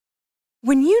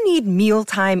When you need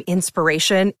mealtime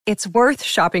inspiration, it's worth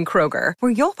shopping Kroger,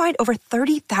 where you'll find over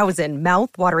 30,000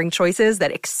 mouth-watering choices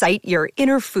that excite your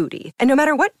inner foodie. And no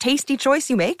matter what tasty choice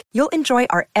you make, you'll enjoy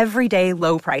our everyday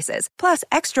low prices, plus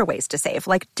extra ways to save,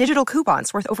 like digital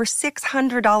coupons worth over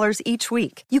 $600 each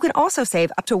week. You can also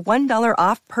save up to $1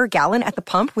 off per gallon at the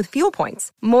pump with fuel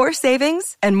points. More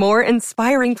savings and more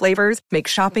inspiring flavors make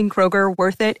shopping Kroger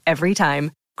worth it every time.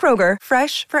 Kroger,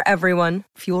 fresh for everyone.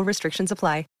 Fuel restrictions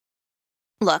apply.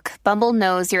 Look, Bumble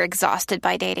knows you're exhausted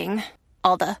by dating.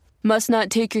 All the, must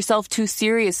not take yourself too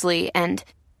seriously, and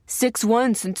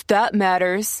 6'1" since that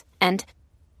matters, and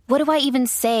what do I even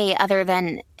say other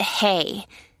than, hey?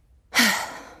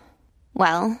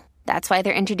 Well, that's why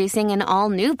they're introducing an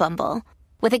all-new Bumble,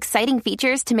 with exciting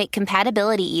features to make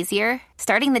compatibility easier,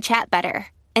 starting the chat better,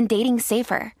 and dating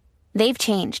safer. They've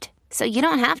changed, so you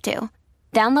don't have to.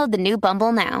 Download the new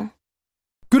Bumble now.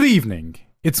 Good evening,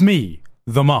 it's me,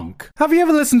 the Monk. Have you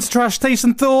ever listened to Trash Taste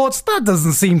and thought, that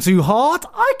doesn't seem too hard,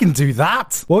 I can do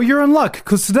that? Well, you're in luck,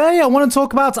 because today I want to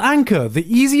talk about Anchor,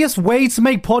 the easiest way to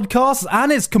make podcasts,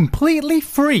 and it's completely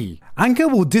free. Anchor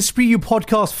will distribute your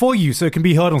podcast for you so it can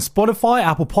be heard on Spotify,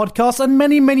 Apple Podcasts, and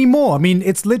many, many more. I mean,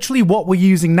 it's literally what we're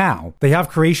using now. They have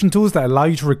creation tools that allow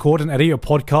you to record and edit your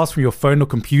podcast from your phone or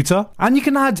computer. And you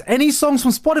can add any songs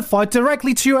from Spotify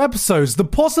directly to your episodes. The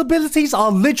possibilities are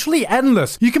literally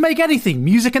endless. You can make anything,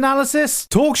 music analysis,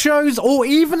 talk shows, or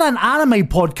even an anime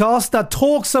podcast that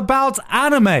talks about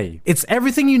anime. It's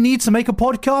everything you need to make a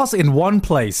podcast in one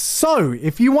place. So,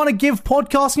 if you want to give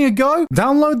podcasting a go,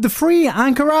 download the free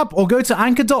Anchor app or go to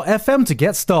anchor.fm to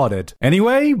get started.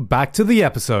 Anyway, back to the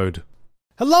episode.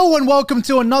 Hello and welcome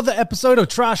to another episode of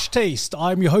Trash Taste.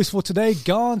 I'm your host for today,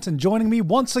 Gant, and joining me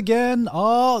once again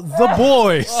are the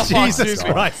boys. Jesus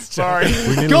Christ. Sorry.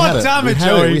 God damn it,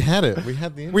 Joey. We had it. We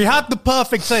had the intro. We had the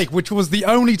perfect take, which was the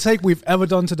only take we've ever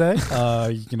done today.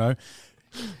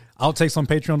 Outtakes on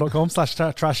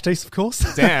patreon.com/trash taste, of course.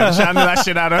 Damn, shouting that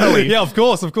shit out early. Yeah, of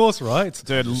course, right?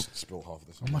 Dude, Spill half of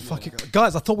this. Oh my fucking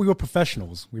guys! I thought we were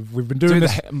professionals. We've been doing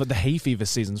this. But the hay fever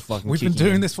season's fucking. We've been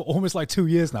doing this for almost like 2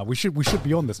 years now. We should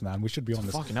be on this, man. We should be on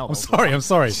this. Fucking hell, I'm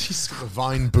sorry. The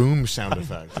Vine boom sound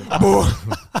effect.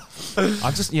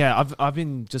 I've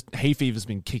been just hay fever's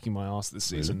been kicking my ass this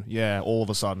season. Really? Yeah, all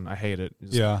of a sudden I hate it.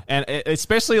 And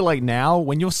especially like now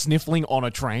when you're sniffling on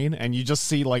a train and you just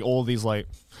see like all these like.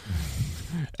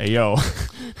 Hey yo,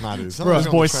 nah, dude, is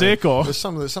boy sick or? There's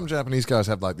some Japanese guys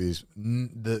have like these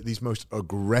most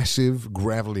aggressive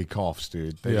gravelly coughs,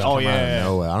 dude. They just come out of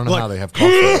nowhere. I don't know how they have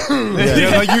coughs.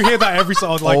 Like you hear that every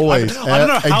song. Like always. I don't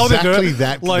know how exactly they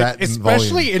do it. That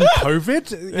especially volume. in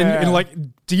COVID, in like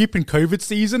deep in COVID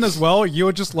season as well.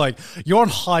 You're just like you're on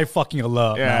high fucking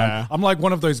alert, man. I'm like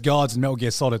one of those guards in Metal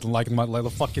Gear Solid, and like the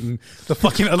fucking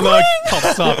alert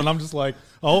pops up, and I'm just like.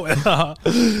 Oh,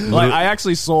 like I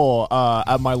actually saw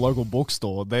at my local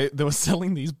bookstore they were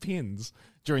selling these pins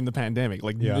during the pandemic,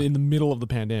 like in the middle of the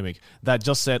pandemic, that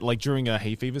just said like during a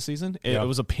hay fever season, it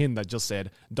was a pin that just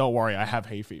said, "Don't worry, I have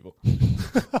hay fever."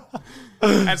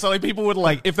 And so like people would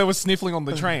like if they were sniffling on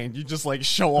the train, you just like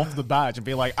show off the badge and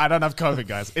be like, "I don't have COVID,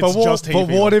 guys. It's just hay fever."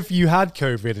 But what if you had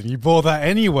COVID and you bought that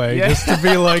anyway, just to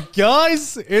be like,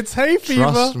 "Guys, it's hay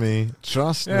fever."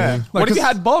 Trust me. What if you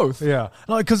had both? Yeah,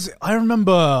 because I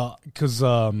remember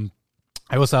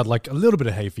I also had like a little bit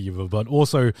of hay fever, but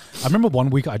also I remember one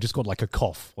week I just got like a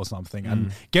cough or something.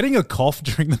 And getting a cough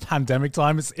during the pandemic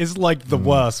time is like the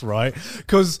worst, right?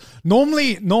 Because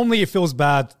normally it feels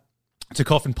bad to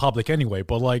cough in public anyway,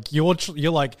 but like you're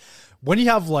like when you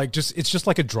have like it's just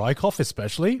like a dry cough,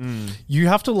 especially you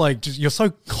have to like you're so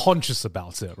conscious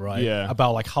about it, right? Yeah.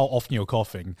 About like how often you're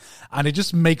coughing, and it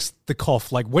just makes the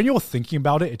cough like when you're thinking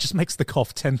about it just makes the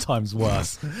cough 10 times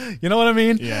worse. You know what I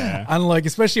mean? Yeah. And like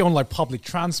especially on like public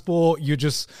transport, you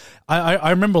just I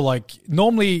remember like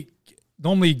normally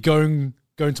going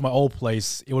to my old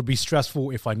place, it would be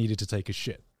stressful if I needed to take a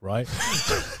shit. Right,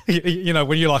 you know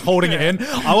when you're like holding it in.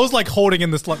 I was like holding in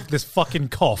this fucking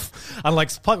cough and like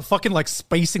fucking like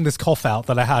spacing this cough out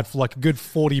that I had for like a good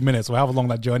 40 minutes or however long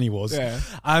that journey was. Yeah.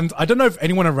 And I don't know if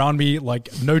anyone around me like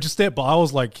noticed it, but I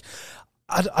was like.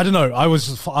 I don't know. I was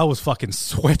fucking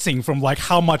sweating from like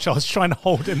how much I was trying to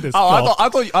hold in this. Cough. I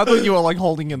thought you were like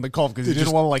holding in the cough because you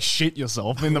didn't want to like shit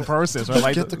yourself in the process. Right?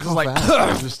 Like get the cough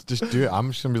out. just do it.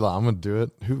 I'm just gonna be like, I'm gonna do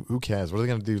it. Who cares? What are they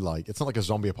gonna do? Like, it's not like a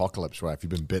zombie apocalypse where if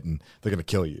you've been bitten, they're gonna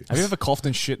kill you. Have you ever coughed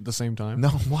and shit at the same time? No.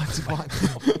 What?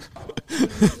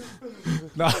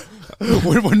 No,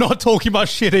 we're not talking about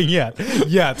shitting yet.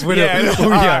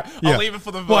 I'll leave it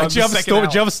for the. What, do you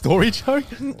have a story, Joe?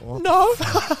 No.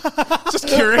 Just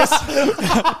curious.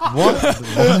 What?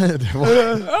 I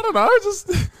don't know. Just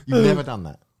You've never done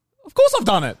that. Of course I've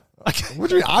done it. What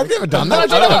do you mean? I've never done that.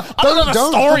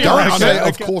 Don't say,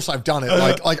 of course I've done it.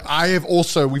 Like I have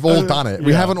also, we've all done it.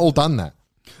 We haven't all done that.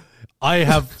 I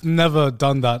have never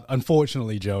done that,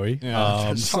 unfortunately, Joey.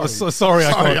 Yeah. Sorry.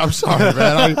 I'm sorry,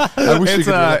 man. I wish we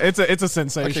could. It's a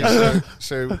sensation. Okay,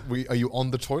 so are you on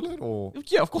the toilet or?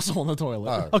 Yeah, of course I'm on the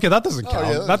toilet. Okay, that doesn't count.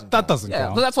 Yeah, that doesn't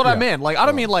count. But that's what I meant. Like, I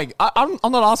don't mean like I'm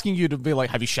not asking you to be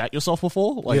like, have you shat yourself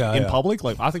before, like in public?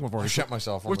 Like, I think we've already shit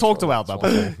myself. We've talked about that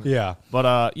before. Yeah,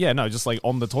 but no, just like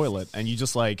on the toilet, and you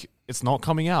just like it's not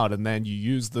coming out, and then you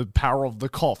use the power of the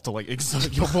cough to like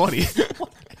exert your body.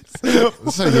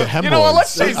 This is how you get hemorrhoids. You know what?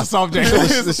 Let's change the subject.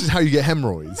 This is how you get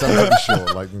hemorrhoids. I'm pretty sure.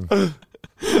 Like,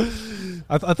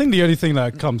 I think the only thing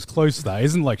that comes close to that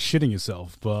isn't like shitting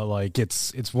yourself, but like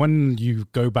it's when you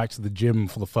go back to the gym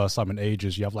for the first time in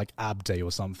ages. You have like ab day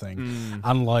or something,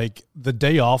 and like the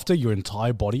day after, your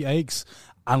entire body aches.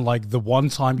 And like the one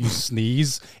time you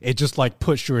sneeze, it just like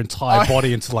puts your entire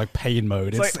body into like pain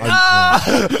mode.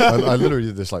 I literally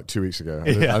did this like 2 weeks ago.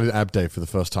 I did ab day for the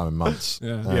first time in months.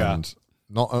 And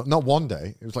not one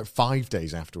day. It was like 5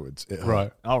 days afterwards. It hurt.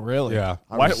 Right. Oh, really? Yeah.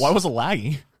 Why was it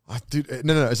laggy?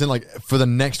 No. As in like for the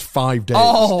next 5 days.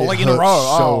 Oh, like in a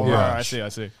row. So I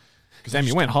see. Damn,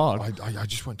 you went hard. I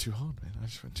just went too hard, man.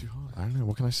 I don't know.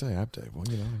 What can I say? Ab day. Well,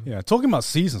 you know. Yeah. Talking about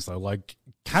seasons though, like,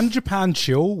 can Japan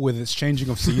chill with its changing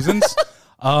of seasons?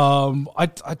 I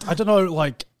don't know.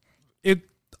 Like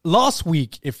last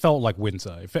week, it felt like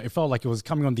winter. It felt like it was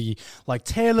coming on the like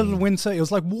tail end of winter. It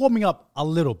was like warming up a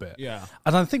little bit. Yeah.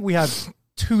 And I think we had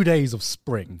 2 days of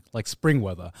spring, like spring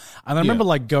weather. And I remember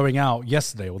like going out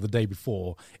yesterday or the day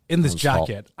before in this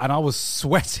jacket, and I was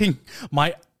sweating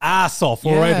my ass off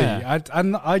already.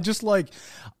 And I just like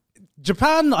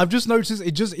Japan, I've just noticed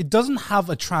it doesn't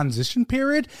have a transition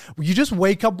period. You just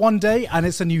wake up one day and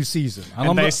it's a new season.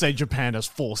 And they say Japan has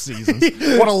 4 seasons.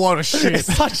 What a lot of shit.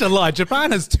 It's such a lie.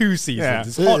 Japan has 2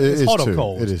 seasons. Yeah. It's hot or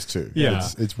cold. It is 2. Yeah.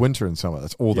 It's winter and summer.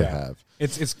 That's all they have.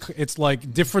 It's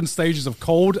like different stages of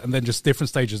cold and then just different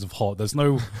stages of hot. There's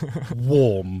no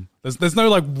warm. There's no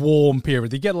like warm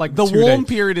period. You get like the warm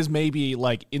period is maybe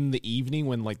like in the evening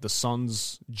when like the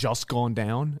sun's just gone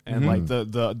down and like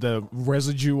the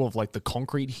residue of like the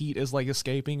concrete heat is like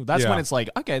escaping. That's when it's like,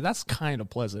 okay, that's kind of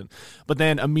pleasant. But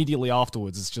then immediately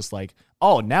afterwards, it's just like,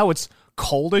 oh, now it's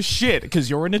cold as shit because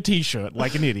you're in a t-shirt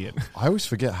like an idiot. I always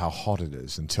forget how hot it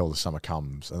is until the summer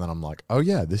comes, and then I'm like, oh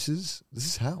yeah, this is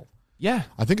hell. Yeah,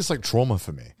 I think it's like trauma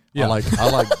for me. Yeah.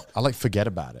 I like forget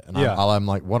about it, and I'm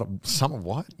like, what summer?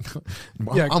 What?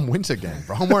 I'm winter game,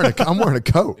 bro. I'm wearing a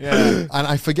coat, and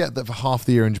I forget that for half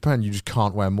the year in Japan, you just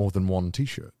can't wear more than one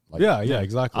t-shirt. Like,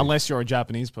 exactly. Unless you're a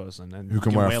Japanese person and who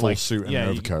can wear a full suit and an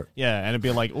overcoat. And it'd be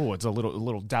like, oh, it's a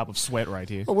little dab of sweat right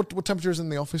here. Oh, what temperature is in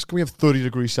the office? Can we have 30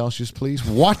 degrees Celsius, please?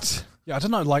 What? Yeah, I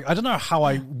don't know. Like, I don't know how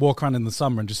I walk around in the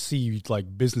summer and just see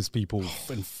like business people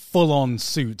in full-on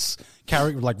suits,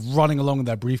 running along with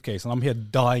their briefcase, and I'm here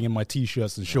dying in my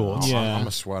t-shirts and shorts. I'm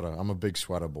a sweater. I'm a big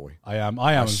sweater boy. I am.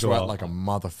 I sweat like a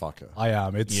motherfucker. I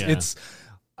am.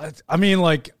 I mean,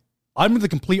 like, I'm the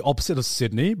complete opposite of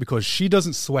Sydney because she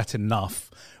doesn't sweat enough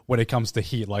when it comes to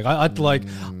heat. Like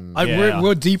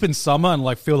we're deep in summer and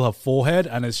like feel her forehead,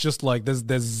 and it's just like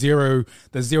there's zero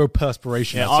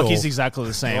perspiration. Yeah, Aki's exactly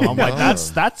the same. I'm like,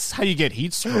 that's how you get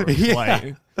heat stroke.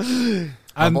 Like,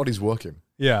 our body's working.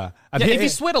 Yeah, and if you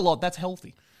sweat a lot, that's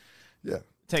healthy. Yeah.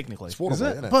 Technically, it's water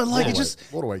weight, isn't it? But like it just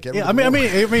water weight. I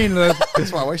mean,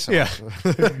 that's why I waste so much.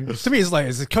 To me, it's like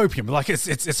it's a copium. Like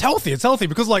it's healthy. It's healthy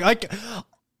because like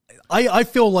I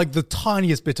feel like the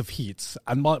tiniest bit of heat,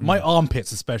 and my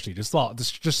armpits especially just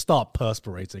start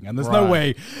perspirating, and there's no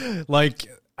way,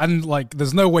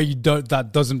 there's no way that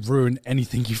doesn't ruin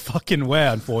anything you fucking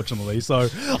wear, unfortunately. So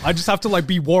I just have to like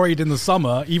be worried in the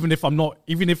summer, even if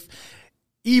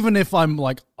I'm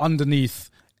like underneath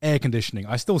air conditioning,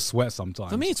 I still sweat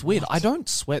sometimes. For me, it's weird. I don't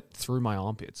sweat through my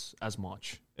armpits as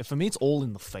much. For me, it's all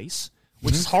in the face.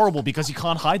 Which is horrible because you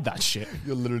can't hide that shit.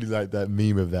 You're literally like that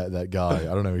meme of that guy. I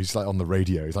don't know. He's like on the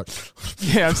radio. He's like,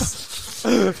 yeah.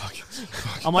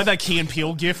 I'm like that Key and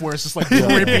Peele gif where it's just like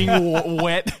dripping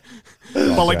wet.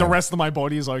 But like the rest of my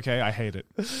body is okay. I hate it.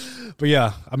 But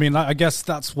yeah, I mean, I guess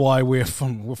that's why we're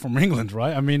from England,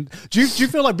 right? I mean, do you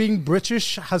feel like being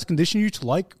British has conditioned you to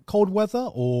like cold weather,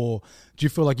 or do you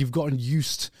feel like you've gotten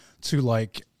used to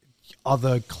like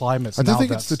other climates? I don't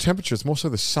think it's the temperature. It's more so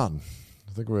the sun.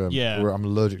 I think I'm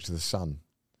allergic to the sun.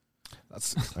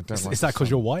 Is that because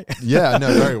you're white? Yeah,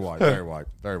 no, very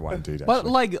white indeed. But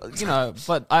like,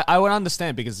 but I would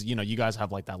understand because you guys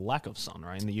have like that lack of sun,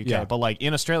 right, in the UK. Yeah. But like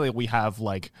in Australia, we have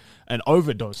like an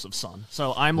overdose of sun.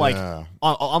 So I'm like,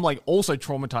 I'm like also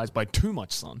traumatized by too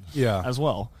much sun. Yeah. As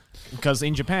well. Because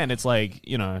in Japan, it's like,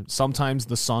 sometimes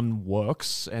the sun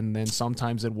works and then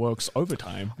sometimes it works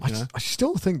overtime. I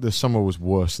still think the summer was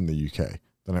worse in the UK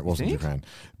than it was in Japan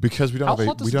because we don't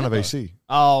have AC.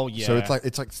 Oh yeah. So it's like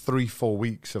 3-4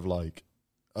 weeks of like,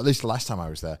 at least the last time I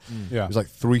was there, it was like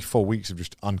 3-4 weeks of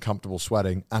just uncomfortable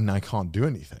sweating and I can't do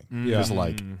anything. Yeah. Because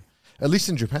like, at least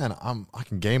in Japan, I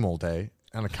can game all day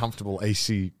in a comfortable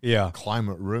AC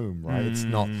climate room, right? It's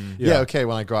not, okay,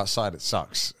 when I go outside, it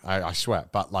sucks. I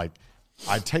sweat, but like,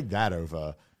 I'd take that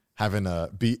over having to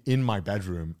be in my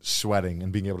bedroom sweating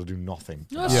and being able to do nothing.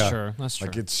 That's true. That's true.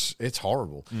 Like it's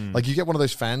horrible. Like you get one of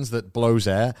those fans that blows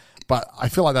air, but I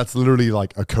feel like that's literally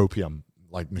like a copium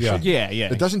like machine. Yeah.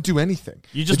 It doesn't do anything.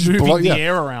 You're just moving the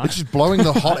air around. It's just blowing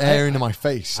the hot air into my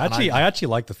face. I actually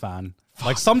like the fan.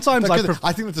 Like sometimes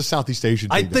I think it's a Southeast Asian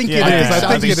thing. I think it is.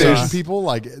 I think it Asian is. people,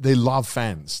 like, they love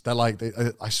fans. They're like,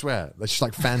 I swear, they're just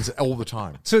like fans all the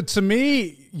time. To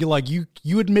me,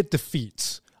 you admit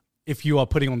defeat if you are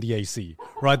putting on the AC,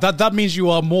 right? That means you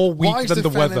are more weak than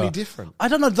the fan weather. Any different? I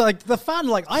don't know. Like the fan,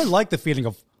 like I like the feeling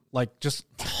of like just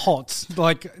hot,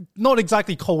 like not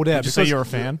exactly cold air. Did you say you're a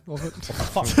fan of it?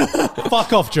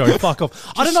 Fuck off, Joe. Fuck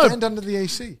off. I don't know. Stand under the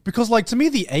AC. Because like to me,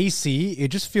 the AC, it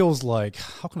just feels like,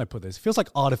 how can I put this? It feels like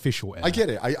artificial air. I get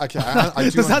it. I do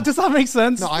does that make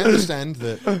sense? No, I understand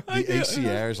that the AC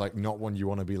air is like not one you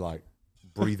want to be like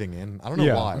breathing in. I don't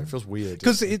know why. It feels weird.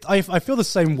 Because I feel the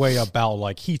same way about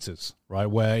like heaters, right?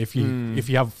 Where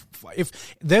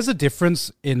if there's a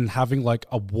difference in having like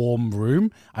a warm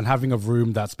room and having a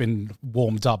room that's been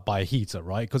warmed up by a heater,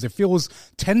 right? Because it feels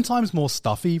 10 times more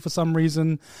stuffy for some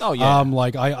reason. Oh yeah.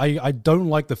 Like I don't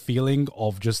like the feeling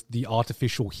of just the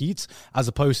artificial heat as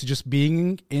opposed to just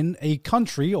being in a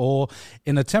country or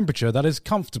in a temperature that is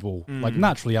comfortable, like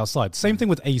naturally outside. Same thing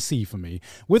with AC for me.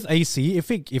 With AC,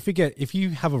 if you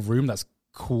have a room that's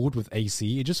cooled with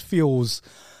AC, it just feels,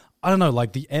 I don't know,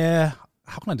 like the air.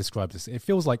 How can I describe this? It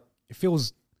feels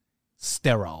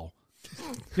sterile.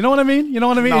 You know what I mean?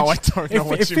 No, I don't know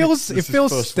what you mean. It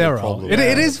feels sterile. It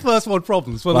is first world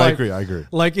problems. But I agree.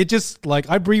 Like it just, like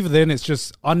I breathe it in, it's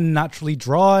just unnaturally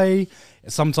dry.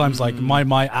 Sometimes like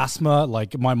my asthma,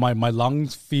 like my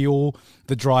lungs feel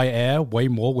the dry air way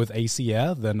more with AC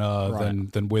air than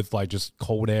with like just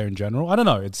cold air in general. I don't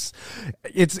know.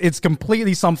 It's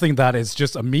completely something that is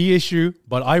just a me issue,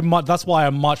 but that's why I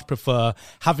much prefer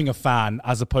having a fan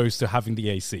as opposed to having the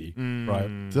AC. Right?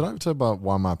 Did I ever tell you about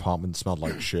why my apartment smelled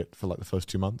like shit for like the first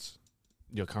 2 months?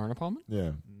 Your current apartment?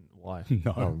 Yeah. Why?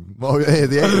 No.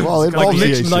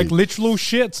 Like literal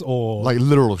shit or like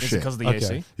literal Is it shit. because of the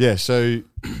AC? Yeah, so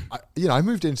I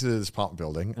moved into this apartment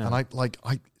building and I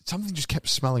something just kept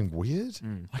smelling weird.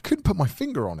 I couldn't put my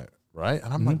finger on it, right?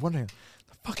 And I'm like wondering,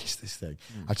 the fuck is this thing?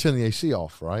 I turned the AC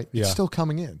off, right? Yeah. It's still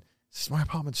coming in. My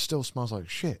apartment still smells like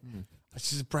shit.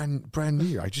 This is brand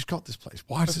new. I just got this place.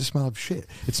 Why does it smell of shit?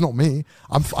 It's not me.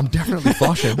 I'm definitely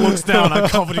flushing. Looks down. I'm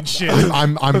covered in shit.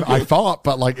 I fart,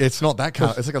 but like it's not that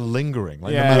kind. It's like a lingering.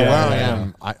 Like no matter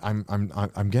where I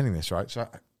am, I'm getting this right. So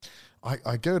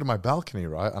I go to my balcony,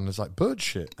 right, and there's like bird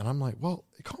shit, and I'm like, well,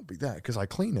 it can't be that because I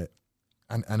clean it,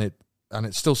 and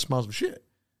it still smells of shit.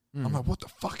 I'm like, what the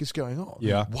fuck is going on?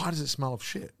 Yeah. Why does it smell of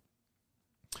shit?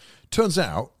 Turns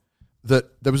out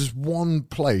that there was this one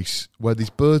place where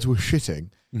these birds were shitting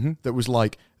that was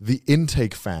like the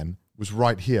intake fan was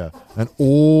right here and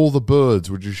all the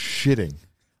birds were just shitting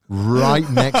right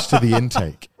next to the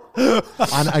intake.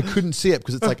 And I couldn't see it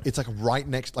because it's like right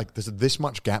next, like there's this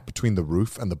much gap between the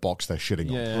roof and the box they're shitting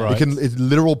on. Yeah. Right. It's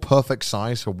literal perfect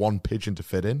size for one pigeon to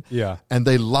fit in. Yeah. And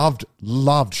they loved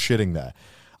shitting there.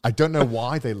 I don't know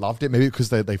why they loved it. Maybe because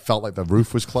they felt like the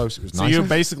roof was close. It was nice. So you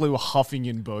basically were huffing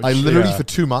in bird I shit. literally for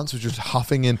 2 months was just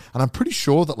huffing in, and I'm pretty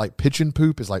sure that like pigeon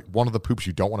poop is like one of the poops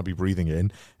you don't want to be breathing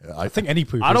in. I think any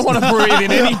poop. I don't want to breathe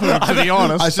in any poop, to be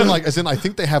honest. As in, I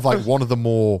think they have like one of the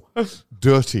more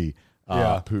dirty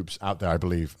poops out there. I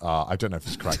believe. I don't know if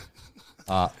it's correct.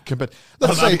 Compared to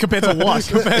what? Compared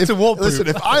to what poop? Listen,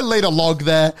 if I laid a log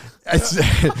there,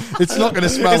 it's not going to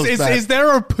smell as bad. Is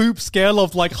there a poop scale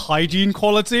of like hygiene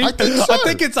quality? I think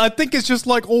so. I think it's just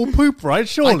like all poop, right?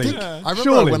 Surely. I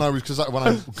remember when I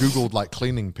googled like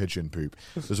cleaning pigeon poop,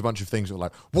 there's a bunch of things that were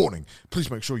like, warning,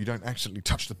 please make sure you don't accidentally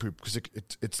touch the poop because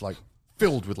it's like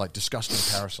filled with like disgusting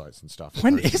parasites and stuff.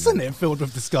 When isn't it filled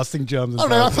with disgusting germs? I don't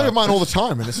know. I play with mine all the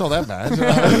time, and it's not that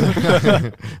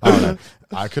bad. I don't know.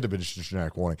 I could have been just a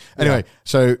generic warning. Anyway,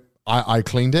 so I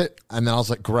cleaned it, and then I was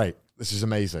like, great. This is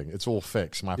amazing. It's all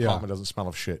fixed. My apartment doesn't smell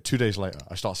of shit. 2 days later,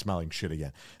 I start smelling shit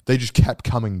again. They just kept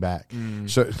coming back.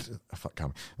 So,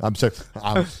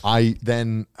 I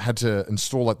then had to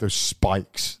install like those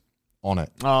spikes on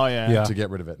it. Oh yeah. To get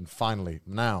rid of it. And finally,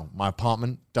 now my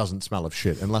apartment doesn't smell of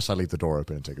shit unless I leave the door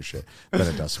open and take a shit. Then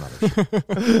it does smell of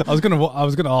shit. I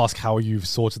was gonna ask how you've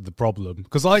sorted the problem,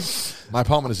 because my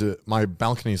apartment my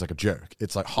balcony is like a joke.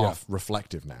 It's like half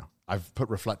reflective now. I've put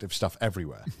reflective stuff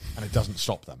everywhere, and it doesn't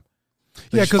stop them.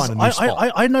 Because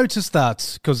I noticed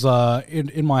that because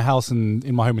in my house and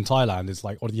in my home in Thailand, it's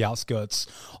like on the outskirts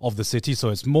of the city, so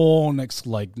it's more next to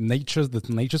like the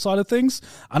nature side of things.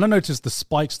 And I noticed the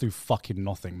spikes do fucking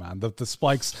nothing, man. The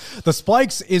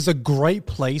spikes is a great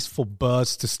place for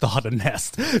birds to start a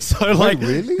nest. So like,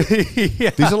 really? Yeah.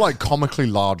 These are like comically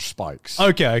large spikes.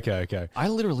 Okay. I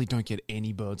literally don't get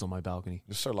any birds on my balcony.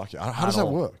 You're so lucky. How does that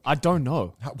work? I don't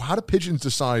know. How do pigeons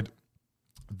decide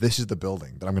this is the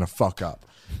building that I'm going to fuck up?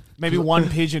 Maybe one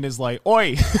pigeon is like,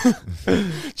 oi,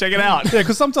 check it out. Yeah,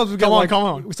 because sometimes we get come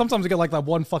on. Sometimes we get like that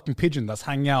one fucking pigeon that's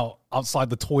hanging out outside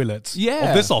the toilets of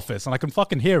Yeah. this office, and I can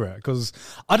fucking hear it because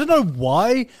I don't know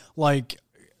why.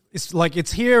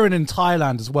 It's here and in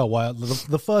Thailand as well. Where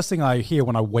the first thing I hear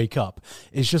when I wake up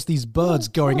is just these birds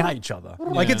going at each other.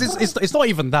 Like it's not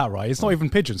even that, right? It's not even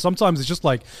pigeons. Sometimes it's just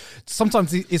like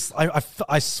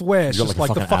I swear it's just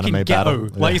like the fucking ghetto.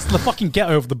 Like it's the fucking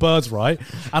ghetto of the birds, right?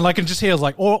 And I can just hear it's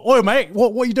like, oh mate,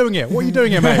 what are you doing here? What are you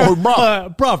doing here, mate?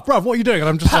 bruv, what are you doing? And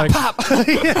I'm just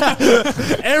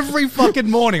every fucking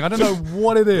morning. I don't know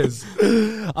what it is.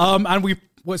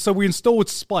 So we installed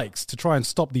spikes to try and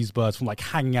stop these birds from like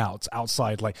hanging out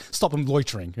outside, like stop them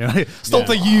loitering, stop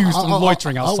the ewes from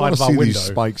loitering outside of our window. These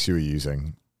spikes you were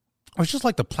using. It's just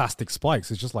like the plastic spikes.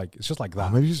 It's just like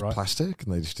that. Maybe just plastic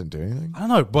and they just didn't do anything. I don't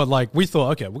know, but like we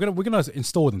thought, okay, we're gonna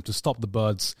install them to stop the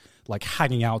birds like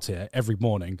hanging out here every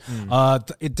morning.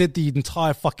 It did the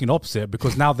entire fucking opposite,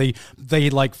 because now they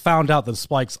like found out that the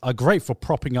spikes are great for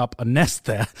propping up a nest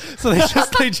there. So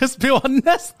they just built a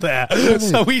nest there.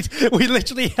 So we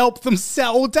literally helped them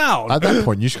settle down. At that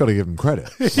point, you just got to give them credit.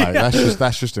 Like,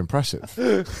 that's just impressive.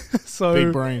 So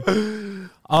big brain.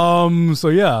 So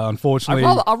yeah, unfortunately,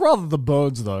 I'd rather the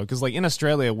birds though, because like in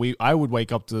Australia, I would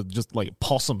wake up to just like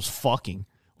possums fucking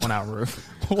on our roof.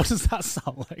 What does that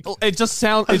sound like? It just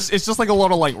sounds. It's just like a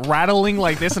lot of like rattling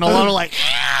like this, and a lot of like.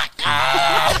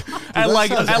 At like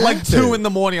 2 a.m,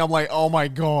 I'm like, oh my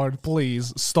god,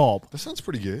 please stop. That sounds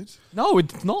pretty good. No,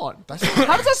 it's not.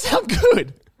 How does that sound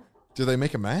good? Do they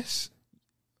make a mess?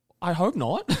 I hope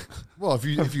not. Well, if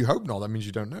you hope not, that means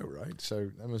you don't know, right?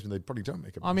 So that must mean they probably don't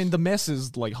make a mess. I mean, the mess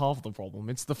is like half the problem.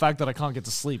 It's the fact that I can't get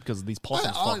to sleep because of these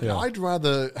possums. I'd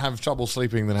rather have trouble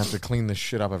sleeping than have to clean this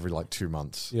shit up every like 2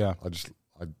 months. Yeah.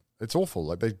 It's awful.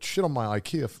 Like they shit on my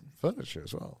IKEA furniture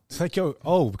as well. It's like,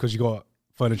 because you got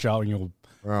furniture out in your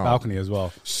balcony as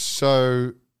well.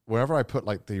 So wherever I put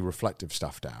like the reflective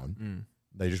stuff down,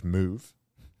 they just move.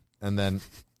 And then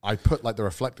I put like the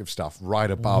reflective stuff right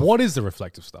above. What is the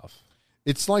reflective stuff?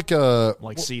 It's like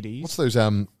CDs. What's those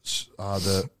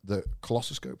the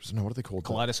kaleidoscopes? No, what are they called?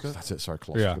 Kaleidoscope. That's it. Sorry,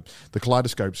 kaleidoscope. Yeah. The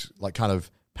kaleidoscopes, like kind of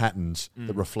patterns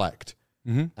that reflect,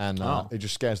 and it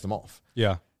just scares them off.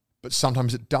 Yeah, but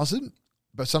sometimes it doesn't.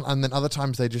 And then other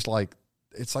times they just like.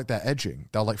 It's like they're edging.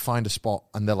 They'll like find a spot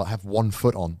and they'll like have 1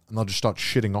 foot on and they'll just start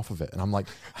shitting off of it. And I'm like,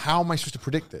 how am I supposed to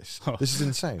predict this? This is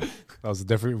insane. That was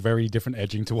a very different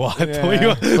edging to what I thought you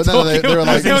were. But then they were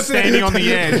like standing on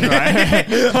the edge, right?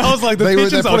 I was like, the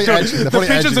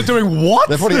pigeons are doing what?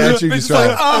 They're probably edging as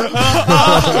well.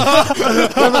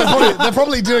 They're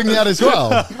probably doing that as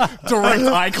well. Direct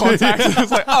eye contact.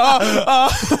 It's like,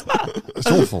 It's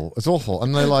awful. It's awful.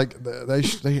 And they're like,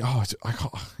 it's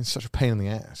such a pain in the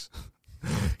ass.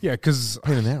 Yeah, because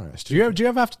pain in the ass. Do you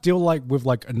ever have to deal with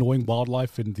annoying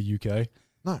wildlife in the UK?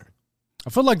 No. I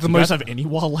feel like do you guys have any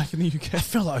wildlife in the UK? I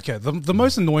feel like, the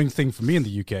most annoying thing for me in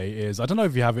the UK is, I don't know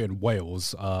if you have it in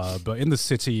Wales, but in the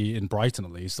city, in Brighton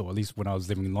at least, or at least when I was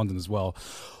living in London as well,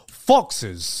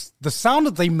 foxes, the sound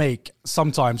that they make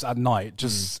sometimes at night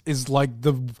just is like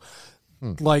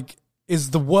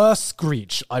is the worst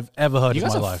screech I've ever heard in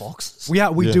my life. Foxes? We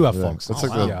do have foxes. It's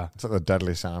like the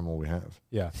deadliest animal we have.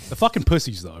 Yeah, the fucking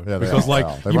pussies though. Yeah, because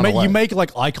you make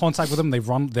like eye contact with them,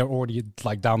 they're already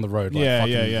like down the road, like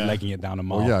legging it down a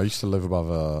mile. Well, yeah, I used to live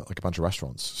above like a bunch of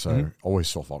restaurants, so always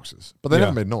saw foxes, but they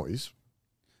never made noise.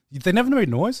 They never made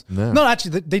noise. No,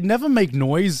 actually, they never make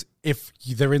noise if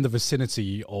they're in the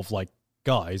vicinity of like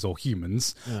guys or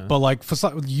humans, but like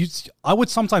I would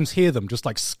sometimes hear them just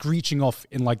like screeching off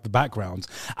in like the background,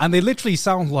 and they literally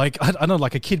sound like I don't know,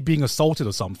 like a kid being assaulted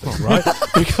or something, right?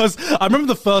 Because I remember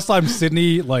the first time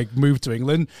Sydney like moved to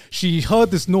England, she heard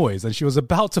this noise and she was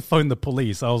about to phone the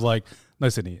police. I was like, no,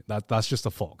 Sydney, that's just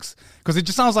a fox, because it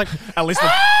just sounds like at least.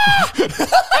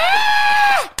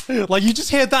 Like you just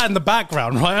hear that in the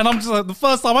background, right? And I'm just like, the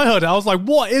first time I heard it, I was like,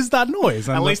 "What is that noise?"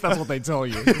 And at least that's what they tell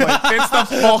you. Like, it's the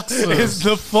foxes. It's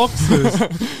the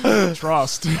foxes.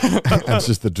 Trust. It's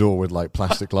just the door with like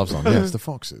plastic gloves on. Yeah, it's the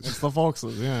foxes. It's the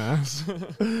foxes. Yeah.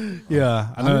 Yeah.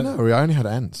 I don't know. I only had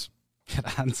ants.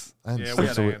 Ants. Yeah, we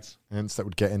had ants. Ants that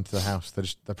would get into the house.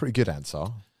 They're pretty good. Ants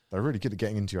are. They're really good at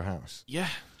getting into your house. Yeah.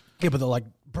 Yeah, but they're like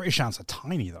British ants are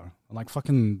tiny though. Like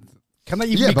fucking. Can they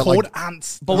even be called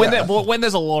ants? But when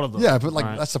there's a lot of them. Yeah, but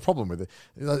like that's the problem with it.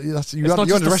 It's not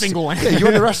just a single ant. Yeah, you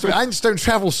underestimate. Ants don't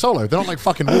travel solo. They're not like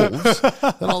fucking wolves.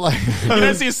 They're not like you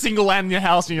don't see a single ant in your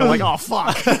house and you're like, oh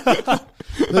fuck.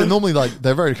 They're normally like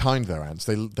they're very kind. They're ants.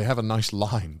 They have a nice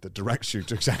line that directs you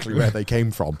to exactly where they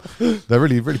came from. They're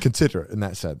really really considerate in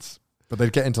that sense. But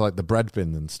they'd get into like the bread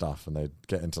bin and stuff, and they'd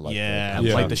get into like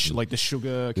like the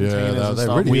sugar containers and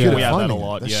stuff. Really we good have at that a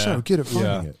lot. They're so good at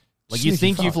finding it. Like you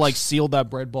think you've like sealed that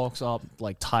bread box up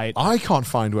like tight. I can't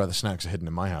find where the snacks are hidden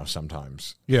in my house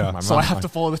sometimes. Yeah, so I have to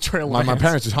follow the trail. My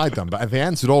parents would hide them, but the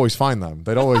ants would always find them.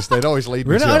 They'd always lead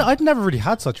me. Really, to I'd never really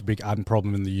had such a big ant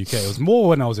problem in the UK. It was more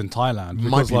when I was in Thailand.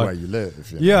 Might be like, where you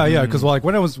live. Yeah, because like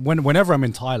whenever I'm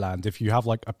in Thailand, if you have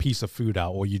like a piece of food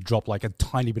out or you drop like a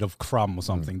tiny bit of crumb or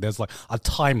something, there's like a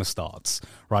timer starts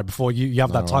right before you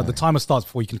have that time. The timer starts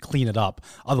before you can clean it up.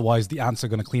 Otherwise, the ants are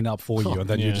going to clean it up for you, and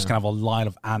then you're just gonna have a line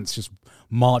of ants just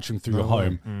marching through your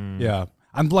home. Yeah.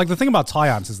 And like the thing about Thai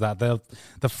ants is that they're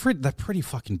pretty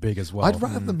fucking big as well. I'd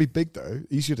rather them be big though,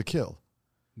 easier to kill.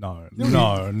 No.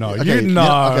 Okay,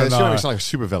 it's like a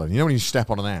super villain. You know when you step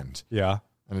on an ant, yeah,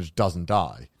 and it just doesn't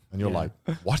die, and you're like,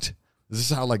 what? Is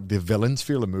this how like the villains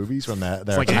feel in movies when their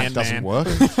like attack doesn't work?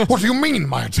 What do you mean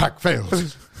my attack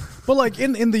fails? But like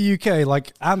in the UK,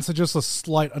 like ants are just a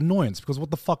slight annoyance because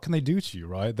what the fuck can they do to you,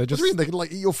 right? They're just what do you mean? They can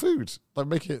like eat your food, like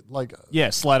make it like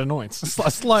slight annoance, a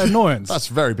slight annoyance. That's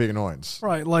very big annoyance,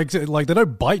 right? Like they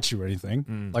don't bite you or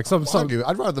anything. Like some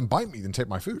I'd rather them bite me than take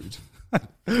my food.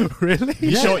 Really?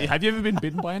 Yeah. Sure. Have you ever been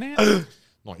bitten by an ant?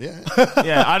 Not yet.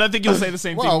 Yeah, I don't think you'll say the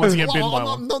same thing once you get bitten by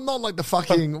one. Not like the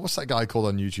fucking what's that guy called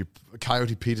on YouTube,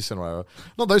 Coyote Peterson or whatever.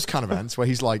 Not those kind of ants where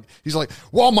he's like,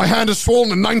 well, my hand is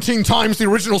swollen in 19 times the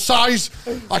original size.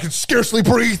 I can scarcely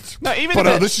breathe. No,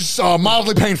 this is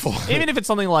mildly painful. Even if it's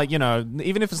something like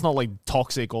even if it's not like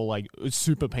toxic or like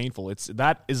super painful,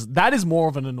 that is more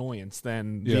of an annoyance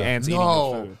than the ants eating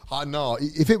the food. No,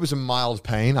 if it was a mild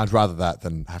pain, I'd rather that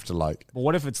than have to like. But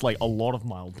what if it's like a lot of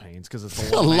mild pains because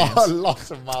it's a lot of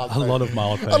mild pain. A lot of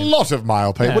mild pain. A lot of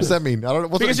mild pain. Yeah. What does that mean? I don't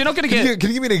know. Because you're not going to get. Can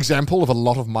you give me an example of a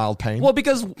lot of mild pain? Well,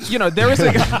 because there is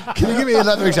a. Can you give me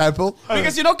another example?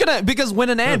 Because you're not gonna. Because when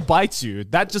an ant bites you,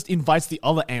 that just invites the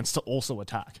other ants to also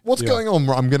attack. What's going on?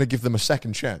 Where I'm going to give them a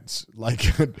second chance. Like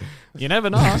you never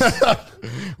know.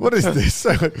 What is this?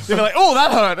 They're like, oh,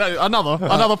 that hurt.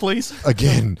 Another, please.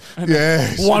 Again.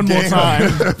 Yes. One more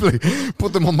time.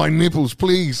 Put them on my nipples,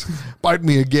 please. Bite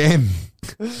me again.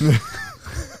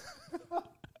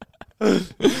 Do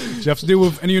you have to deal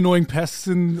with any annoying pests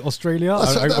in Australia?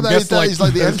 That is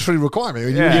like the entry requirement.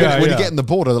 When you get in the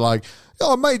border, they're like,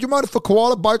 "Oh, mate, do you mind if a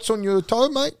koala bites on your toe,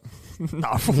 mate?" No,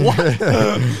 what?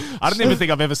 I don't even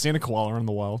think I've ever seen a koala in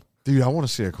the wild. Dude, I want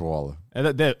to see a koala.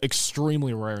 And they're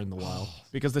extremely rare in the wild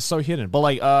because they're so hidden. But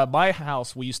like my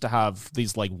house, we used to have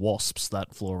these like wasps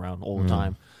that flew around all the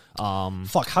time.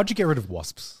 Fuck, how'd you get rid of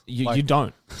wasps? You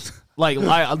don't. Like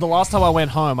the last time I went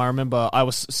home, I remember I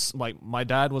was like, my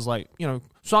dad was like,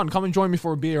 son, come and join me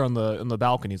for a beer on the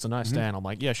balcony. It's a nice day. And I'm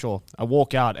like, yeah, sure. I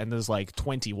walk out and there's like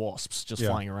 20 wasps just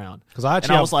flying around.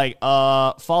 I was like,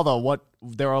 Father, what?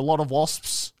 There are a lot of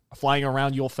wasps flying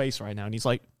around your face right now. And he's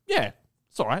like, yeah,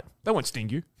 it's all right. They won't sting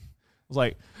you. I was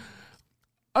like,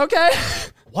 okay.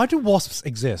 Why do wasps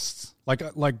exist? Like,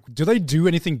 do they do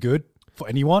anything good for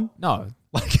anyone? No.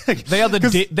 They are the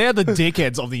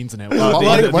dickheads of the internet. Not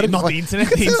the internet.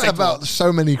 The about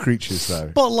so many creatures,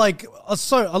 though. But like,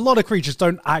 a lot of creatures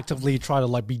don't actively try to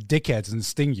like be dickheads and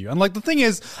sting you. And like, the thing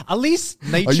is, at least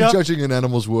nature. Are you judging an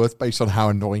animal's worth based on how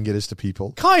annoying it is to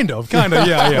people? Kind of,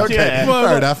 yeah. Okay,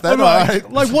 fair enough. Then,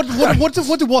 right. Like,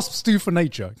 what do wasps do for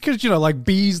nature? Because like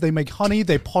bees, they make honey,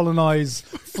 they pollinize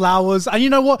flowers, and you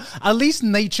know what? At least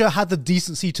nature had the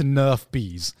decency to nerf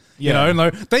bees. You know,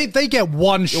 they get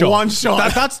one shot.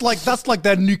 That's like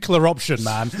their nuclear option,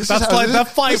 man. That's like their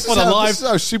fight for the life. This is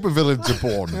how supervillains are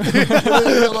born.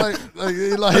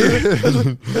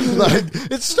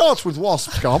 It starts with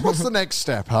wasps. Gone. What's the next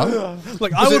step, huh?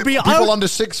 Like people under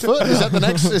 6 foot. Is that the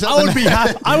next?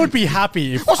 I would be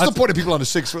happy. What's the point of people under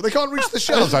 6 foot? They can't reach the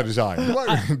shells I designed.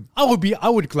 I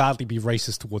would gladly be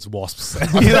racist towards wasps. All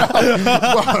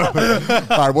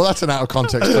right, well, that's an out of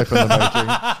context clip in the making.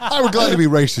 I would gladly be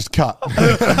racist. Cut.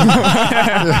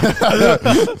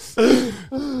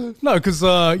 No, because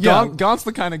Gaunt's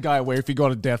the kind of guy where if he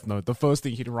got a death note, the first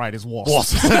thing he'd write is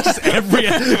wasp. just every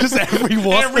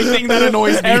wasp. Everything that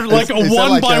annoys me. Like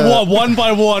one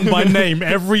by one by name,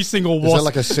 every single wasp. Is there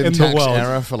like a in syntax the world.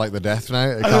 error for like the death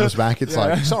note? It comes back. It's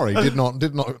like, sorry, did not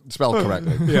spell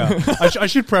correctly. Yeah, I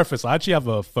should preface. I actually have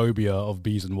a phobia of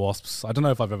bees and wasps. I don't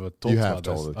know if I've ever talked about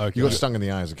this. Okay. You got stung in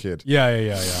the eye as a kid.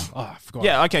 Yeah. Oh, I forgot.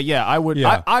 Yeah, okay, yeah, I would.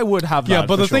 Yeah. I would have that. Yeah,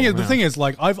 but the thing sure, is,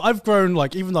 like, I've grown,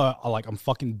 like, even though I'm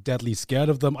fucking deadly scared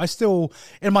of them, I still,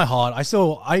 in my heart, I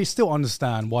still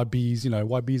understand why bees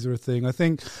are a thing. I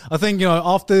think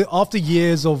after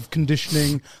years of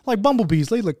conditioning, like bumblebees,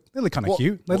 they look kind of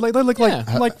cute. They look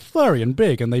like furry and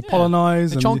big, and they pollinize.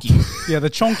 They're and chonky. Yeah, they're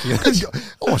chonky.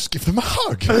 Oh, let's give them a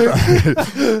hug.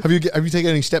 Have you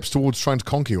taken any steps towards trying to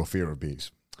conquer your fear of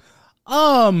bees?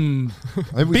 Maybe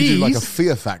we could do like a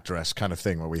Fear Factor-esque kind of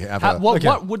thing where we have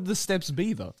what would the steps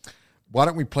be though? Why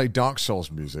don't we play Dark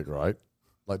Souls music, right?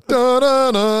 Like da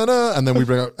da da da, and then we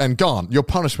bring up and Garnt, your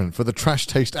punishment for the trash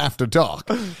taste after dark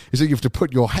is that you have to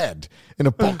put your head in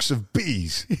a box of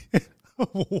bees.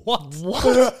 What?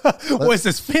 What is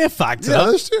this Fear Factor? Yeah,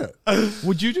 let's do it.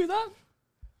 Would you do that?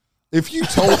 If you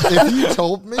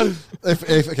told me,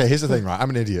 okay, here's the thing, right? I'm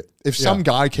an idiot. If some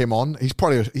guy came on,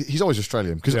 he's always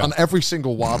Australian because on every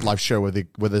single wildlife show where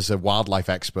there's a wildlife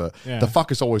expert, the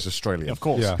fucker's always Australian. Of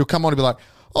course, he'll come on and be like,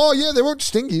 "Oh yeah, they won't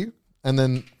sting you," and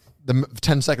then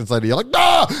 10 seconds later, you're like,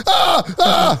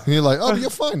 and you're like, "Oh, but you're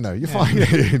fine though. You're fine.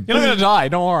 You're not gonna die.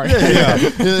 Don't worry."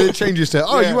 It changes to,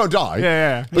 "Oh, you won't die."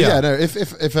 Yeah. But no,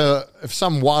 if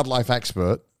some wildlife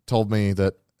expert told me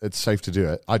that it's safe to do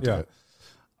it, I'd do it.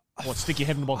 What, stick your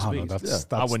head in the box of bees?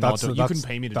 I would not do it. You couldn't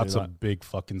pay me to do that. That's a big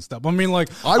fucking step. I mean, like,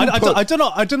 I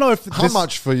don't know if how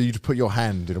much for you to put your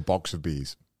hand in a box of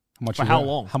bees? For how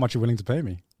long? How much are you willing to pay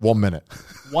me? 1 minute.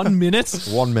 1 minute?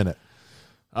 1 minute.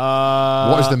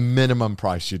 What is the minimum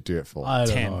price you'd do it for? I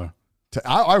don't 10. know.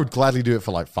 I would gladly do it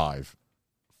for like 5.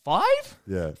 5?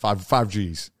 Yeah, 5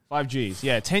 G's. 5 G's.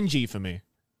 Yeah, 10 G for me.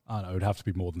 I don't know. It would have to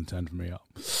be more than 10 for me.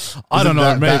 I don't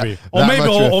know.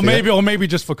 Maybe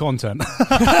just for content.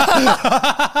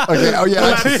 Okay. Oh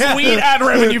yeah. Sweet ad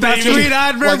revenue, baby. Sweet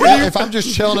ad revenue. Like, if I'm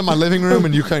just chilling in my living room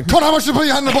and you can, "Come on, how much to put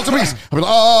your hand in a box of bees?" I'll be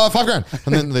like, $5,000,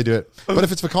 and then they do it. But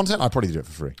if it's for content, I'd probably do it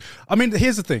for free. I mean,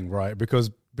 here's the thing, right? Because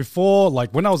before,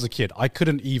 like when I was a kid, I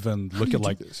couldn't even look at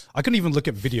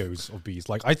videos of bees.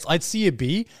 Like I'd see a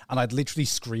bee and I'd literally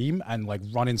scream and like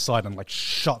run inside and like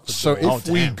shut the door. So if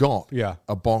we got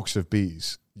a box of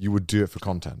bees, you would do it for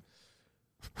content.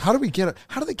 How do they get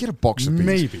a box of bees?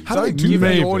 Maybe. How do they do give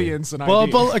that? the audience an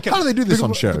idea. Okay. How do they do this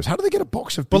on shows? How do they get a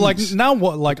box of bees? But like now,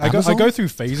 what like I go through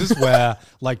phases where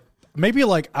like maybe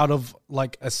like out of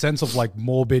like a sense of like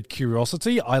morbid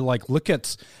curiosity, I look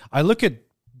at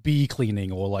bee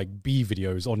cleaning or like bee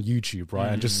videos on YouTube,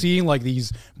 right? And just seeing like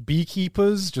these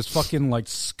beekeepers just fucking like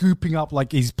scooping up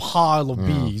like these pile of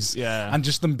bees, and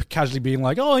just them casually being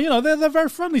like, "Oh, they're very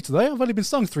friendly today. I've only been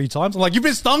stung 3 times." I'm like, "You've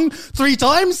been stung 3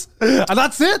 times, and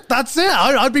that's it.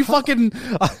 I'd be fucking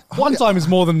 1 time is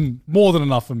more than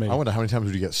enough for me." I wonder how many times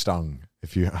would you get stung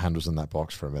if your hand was in that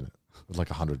box for a minute with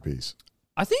like 100 bees?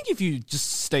 I think if you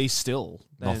just stay still,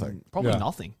 then Nothing. Probably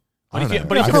nothing. But if you're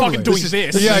fucking doing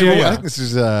this. I think this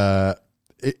is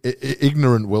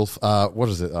ignorant Wilf. What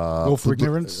is it? Willful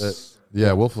ignorance?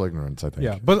 Willful ignorance, I think.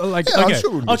 Yeah, but like,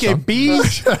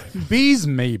 bees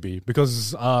maybe,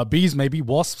 because bees maybe,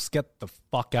 wasps get the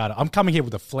fuck out of. I'm coming here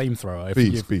with a flamethrower.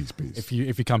 Bees. If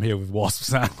you come here with wasps,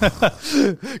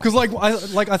 because I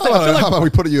feel like how about we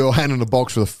put your hand in a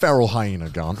box with a feral hyena,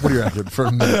 Garnt? What do you reckon for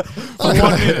a minute?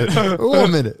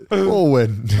 1 minute. All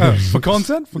win. For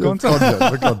content. For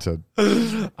content.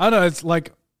 I know it's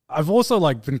like I've also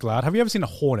like been glad. Have you ever seen a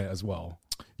hornet as well?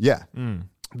 Yeah.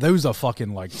 Those are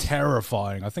fucking like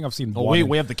terrifying. I think I've seen one.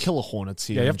 We have the killer hornets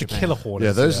here. Yeah, you have to kill a hornet.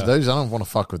 Yeah, those I don't want to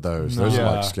fuck with those. Those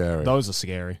are like scary. Those are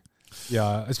scary.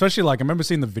 Yeah, especially like I remember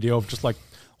seeing the video of just like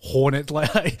hornet,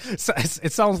 like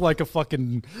it sounds like a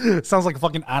fucking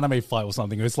anime fight or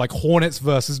something. It's like hornets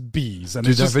versus bees, and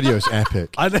dude, that video is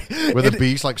epic. Where the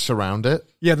bees like surround it.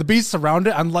 Yeah, the bees surround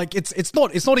it, and like it's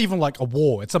not even like a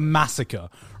war; it's a massacre,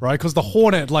 right? Because the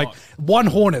hornet, like one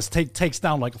hornet takes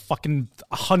down like fucking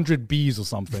 100 bees or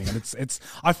something, and it's.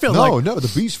 I feel no,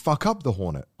 the bees fuck up the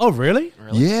hornet. Oh, really?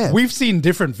 Yeah, we've seen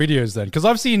different videos then, because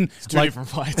I've seen two different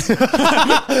fights.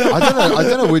 I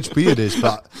don't know which bee it is,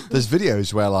 but there's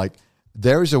videos where like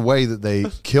there is a way that they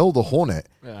kill the hornet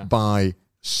by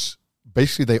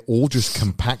basically they all just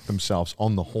compact themselves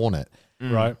on the hornet,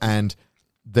 right? And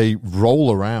they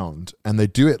roll around, and they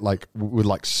do it like with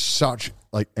like such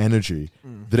like energy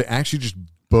that it actually just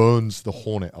burns the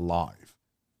hornet alive.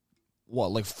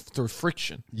 What, like through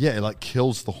friction? Yeah, it like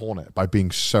kills the hornet by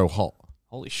being so hot.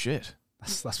 Holy shit!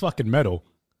 That's fucking metal.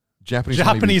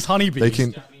 Japanese honeybees.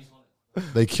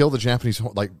 They kill the Japanese,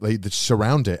 like they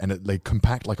surround it, and they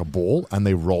compact like a ball, and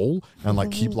they roll and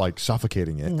like keep like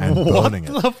suffocating it and burning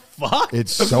it. What the fuck?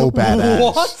 It's so badass.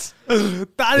 What?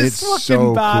 That is fucking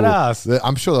so badass. Cool.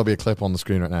 I'm sure there'll be a clip on the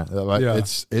screen right now. Like,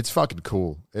 it's fucking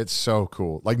cool. It's so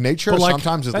cool. Like nature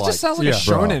sometimes is that like just sounds like a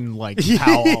shonen like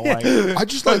power. Like I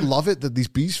just like love it that these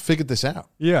bees figured this out.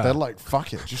 Yeah, they're like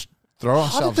fuck it, just throw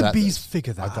ourselves. How did the bees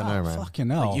figure that? I don't know, man. Fucking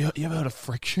hell. Like, you ever heard of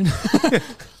friction?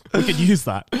 We could use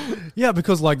that. Yeah,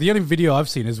 because like the only video I've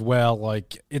seen is where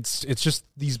like it's just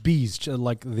these bees,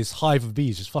 like this hive of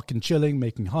bees, just fucking chilling,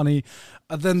 making honey,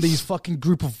 and then these fucking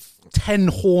group of 10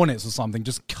 hornets or something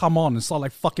just come on and start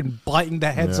like fucking biting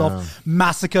their heads off,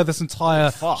 massacre this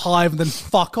entire hive, and then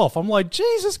fuck off. I'm like,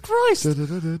 Jesus Christ!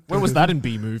 Where was that in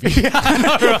B movie? Yeah, I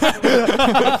know,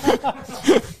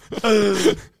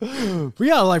 right? But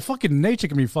yeah, like fucking nature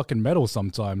can be fucking metal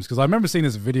sometimes, because I remember seeing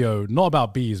this video not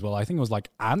about bees, but I think it was like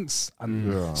ants,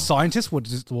 and scientists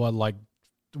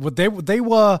they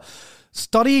were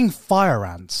studying fire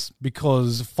ants,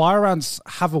 because fire ants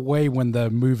have a way when they're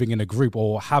moving in a group,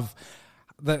 or have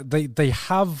they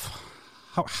have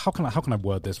how can I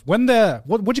word this, when they're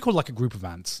what do you call like a group of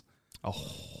ants? A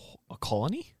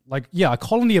colony? Like, yeah, a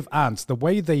colony of ants. The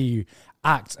way they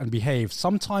act and behave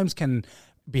sometimes can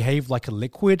behave like a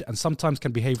liquid, and sometimes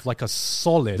can behave like a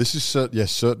solid. This is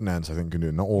certain ants I think can do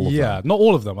it, not all of them. Yeah, not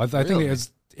all of them. I think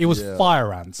it was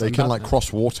fire ants. They can like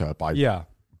cross water by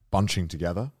bunching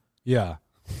together. Yeah.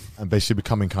 And basically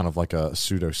becoming kind of like a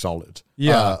pseudo solid.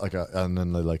 Yeah. And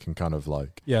then they can kind of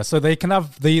like. Yeah, so they can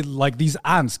have, these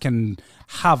ants can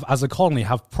have, as a colony,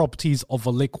 have properties of a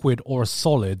liquid or a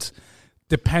solid,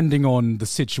 depending on the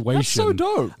situation. That's so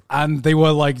dope. And they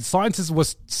were like, scientists were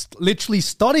literally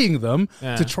studying them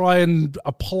to try and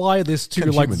apply this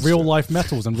to like real life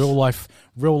metals and real life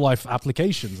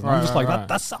applications. And I'm just like,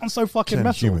 that sounds so fucking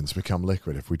metal. Can humans become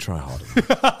liquid if we try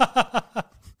harder?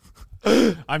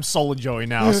 I'm Solid Joey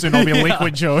now. Soon I'll be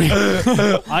Liquid Joey.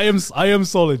 I am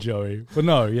Solid Joey. But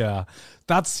no,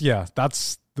 that's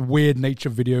the weird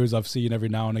nature videos I've seen every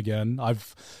now and again.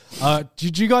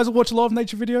 Did you guys watch a lot of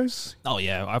nature videos? Oh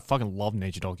yeah, I fucking love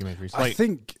nature documentaries. Like,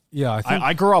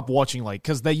 I grew up watching like,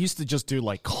 because they used to just do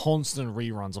like constant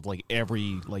reruns of like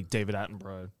every like David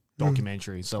Attenborough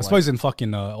documentary. So I suppose in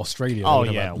fucking Australia. Oh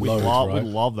yeah, we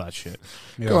love that shit.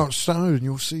 Yeah. Go outside and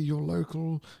you'll see your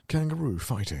local kangaroo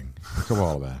fighting. Look a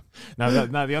while there. No,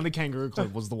 the other kangaroo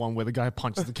clip was the one where the guy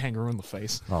punched the kangaroo in the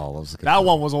face. Oh, that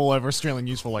one was all over Australian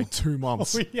news for like 2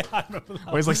 months. Yeah, I remember that.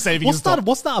 Where he's like saving his dog.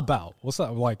 What's that about? What's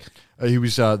that like? He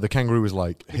was the kangaroo was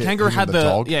like the kangaroo had the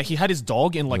dog. Yeah, he had his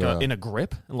dog in like in a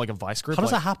grip, in like a vice grip. How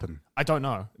does that happen? I don't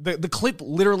know. The clip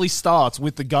literally starts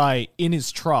with the guy in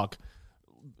his truck,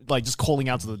 like just calling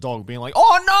out to the dog, being like,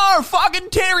 "Oh no, fucking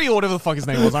Terry," or whatever the fuck his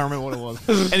name was. I don't remember what it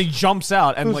was. And he jumps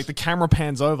out, and like the camera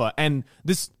pans over, and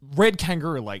this red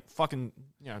kangaroo, like fucking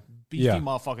beefy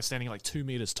motherfucker standing like 2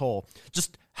 meters tall,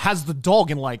 just has the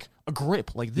dog in like a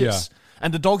grip like this,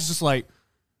 and the dog's just like,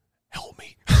 "Help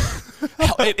me."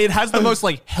 It has the most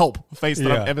like help face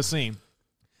that I've ever seen,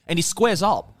 and he squares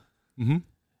up. Mm-hmm.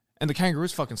 And the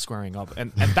kangaroo's fucking squaring up.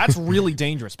 And that's really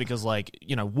dangerous, because, like,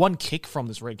 one kick from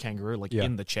this red kangaroo, like,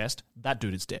 in the chest, that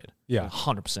dude is dead. Yeah.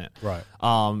 100%. Right.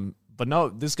 But no,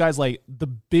 this guy's, like, the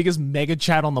biggest mega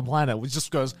chat on the planet, which just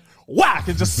goes, whack,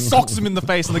 and just socks him in the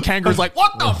face. And the kangaroo's like,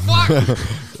 what the fuck?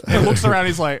 And looks around,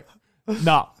 he's like,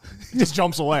 nah. Just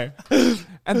jumps away.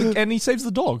 And he saves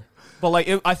the dog. But, like,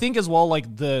 I think as well,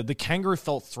 like, the kangaroo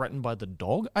felt threatened by the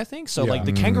dog, I think. So, like,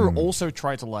 the kangaroo also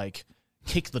tried to, like,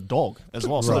 kick the dog as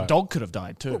well, so the dog could have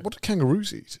died too. What do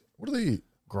kangaroos eat? What do they eat?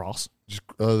 Grass. Just,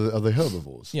 are they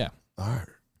herbivores? Yeah. Oh.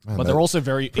 Man, but they're also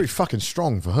pretty fucking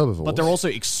strong for herbivores. But they're also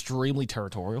extremely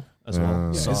territorial as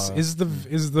well. Yeah, is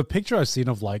the picture I've seen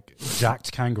of like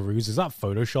jacked kangaroos, is that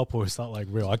Photoshop or is that like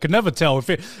real? I could never tell.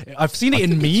 I've seen it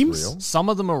in memes. Some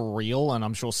of them are real, and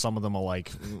I'm sure some of them are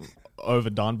like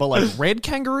overdone. But like red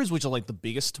kangaroos, which are like the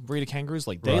biggest breed of kangaroos,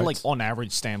 like they like on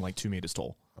average stand like 2 meters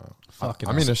tall.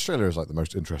 I mean, Australia is like the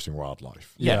most interesting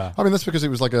wildlife. Yeah. I mean, that's because it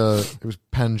was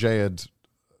Pangaean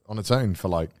on its own for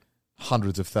like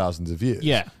hundreds of thousands of years.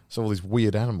 Yeah. So all these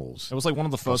weird animals. It was like one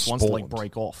of the first ones to like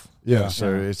break off. Yeah.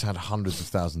 So it's had hundreds of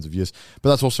thousands of years. But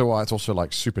that's also why it's also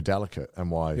like super delicate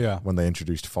and why when they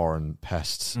introduced foreign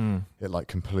pests, it like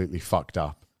completely fucked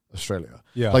up Australia.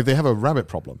 Yeah. Like they have a rabbit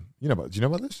problem. Do you know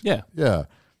about this? Yeah. Yeah.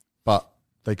 But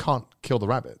they can't kill the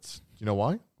rabbits. Do you know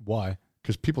why? Why?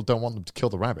 Because people don't want them to kill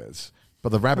the rabbits. But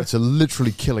the rabbits are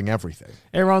literally killing everything.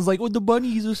 Everyone's like, the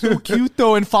bunnies are so cute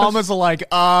though. And farmers are like,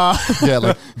 Yeah,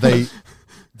 like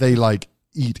they like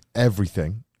eat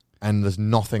everything and there's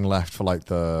nothing left for like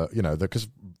because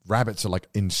rabbits are like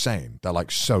insane. They're like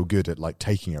so good at like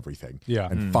taking everything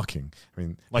and fucking. I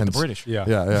mean, like the British. Yeah.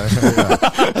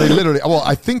 They literally,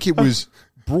 I think it was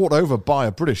brought over by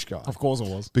a British guy. Of course it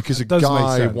was. Because a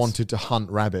guy wanted to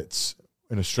hunt rabbits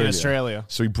in Australia.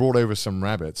 So he brought over some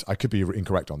rabbits. I could be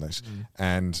incorrect on this.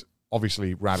 And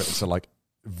obviously rabbits are like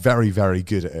very, very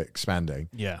good at expanding.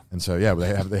 Yeah. And so, they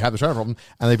have the travel problem.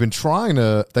 And they've been trying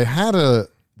to,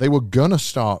 they were going to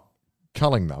start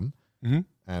culling them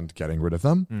and getting rid of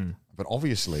them. But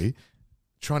obviously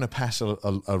trying to pass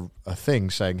a thing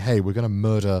saying, hey, we're going to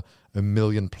murder 1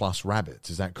 million plus rabbits.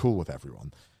 Is that cool with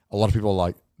everyone? A lot of people are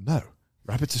like, no,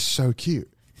 rabbits are so cute.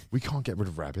 We can't get rid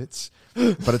of rabbits,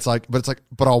 but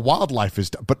our wildlife is,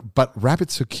 but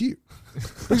rabbits are cute.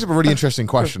 Brings up a really interesting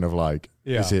question of like,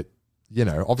 is it,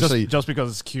 obviously just because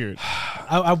it's cute.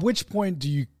 At which point do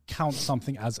you count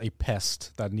something as a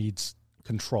pest that needs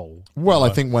control? Well, I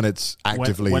think when it's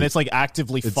actively, when it's like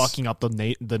actively fucking up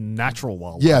the natural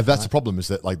wildlife. Yeah, that's the problem. Is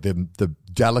that like the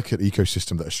delicate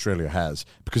ecosystem that Australia has,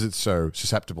 because it's so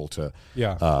susceptible to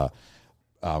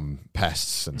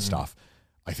pests and stuff.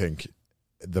 I think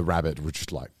the rabbit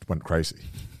just like went crazy,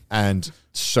 and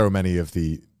so many of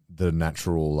the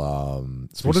natural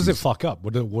species. What does it fuck up?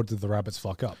 What did the rabbits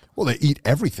fuck up? Well, they eat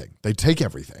everything. They take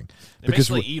everything. They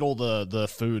basically eat all the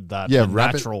food that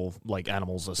natural like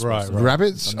animals are supposed to.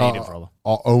 Rabbits are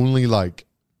only like,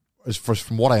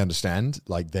 from what I understand,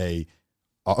 like they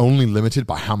are only limited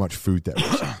by how much food there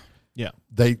is. Yeah.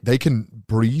 They can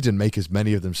breed and make as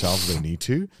many of themselves as they need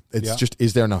to. It's just,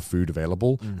 is there enough food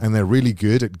available? And they're really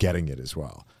good at getting it as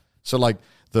well. So like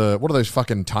what are those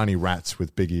fucking tiny rats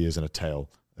with big ears and a tail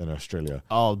in Australia?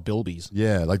 Oh, bilbies.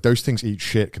 Yeah, like those things eat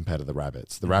shit compared to the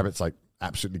rabbits. The rabbits like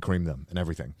absolutely cream them and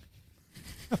everything.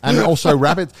 And also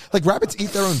rabbits eat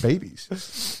their own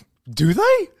babies. Do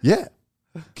they? Yeah.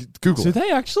 Google. Do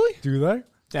they actually? Do they?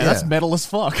 Yeah, that's metal as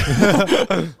fuck.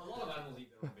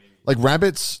 Like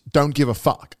rabbits don't give a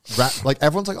fuck. Like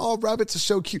everyone's like, oh, rabbits are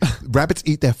so cute. Rabbits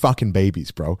eat their fucking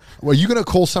babies, bro. Well, are you gonna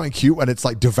call something cute when it's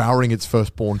like devouring its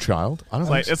firstborn child? I don't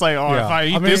know. It's like, if I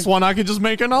eat this one, I could just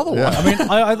make another one. I mean,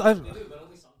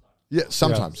 I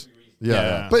sometimes.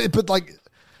 Yeah. But like,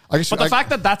 I guess. But the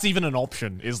fact that that's even an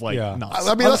option is like nuts.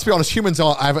 I mean, let's be honest. Humans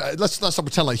are. Let's not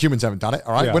pretend like humans haven't done it.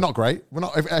 All right, we're not great. We're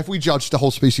not. If we judged the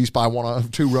whole species by 1 or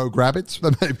 2 rogue rabbits,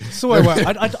 then maybe. So wait.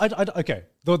 Okay.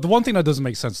 The one thing that doesn't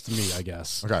make sense to me, I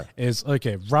guess, is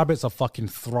rabbits are fucking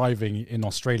thriving in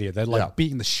Australia. They're like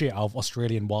beating the shit out of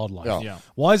Australian wildlife. Yeah.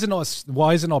 Why is it not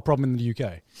a problem in the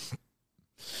UK?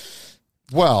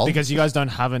 Well, because you guys don't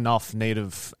have enough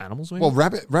native animals. Maybe? Well,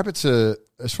 rabbits are,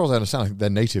 as far as I understand, I think they're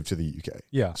native to the UK.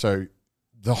 Yeah. So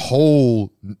the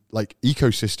whole like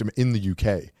ecosystem in the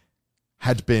UK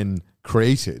had been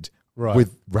created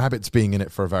with rabbits being in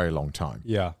it for a very long time.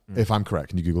 Yeah. If I'm correct,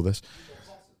 can you Google this?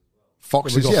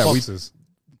 Foxes. Foxes.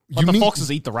 But the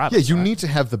foxes eat the rabbits. Yeah, you need to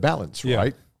have the balance,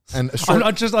 right? And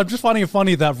I'm just finding it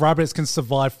funny that rabbits can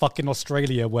survive fucking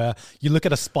Australia, where you look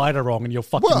at a spider wrong and you're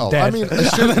fucking dead. I mean, and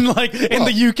then like in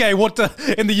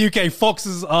the UK,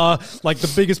 foxes are like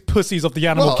the biggest pussies of the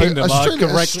animal kingdom.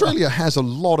 Australia has a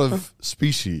lot of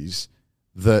species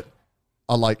that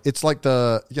are like, it's like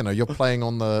you're playing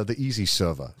on the easy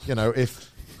server.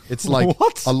 If it's like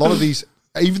a lot of these.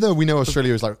 Even though we know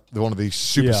Australia is like one of these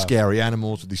super scary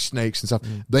animals with these snakes and stuff,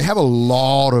 they have a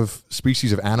lot of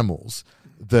species of animals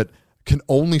that can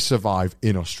only survive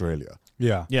in Australia.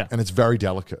 Yeah. And it's very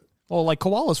delicate. Well, like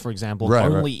koalas, for example,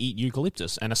 only eat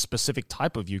eucalyptus, and a specific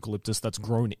type of eucalyptus that's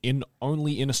grown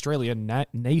only in Australia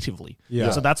natively.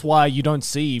 Yeah. So that's why you don't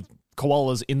see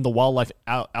koalas in the wildlife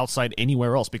outside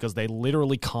anywhere else, because they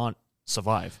literally can't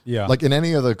survive. Yeah. Like in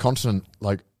any other continent,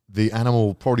 like the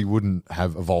animal probably wouldn't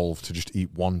have evolved to just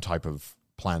eat one type of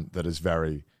plant that is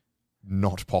very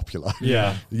not popular.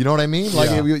 Yeah. You know what I mean? Like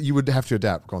you would have to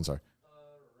adapt. Go on, sorry.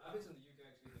 Rabbits in the UK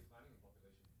actually declining in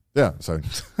population. Yeah,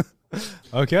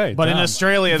 so okay. But in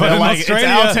Australia, they're like, it's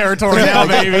our territory now,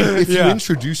 baby. If you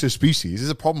introduce a species, there's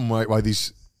a problem why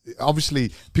these...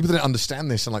 Obviously, people didn't understand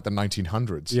this in like the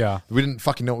 1900s. Yeah. We didn't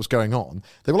fucking know what was going on.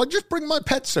 They were like, just bring my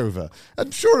pets over.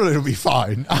 I'm sure it'll be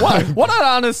fine. What I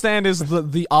don't understand is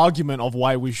the argument of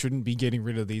why we shouldn't be getting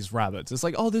rid of these rabbits. It's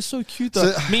like, oh, they're so cute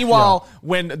though. Meanwhile,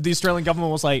 when the Australian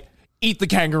government was like, eat the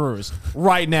kangaroos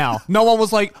right now, no one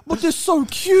was like, but they're so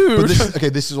cute.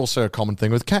 But this is also a common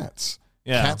thing with cats.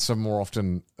 Yeah. Cats are more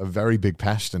often a very big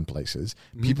pest in places.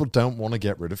 People don't want to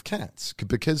get rid of cats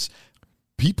because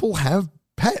people have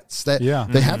pets. They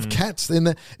have cats.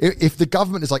 If the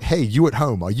government is like, hey, you at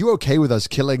home, are you okay with us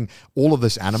killing all of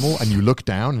this animal? And you look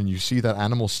down and you see that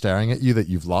animal staring at you that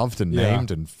you've loved and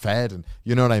named and fed, and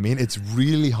you know what I mean? It's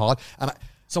really hard. And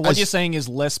so what you're saying is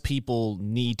less people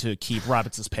need to keep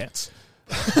rabbits as pets.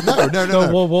 No.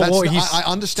 I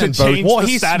understand both. What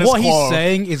he's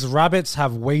saying is rabbits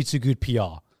have way too good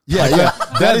PR. Yeah.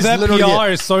 Their PR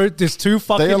is too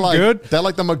fucking good. They're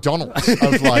like the McDonald's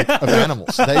of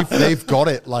animals. They've got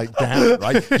it like down,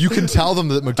 right? You can tell them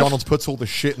that McDonald's puts all the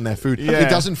shit in their food. Yeah. It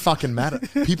doesn't fucking matter.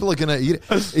 People are gonna eat it.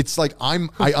 It's like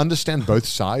I understand both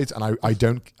sides, and I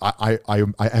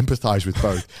empathize with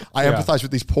both. I empathize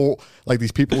with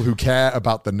these people who care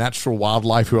about the natural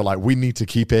wildlife, who are like, we need to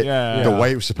keep it the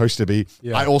way it was supposed to be.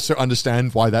 Yeah. I also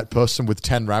understand why that person with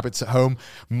 10 rabbits at home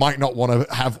might not want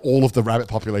to have all of the rabbit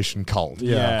population culled.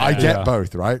 I get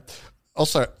both, right?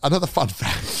 Also, another fun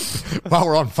fact. While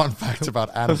we're on fun facts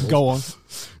about animals, go on.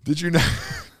 Did you know?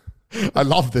 I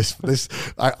love this.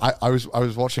 I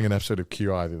was watching an episode of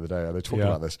QI the other day, and they talked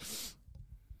about this.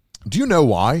 Do you know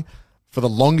why? For the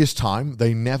longest time,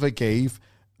 they never gave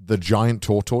the giant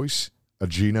tortoise a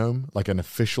genome, like an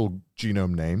official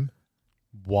genome name.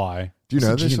 Why? Do you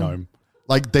know this? Genome.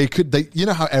 Like you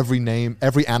know how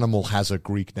every animal has a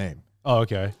Greek name. Oh,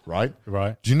 okay. Right.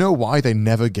 Do you know why they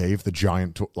never gave the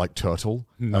giant turtle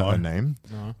a name?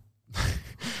 No.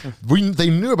 They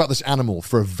knew about this animal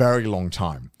for a very long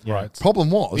time. Right.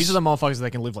 Problem was, these are the motherfuckers that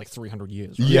can live like 300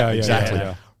 years. Right? Yeah, exactly.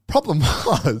 Yeah. Problem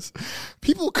was,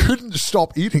 people couldn't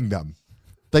stop eating them.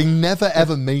 They never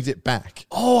ever made it back.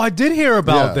 Oh, I did hear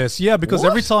about this. Yeah, because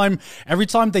every time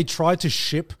they tried to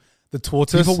ship the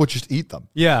tortoise, people would just eat them.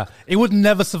 Yeah, it would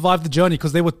never survive the journey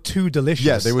because they were too delicious.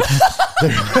 Yeah, they would.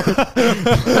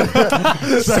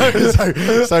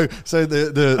 So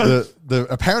the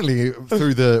apparently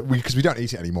through because we don't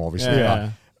eat it anymore, obviously.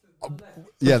 Yeah.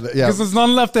 Because there's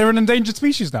none left. They're an endangered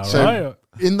species now, right?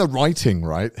 In the writing,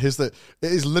 right, it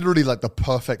is literally like the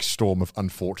perfect storm of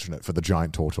unfortunate for the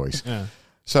giant tortoise. Yeah.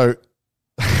 So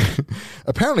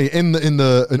apparently, in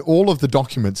all of the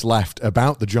documents left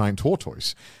about the giant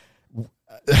tortoise,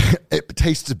 it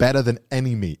tastes better than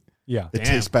any meat. Yeah. It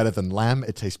tastes better than lamb.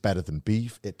 It tastes better than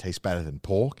beef. It tastes better than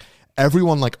pork.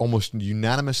 Everyone, like, almost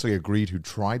unanimously agreed who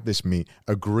tried this meat,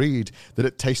 agreed that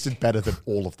it tasted better than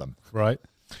all of them. Right.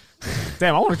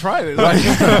 Damn, I want to try this.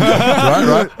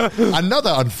 Right.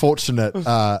 Another unfortunate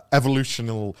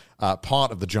evolutional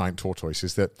part of the giant tortoise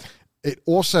is that it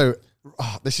also...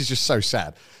 this is just so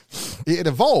sad. It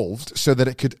evolved so that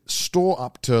it could store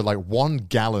up to like 1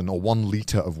 gallon or 1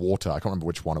 liter of water. I can't remember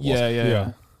which one it was.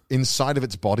 Yeah. Inside of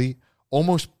its body,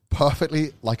 almost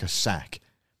perfectly like a sack.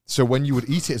 So when you would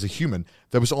eat it as a human,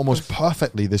 there was almost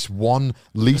perfectly this 1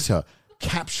 liter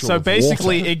capsule. So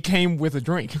basically, of water. It came with a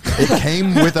drink. It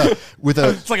came with a.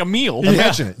 It's like a meal.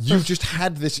 Imagine it. You've just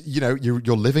had this. You know, you're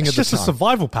living at the time. It's just a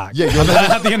survival pack. Yeah.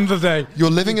 At the end of the day, you're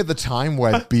living at the time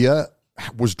where beer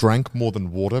was drank more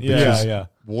than water because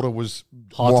water was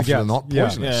hard more often than not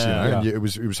poisonous. And it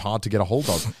was hard to get a hold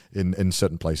of in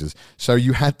certain places. So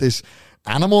you had this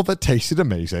animal that tasted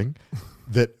amazing,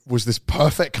 that was this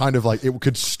perfect kind of like, it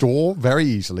could store very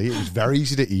easily. It was very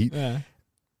easy to eat. Yeah.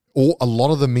 Or a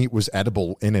lot of the meat was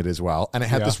edible in it as well. And it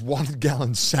had this 1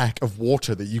 gallon sack of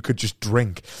water that you could just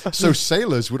drink. So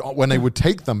sailors would, when they would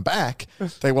take them back,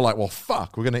 they were like, well,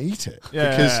 fuck, we're going to eat it.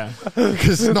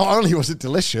 Because not only was it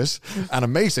delicious and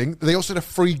amazing, they also had a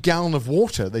free gallon of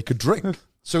water they could drink.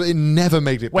 So it never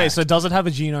made it back. Wait, so does it have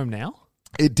a genome now?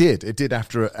 It did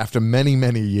after many,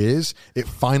 many years. It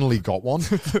finally got one,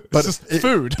 but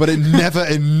food. But it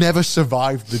never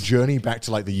survived the journey back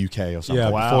to like the UK or something. Yeah,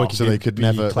 wow. So they could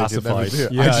never classified.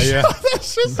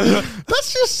 That's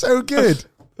just so good.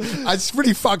 It's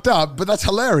pretty fucked up, but that's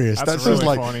hilarious. That's really just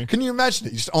like, funny. Can you imagine it?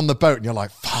 You're just on the boat and you're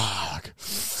like, fuck.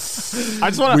 I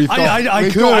just want to. I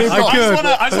just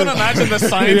want to imagine the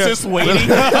scientists waiting and just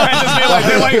be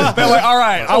like, they're like, all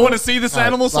right, I want to see this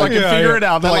animal so I can figure it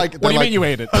out. They're like, what do you mean you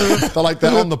ate it?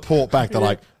 They're on the port back. They're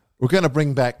like, we're going to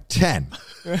bring back 10.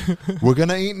 We're going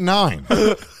to eat 9.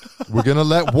 We're going to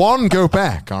let 1 go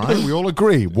back. All right, we all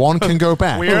agree 1 can go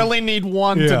back. We only need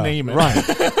 1 to name it, right?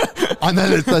 And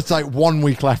then it's like 1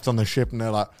 week left on the ship, and they're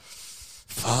like,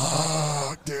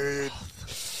 fuck, dude.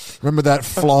 Remember that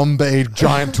flambéed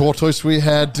giant tortoise we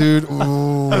had, dude?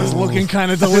 Ooh. It's looking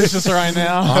kind of delicious right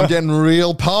now. I'm getting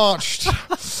real parched.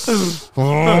 Just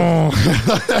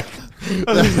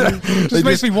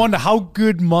makes me wonder how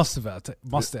good must it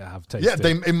have tasted. Yeah,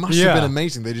 it must have been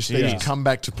amazing. They just come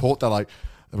back to port. They're like,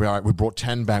 all right, we brought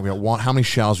 10 back. We got 1. How many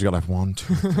shells we got left? 1,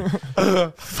 2,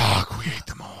 3. Fuck, we ate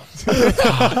them all.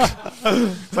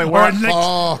 It's like, we're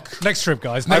next trip,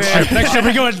 guys. Next trip.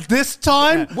 We're going this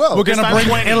time. Well, we're going to bring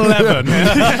 11.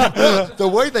 The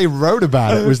way they wrote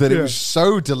about it was that it was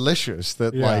so delicious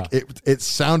that like it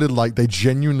sounded like they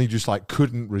genuinely just like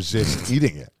couldn't resist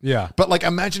eating it. Yeah. But like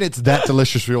imagine it's that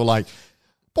delicious. We were like,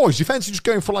 boys, you fancy just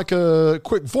going for like a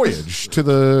quick voyage to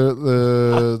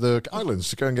the islands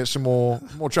to go and get some more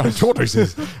giant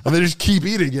tortoises, and they just keep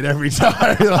eating it every time.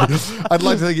 Like, I'd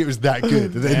like to think it was that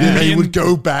good. They would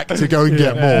go back to go and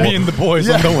get more. Me and the boys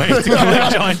on the way to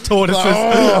collect giant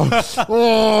tortoises.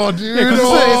 Oh, dude! It's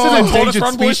an endangered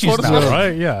species now,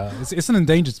 right? Yeah, it's an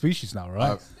endangered species now,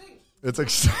 right? It's like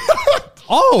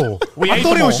I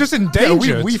thought it was just endangered.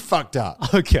 Yeah, we fucked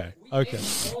up. Okay.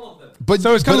 But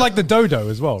so it's kind of like the dodo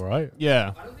as well, right?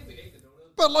 Yeah.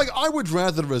 But like, I would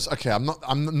rather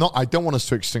I don't want us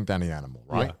to extinct any animal,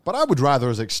 right? Yeah. But I would rather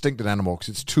us extinct an animal because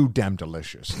it's too damn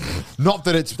delicious. Not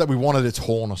that we wanted its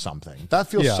horn or something. That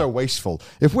feels so wasteful.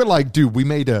 If we're like, dude, we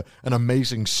made an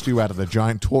amazing stew out of the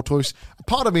giant tortoise,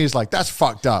 part of me is like, that's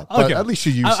fucked up. But at least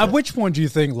you use it. At which point do you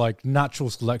think like natural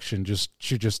selection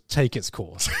should just take its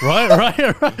course? Right. I'm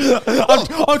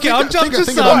just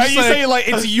saying. Are you saying like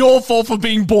it's your fault for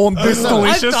being born this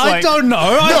delicious? I don't know.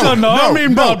 I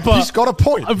mean, but he's got a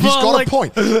point. He's got a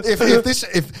point.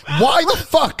 Why the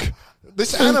fuck?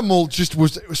 This animal just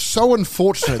was so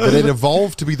unfortunate that it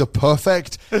evolved to be the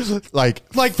perfect like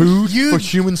food for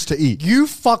humans to eat. You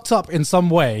fucked up in some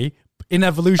way in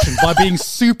evolution by being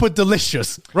super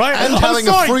delicious, right? And having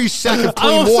a free sack of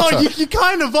clean water. Sorry, you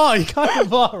kind of are,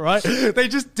 right? They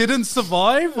just didn't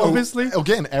survive, obviously.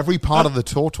 Again, every part of the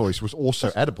tortoise was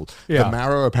also edible. Yeah. The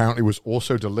marrow apparently was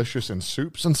also delicious in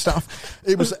soups and stuff.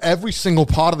 It was every single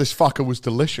part of this fucker was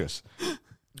delicious.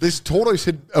 This tortoise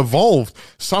had evolved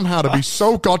somehow to be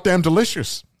so goddamn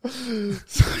delicious.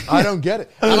 I don't get it,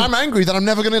 and I'm angry that I'm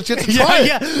never going to get to try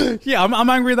it. Yeah. I'm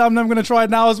angry that I'm never going to try it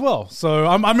now as well. So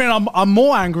I'm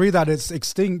more angry that it's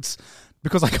extinct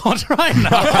because I can't try it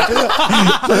now.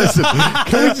 Listen,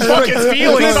 can we just fucking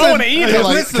feelings? I want to eat it.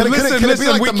 Listen, can it be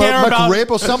like the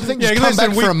McRib or something? Just come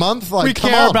back for a month. Like, we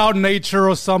care about nature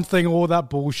or something, all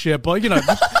that bullshit. But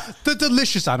the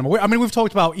delicious animal. I mean, we've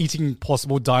talked about eating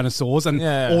possible dinosaurs and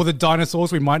all the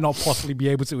dinosaurs we might not possibly be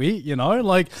able to eat.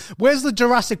 Like where's the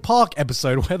Jurassic Park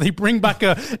episode where they bring back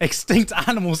a extinct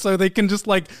animal so they can just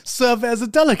like serve it as a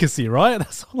delicacy? Right.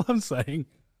 That's all I'm saying.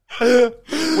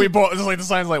 We brought it's like the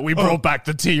signs like we brought back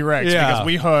the T-Rex because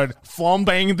we heard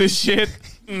flambeing this shit.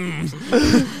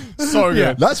 So good.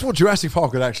 Yeah. That's what Jurassic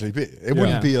Park would actually be. It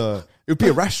wouldn't be a. It would be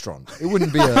a restaurant. It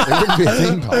wouldn't be a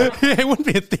theme park. Yeah, it wouldn't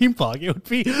be a theme park. It would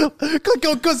be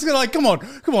because like come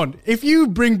on. If you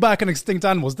bring back an extinct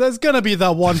animals, there's gonna be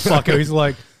that one fucker who's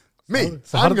like. Me,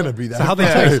 I'm going to be that. So how they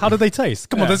taste? How do they taste?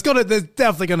 Come on, there's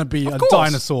definitely going to be a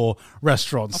dinosaur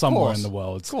restaurant somewhere in the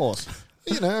world. Of course.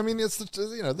 I mean, it's the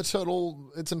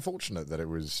turtle. It's unfortunate that it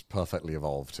was perfectly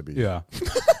evolved to be to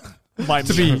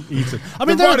be eaten. I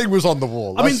mean, the writing was on the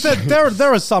wall. I mean,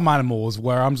 there are some animals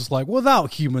where I'm just like,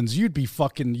 without humans, you'd be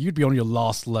on your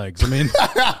last legs. I mean,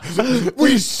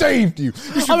 we saved you.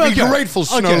 You should be grateful,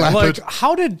 Snow Leopard. Like,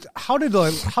 how did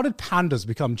pandas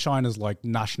become China's like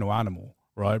national animal?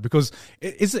 Right? Because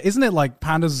isn't it like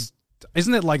pandas?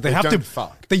 Isn't it like they have to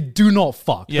fuck? They do not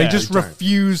fuck. Yeah, they just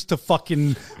refuse to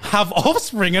fucking have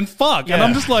offspring and fuck. Yeah. And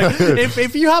I'm just like,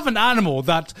 if you have an animal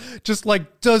that just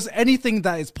like does anything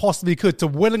that it possibly could to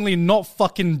willingly not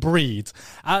fucking breed,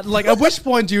 at which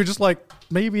point do you just like,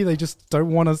 maybe they just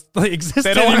don't want to exist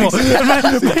anymore.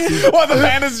 Well, the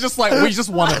panda's just like, we just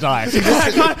want to die.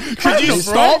 Could you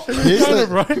stop?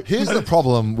 Here's the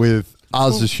problem with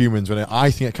us as humans, when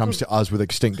I think it comes to us with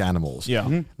extinct animals. Yeah.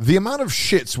 Mm-hmm. The amount of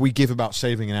shits we give about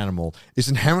saving an animal is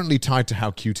inherently tied to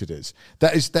how cute it is.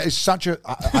 That is such a.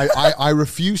 I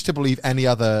refuse to believe any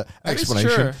other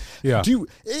explanation. Yeah.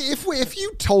 If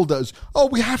you told us, oh,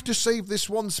 we have to save this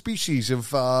one species of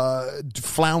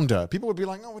flounder, people would be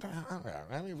like, oh, we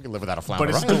can live without a flounder.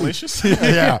 But it's right? delicious.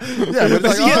 Yeah. But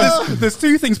like, there's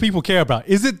two things people care about.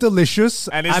 Is it delicious?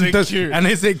 And is it cute? And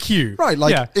is it cute? Right,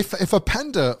 like if a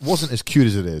panda wasn't as cute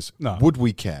as it is, would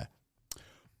we care?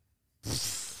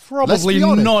 Probably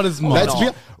not as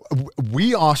much.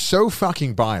 We are so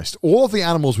fucking biased. All of the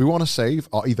animals we want to save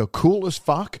are either cool as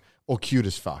fuck or cute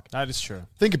as fuck. That is true.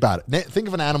 Think about it. Think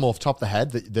of an animal off the top of the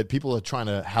head that people are trying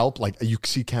to help, like you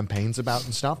see campaigns about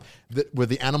and stuff, where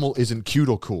the animal isn't cute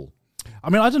or cool. I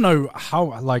mean, I don't know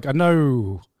how, like, I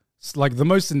know, like, the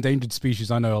most endangered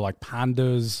species I know are, like,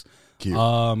 pandas. Cute.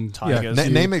 Tigers.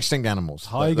 Name extinct animals.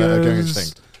 Tigers. That are going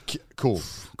extinct.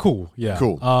 Cool, yeah.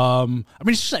 Cool. I mean,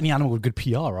 it's just any animal with good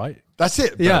PR, right? That's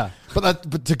it.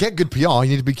 But to get good PR, you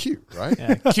need to be cute, right?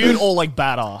 Yeah. Cute or like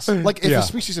badass. Like if a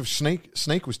species of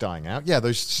snake was dying out,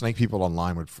 those snake people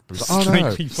online would be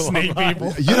like, snake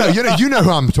people. You know who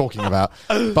I'm talking about.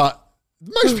 But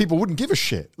most people wouldn't give a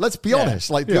shit. Let's be honest.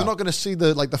 Like they're not going to see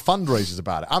the fundraisers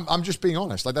about it. I'm just being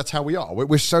honest. Like that's how we are.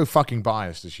 We're so fucking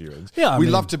biased as humans. Yeah, we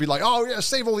love to be like, oh yeah,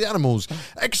 save all the animals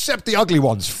except the ugly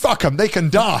ones. Fuck them. They can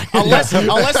die. Unless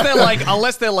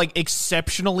they're like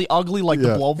exceptionally ugly, like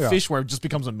the blobfish, where it just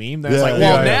becomes a meme. Then it's like,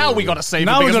 now we got to save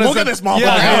it because look at this motherfucker.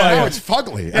 Now it's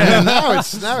fugly. And now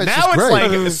it's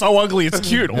like it's so ugly it's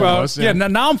cute. Almost.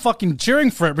 Now I'm fucking cheering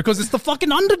for it because it's the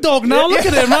fucking underdog. Now look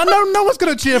at him. No one's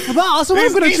going to cheer for that. So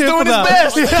I'm going to cheer for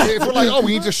that. If we're like, oh,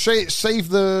 we need to save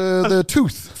the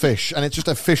tooth fish, and it's just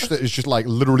a fish that is just like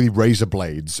literally razor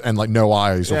blades and like no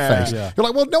eyes or face. Yeah. You're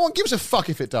like, well, no one gives a fuck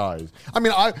if it dies. I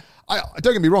mean, I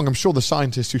don't get me wrong. I'm sure the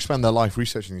scientists who spend their life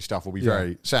researching these stuff will be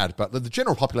very sad, but the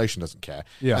general population doesn't care.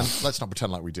 Yeah. And let's not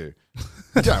pretend like we do.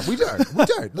 We don't. We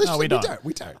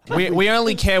don't. We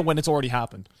only care when it's already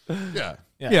happened.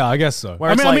 Yeah, I guess so.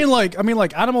 I mean,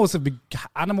 animals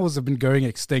have been going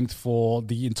extinct for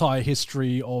the entire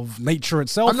history of nature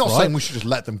itself. I'm not saying we should just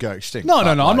let them go extinct. No.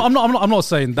 I'm not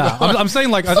saying that. I'm saying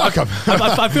like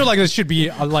I feel like there should be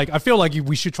I feel like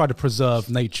we should try to preserve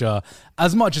nature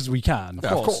as much as we can.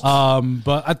 Of course.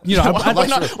 But we're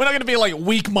not going to be like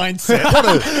weak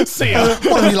mindset. See ya.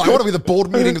 What are we the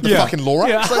board meeting of the fucking Lorax?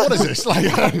 Yeah. Like, what is this? Like,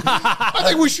 I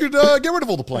think we should get rid of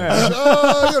all the plants.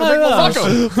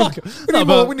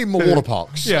 We need more water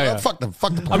parks. Fuck them.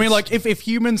 Fuck the plants. I mean, like, if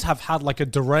humans have had like a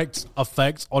direct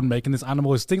effect on making this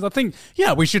animal extinct, I think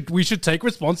we should take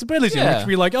responsibility. Yeah. We should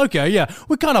be like, okay,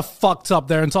 we kind of fucked up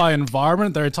their entire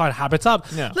environment, their entire habitat.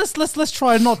 Yeah. Let's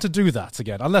try not to do that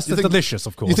again, unless it's delicious,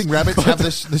 of course. You think rabbits have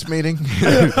this meeting?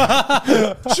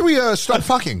 Should we stop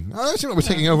fucking? I seem like we're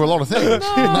taking over a lot of things.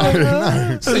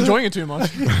 No. Just enjoying it too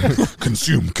much.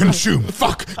 Consume,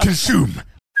 fuck, consume.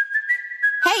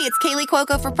 Hey, it's Kaylee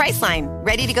Cuoco for Priceline.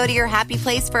 Ready to go to your happy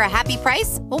place for a happy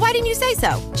price? Well, why didn't you say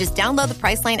so? Just download the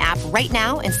Priceline app right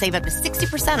now and save up to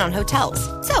 60% on hotels.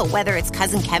 So whether it's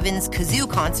Cousin Kevin's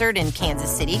Kazoo Concert in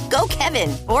Kansas City, go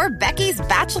Kevin, or Becky's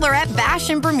Bachelorette Bash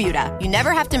in Bermuda, you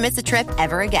never have to miss a trip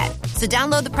ever again. So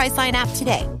download the Priceline app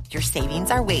today. Your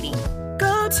savings are waiting.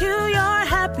 Go to your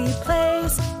happy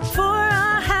place for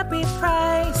a happy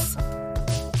price.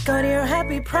 Go to your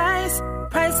happy price,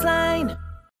 Priceline.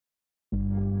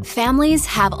 Families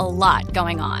have a lot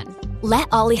going on. Let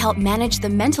Ollie help manage the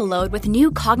mental load with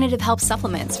new cognitive help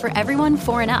supplements for everyone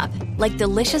 4 and up, like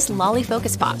delicious Lolly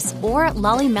Focus Pops or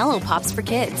Lolly Mellow Pops for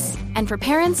kids. And for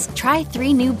parents, try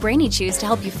 3 new Brainy Chews to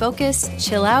help you focus,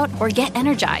 chill out, or get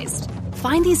energized.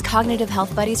 Find these cognitive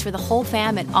health buddies for the whole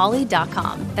fam at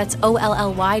ollie.com. That's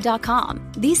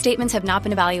OLLY.com. These statements have not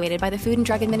been evaluated by the Food and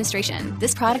Drug Administration.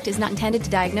 This product is not intended to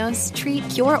diagnose, treat,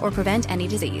 cure, or prevent any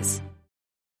disease.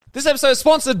 This episode is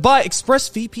sponsored by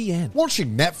ExpressVPN.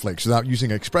 Watching Netflix without using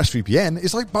ExpressVPN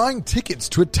is like buying tickets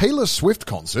to a Taylor Swift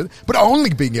concert, but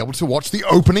only being able to watch the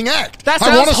opening act. That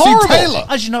sounds horrible. See Taylor.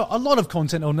 As you know, a lot of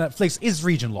content on Netflix is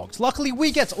region locked. Luckily,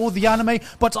 we get all the anime,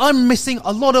 but I'm missing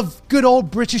a lot of good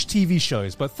old British TV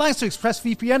shows. But thanks to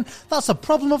ExpressVPN, that's a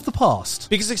problem of the past.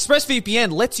 Because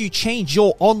ExpressVPN lets you change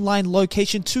your online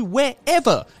location to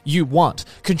wherever you want.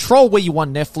 Control where you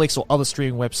want Netflix or other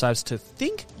streaming websites to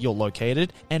think you're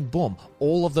located, and boom,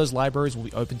 all of those libraries will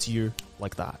be open to you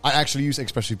like that. I actually use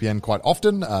ExpressVPN quite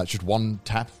often. It's just one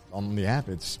tap on the app.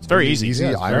 It's very easy.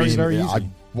 Yeah, very easy.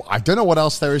 I don't know what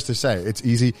else there is to say. It's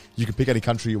easy. You can pick any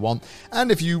country you want.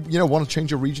 And if you want to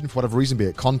change your region for whatever reason, be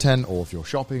it content or if you're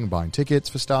shopping, buying tickets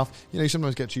for stuff, you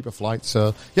sometimes get cheaper flights.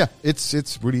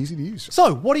 It's really easy to use.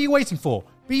 So, what are you waiting for?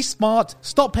 Be smart,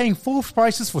 stop paying full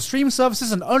prices for streaming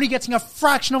services and only getting a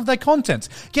fraction of their content.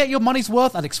 Get your money's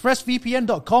worth at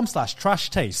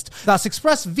expressvpn.com/trashtaste. That's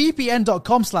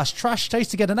expressvpn.com/trashtaste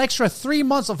to get an extra 3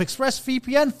 months of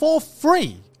ExpressVPN for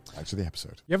free. Back to the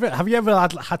episode. Have you ever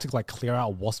had to clear out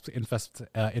a wasp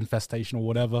infestation or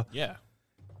whatever? Yeah.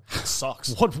 It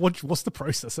sucks. What's the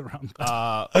process around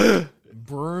that?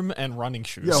 Broom and running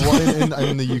shoes. Yeah, well,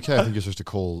 in the UK, I think you're supposed to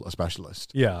call a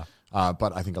specialist. Yeah.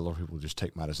 But I think a lot of people just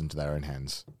take matters into their own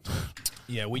hands.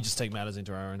 Yeah, we just take matters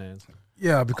into our own hands.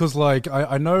 Yeah, because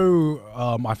I know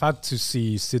I've had to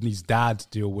see Sydney's dad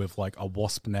deal with a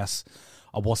wasp nest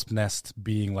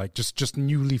being just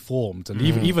newly formed, and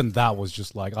even that was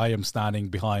just I am standing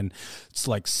behind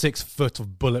 6 foot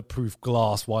of bulletproof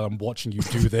glass while I'm watching you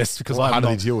do this. Because how do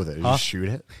they deal with it? You just shoot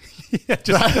it? Yeah,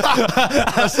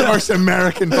 that's the most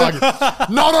American bug.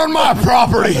 Not on my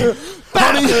property,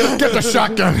 honey. Get the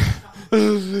shotgun.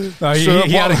 No,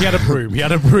 he had a broom. He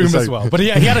had a broom as well, but he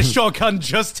had a shotgun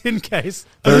just in case.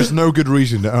 There is no good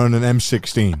reason to own an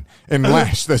M16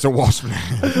 unless there's a wasp.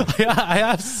 I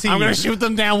have seen. I'm going to shoot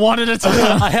them down one at a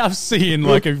time. I have seen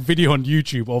a video on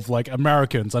YouTube of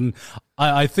Americans, and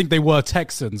I think they were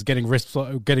Texans getting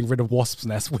rid of wasps'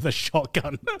 nests with a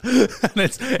shotgun, and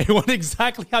it went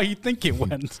exactly how you think it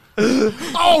went.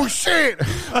 Oh shit!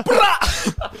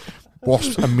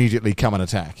 Wasps immediately come and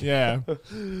attack. Yeah.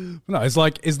 No, it's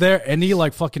is there any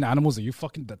fucking animals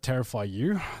that terrify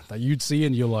you that you'd see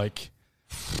and you're like?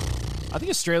 I think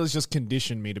Australia's just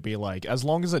conditioned me to be as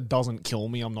long as it doesn't kill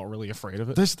me, I'm not really afraid of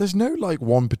it. There's no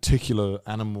one particular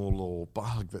animal or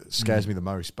bug that scares me the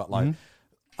most, but I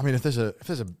mean, if there's a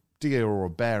deer or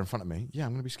a bear in front of me, yeah, I'm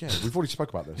going to be scared. We've already spoke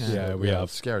about this. Yeah, we have.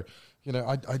 It's scary.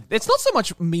 It's not so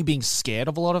much me being scared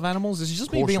of a lot of animals. It's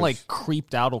just me being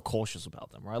creeped out or cautious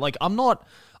about them, right? I'm not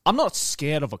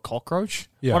scared of a cockroach,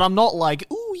 but I'm not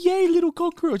ooh, yay, little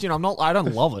cockroach. I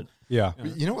don't love it. Yeah.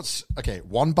 You know what's okay?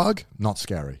 One bug, not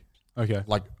scary. Okay.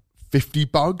 50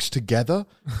 bugs together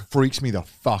freaks me the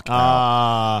fuck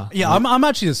out. Yeah, I'm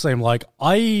actually the same.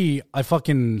 I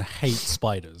fucking hate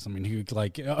spiders. I mean,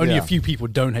 only a few people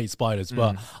don't hate spiders,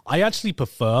 but I actually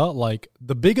prefer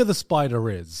the bigger the spider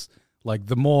is,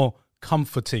 the more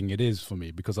comforting it is for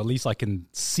me, because at least I can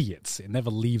see it. It never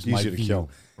leaves my view. Kill.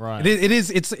 Right.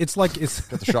 It's get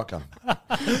the shotgun.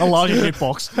 A larger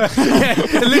hitbox. Yeah,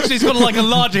 it literally has got a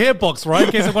larger hitbox, right?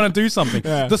 In case I want to do something.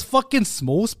 Yeah. Those fucking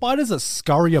small spiders that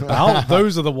scurry about,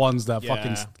 those are the ones that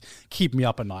fucking keep me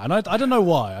up at night. And I don't know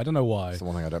why. It's the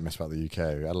one thing I don't miss about the UK.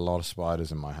 We had a lot of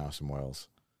spiders in my house in Wales.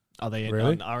 Are they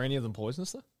really? Are any of them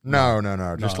poisonous though? No.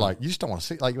 Just you just don't want to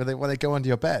see when they go under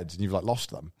your bed and you've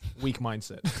lost them. Weak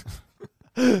mindset.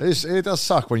 It does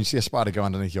suck when you see a spider go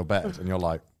underneath your bed and you're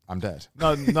like, I'm dead.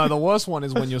 No, the worst one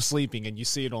is when you're sleeping and you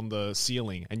see it on the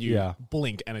ceiling and you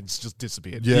blink and it's just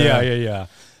disappeared. Yeah.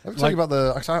 I've told you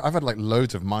about I've had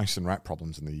loads of mice and rat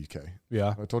problems in the UK. Yeah.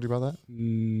 Have I told you about that?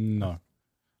 No.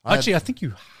 Actually, I think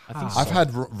you have. I've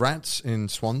had rats in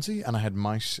Swansea and I had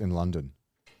mice in London.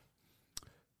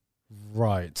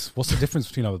 Right. What's the difference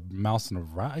between a mouse and a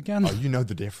rat again? Oh, you know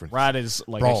the difference. Rat is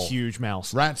a huge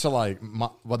mouse. Rats are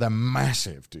they're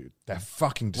massive, dude. They're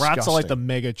fucking disgusting. Rats are the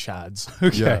mega chads.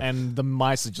 Okay. Yeah. And the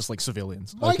mice are just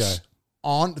civilians. Mice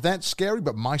aren't that scary,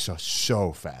 but mice are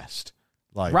so fast.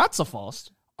 Rats are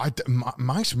fast.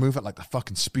 Mice move at the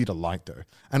fucking speed of light, though.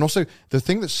 And also, the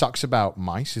thing that sucks about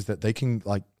mice is that they can,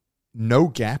 no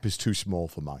gap is too small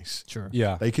for mice. Sure.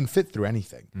 Yeah. They can fit through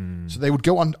anything. So they would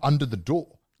go under the door.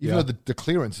 Even though the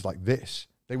clearance is like this,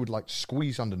 they would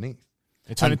squeeze underneath.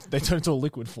 They turn into a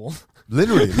liquid form.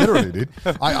 Literally, dude.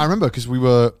 I remember because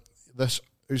it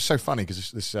was so funny because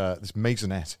this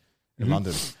maisonette in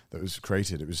London that was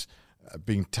created, it was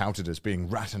being touted as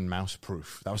being rat and mouse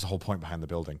proof. That was the whole point behind the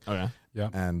building. Oh yeah. Yeah.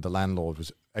 And the landlord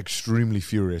was extremely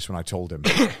furious when I told him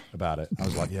about it. I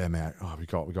was like, yeah, man, we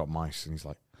got mice. And he's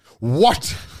like,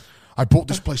 what? I bought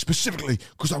this place specifically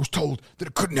because I was told that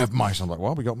it couldn't have mice. I'm like,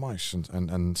 well, we got mice,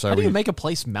 and so how do you make a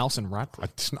place mouse and rat proof?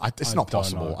 It's not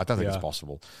possible. I don't think it's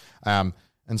possible. And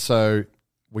so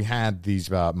we had these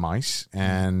mice,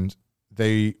 and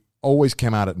they always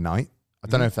came out at night. I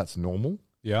don't know if that's normal.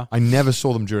 Yeah, I never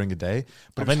saw them during the day.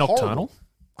 But are they nocturnal? Horrible.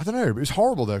 I don't know. It was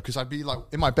horrible though because I'd be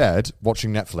in my bed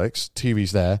watching Netflix.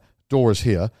 TV's there, door is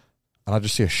here, and I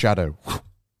just see a shadow.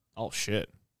 Oh shit!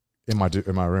 In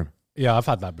my room. Yeah, I've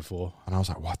had that before. And I was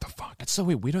like, what the fuck? It's so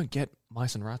weird. We don't get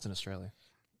mice and rats in Australia.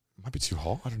 Might be too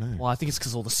hot. I don't know. Well, I think it's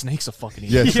because all the snakes are fucking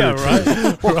Yeah, eating. true,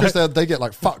 right. Well, because they get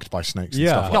like fucked by snakes. And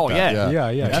stuff like Oh, that. yeah.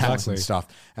 Yeah, And cats exactly. and stuff.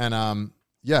 And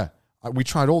we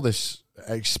tried all this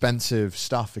expensive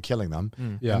stuff for killing them.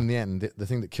 Yeah. And in the end, the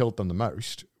thing that killed them the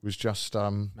most was just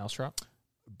Mousetrap.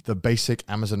 the basic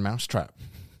Amazon mousetrap.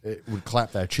 It would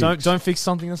clap their cheeks. Don't fix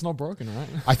something that's not broken, right?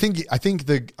 I think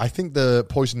the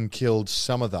poison killed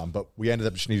some of them, but we ended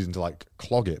up just needing to like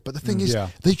clog it. But the thing is,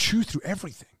 they chew through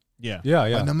everything. Yeah.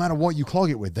 Like, no matter what you clog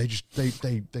it with, they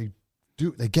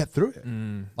get through it.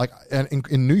 Like, and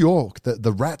in New York,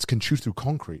 the rats can chew through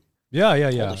concrete. Yeah.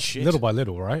 Holy shit. Little by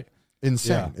little, right?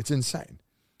 Insane. Yeah. It's insane.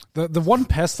 The one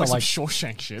pest that Like like some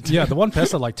Shawshank shit. yeah, the one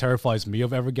pest that like terrifies me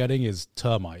of ever getting is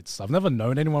termites. I've never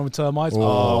known anyone with termites.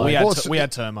 Oh, we but,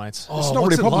 had termites. It's not what's really a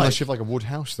it problem like? unless you have like a wood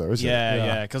house, though, is it?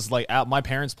 Yeah. Because like my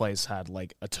parents' place had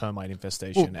like a termite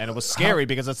infestation, and it was scary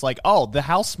because it's like, oh, the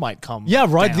house might come. Yeah,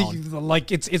 right. down.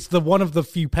 Like it's the one of the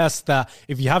few pests that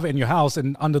if you have it in your house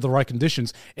and under the right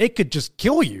conditions, it could just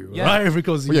kill you, right?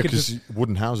 Because Well, you yeah, could because just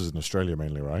wooden houses in Australia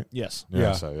mainly, right? Yes.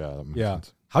 Yeah. So that makes yeah.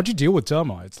 sense. How'd you deal with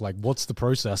termites? Like, what's the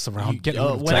process around getting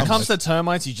rid of When it comes termites? to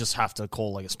termites, you just have to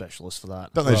call like a specialist for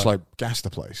that. Don't they just like gas the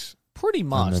place? Pretty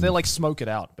much. then- They like smoke it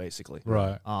out, basically.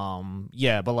 Right.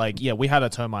 We had a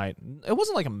termite. It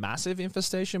wasn't like a massive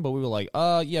infestation, but we were like,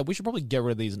 we should probably get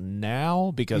rid of these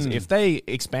now because if they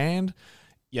expand,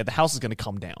 the house is going to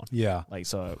come down. Yeah. Like,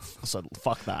 so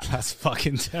fuck that. That's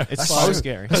fucking terrible. It's so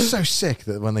scary. It's so sick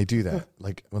that when they do that,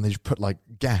 like when they just put like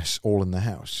gas all in the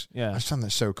house. Yeah. I just found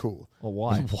that so cool. Well,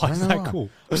 why? Why is I don't that know why. cool?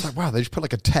 It's like, wow, they just put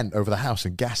like a tent over the house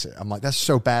and gas it. I'm like, that's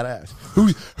so badass.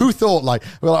 Who thought like,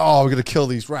 we're gonna kill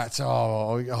these rats?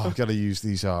 I've got to use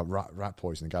these rat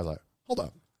poison. The guy's like, hold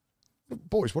up,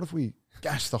 boys, what if we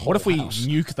gas the whole What if we house?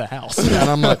 nuke the house? And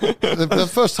I'm like, the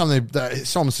first time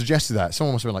someone suggested that,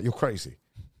 someone must have been like, you're crazy.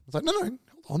 I was like, no,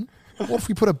 hold on. What if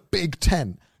we put a big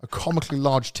tent, a comically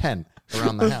large tent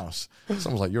around the house?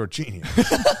 Someone's like, you're a genius.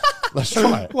 Let's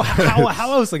try it. Well,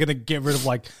 how else are they going to get rid of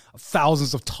like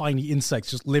thousands of tiny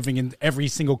insects just living in every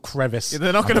single crevice?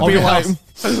 They're not going to of be your like,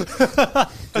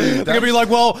 house? They're going to be like,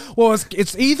 well,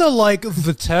 it's either like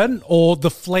the tent or the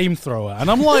flamethrower. And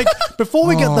I'm like, before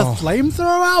we get the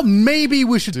flamethrower out, maybe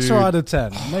we should try the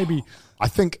tent. Maybe. I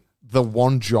think the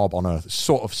one job on earth,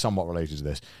 sort of somewhat related to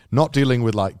this, not dealing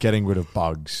with like getting rid of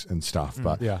bugs and stuff,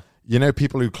 but yeah. you know,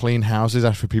 people who clean houses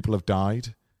after people have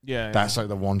died. yeah. That's like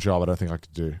the one job I don't think I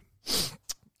could do.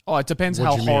 Oh, it depends What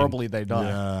how do you mean? horribly they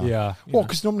die. Yeah. Well,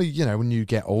 because normally, you know, when you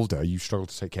get older, you struggle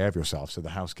to take care of yourself, so the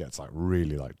house gets like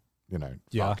really like, you know,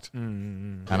 fucked.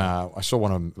 And I saw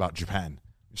one of them about Japan.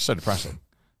 It's so depressing, and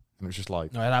it was just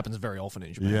like, No, it happens very often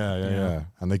in Japan. yeah.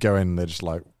 And they go in, and they're just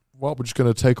like, well, we're just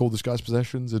going to take all this guy's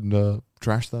possessions and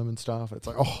trash them and stuff. It's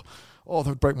like, oh, that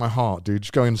would break my heart, dude.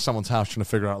 Just going into someone's house trying to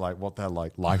figure out like what their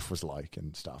like life was like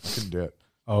and stuff. I couldn't do it.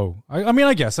 Oh, I mean,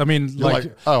 I guess. I mean, You're like,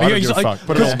 I don't give a fuck.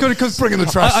 Put it on. Because Bring in the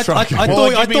trash truck. I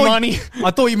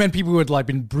thought you meant people who had like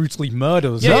been brutally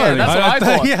murdered. Yeah, that's what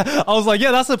I thought. Yeah, I was like,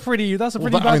 yeah, that's a pretty bad I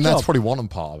mean, job. that's probably one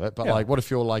part of it. But Yeah. like, what if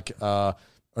you're like a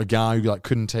guy who like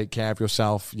couldn't take care of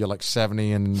yourself? You're like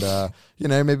 70, and you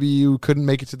know, maybe you couldn't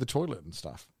make it to the toilet and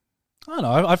stuff. I don't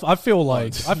know. I feel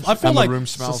like I feel And like the room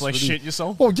Just smells like really- shit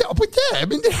yourself. Well, yeah, but yeah, I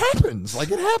mean, it happens. Like,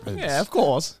 it happens. Yeah, of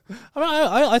course. I mean,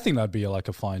 I think that'd be like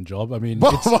a fine job. I mean,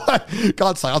 Well,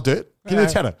 can't say I'll do it. Give me a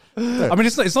tenner. I mean,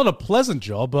 it's not a pleasant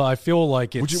job, but I feel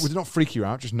like it's. Would it not freak you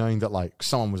out just knowing that like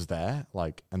someone was there,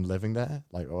 like, and living there,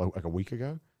 like a week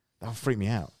ago? That would freak me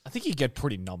out. I think you get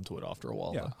pretty numb to it after a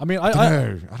while. Yeah, Though. I mean, I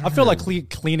don't I feel know. like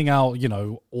cleaning out, you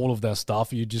know, all of their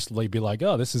stuff. You just like be like,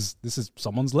 oh, this is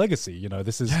someone's legacy. You know,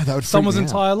 this is Yeah, that would freak someone's me out.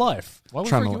 entire life. Why would it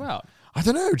Trying freak to- you out? I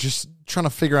don't know. Just trying to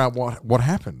figure out what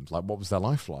happened. Like, what was their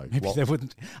life like? Maybe What- they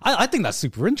wouldn't. I think that's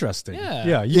super interesting.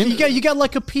 Yeah. You get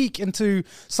like a peek into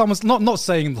someone's not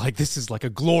saying like this is like a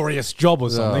glorious job or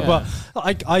something, Yeah.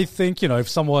 but I think, you know, if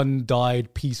someone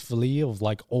died peacefully of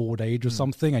like old age or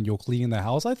something, and you're cleaning their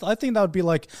house, I think that would be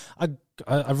like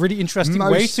a really interesting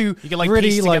way to You can, like, really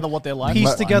piece together what their life piece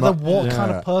is like. together what Yeah,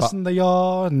 kind of person they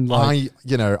are, and like,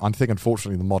 I think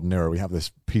unfortunately in the modern era we have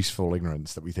this peaceful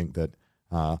ignorance that we think that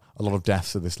a lot of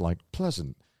deaths are this like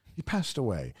pleasant. He passed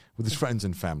away with his friends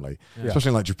and family, especially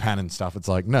in like Japan and stuff. It's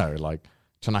like, no, like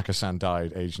Tanaka-san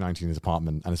died aged 19 in his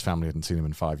apartment, and his family hadn't seen him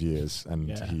in 5 years, and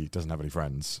he doesn't have any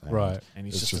friends. And Right. And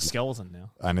he's it's just a skeleton now.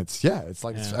 And it's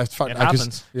like Yeah. it's fucked It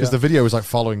because happens. the video was like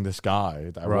following this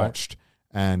guy that I Right. watched,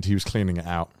 and he was cleaning it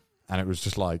out, and it was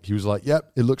just like he was like,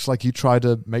 "Yep, it looks like he tried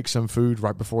to make some food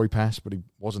right before he passed, but he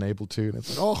wasn't able to." And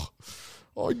it's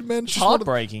like, man, just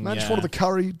heartbreaking, Man, just yeah. wanted the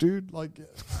curry, dude. Like,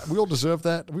 we all deserve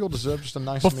that. We all deserve just a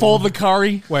nice Before meal. the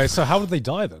curry. wait, so how did they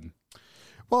die then?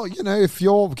 Well, if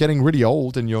you're getting really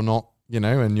old and you're not,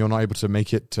 and you're not able to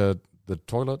make it to the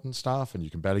toilet and stuff, and you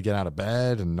can barely get out of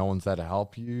bed, and no one's there to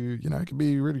help you, it can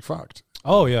be really fucked.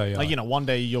 Oh, yeah. Like, one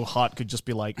day your heart could just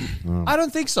be like, I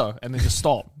don't think so. And then just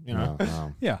stop,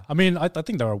 Yeah. I mean, I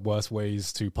think there are worse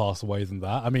ways to pass away than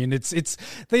that. I mean,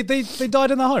 they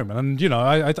died in their home. And,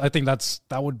 I think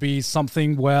that would be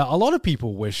something where a lot of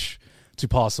people wish to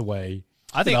pass away.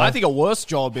 I think a worse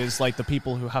job is like the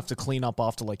people who have to clean up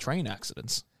after like train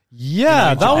accidents.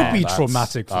 Yeah, that would be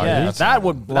traumatic for me. That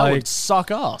would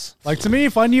suck ass. Like, to me,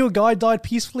 if I knew a guy died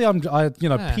peacefully,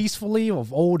 peacefully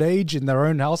of old age in their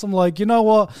own house, I'm like, you know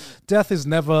what? Death is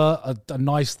never a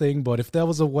nice thing, but if there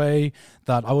was a way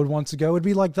that I would want to go, it would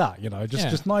be like that,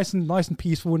 just nice and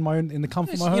peaceful in the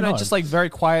comfort of my own home. Just like very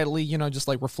quietly, just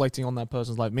like reflecting on that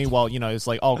person's life. Meanwhile, it's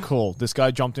like, oh, cool, this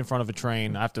guy jumped in front of a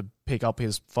train. I have to pick up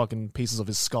his fucking pieces of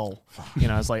his skull.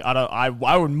 It's like,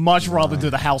 I would much rather do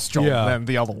the house job than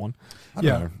the other one.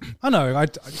 I know. I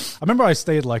remember I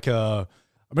stayed at an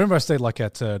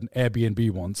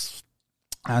Airbnb once,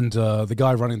 and the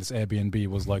guy running this Airbnb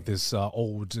was like this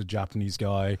old Japanese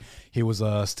guy. He was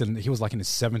he was like in his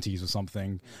 70s or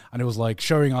something, and it was like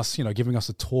showing us, giving us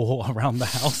a tour around the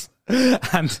house.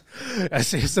 And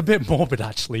it's a bit morbid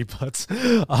actually, but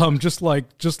just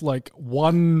like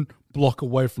 1 block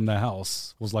away from their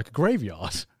house was like a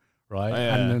graveyard. Right,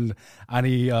 and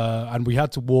we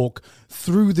had to walk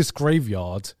through this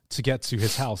graveyard to get to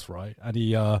his house. Right, and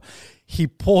he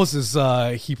pauses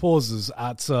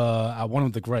at one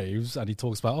of the graves, and he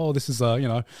talks about, oh, this is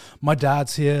my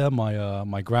dad's here,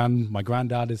 my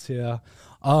granddad is here,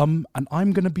 and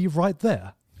I'm gonna be right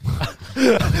there.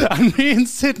 And me and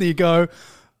Sydney go,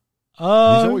 he's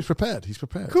always prepared. He's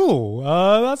prepared. Cool.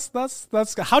 That's.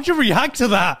 How'd you react to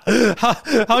that?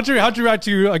 How'd you react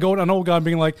to an old guy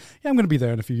being like, "Yeah, I'm going to be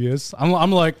there in a few years."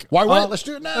 I'm like, why wait? Let's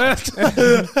do it now.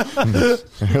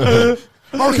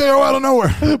 Okay, out of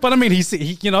nowhere. But I mean, I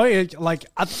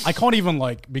can't even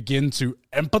like begin to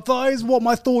empathize what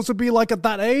my thoughts would be like at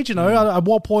that age. At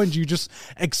what point do you just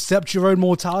accept your own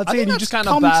mortality and you just come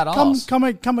to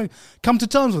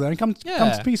terms with it and come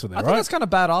to peace with it? I think that's kind of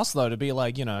badass though, to be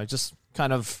like, just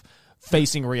kind of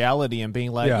facing reality and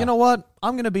being like, you know what,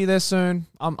 I'm gonna be there soon.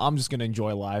 I'm just gonna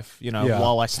enjoy life,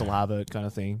 while I still have it, kind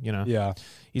of thing. Yeah.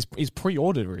 He's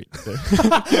pre-ordered it.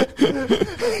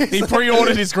 He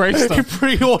pre-ordered his gravestone. He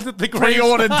pre-ordered the gravestone.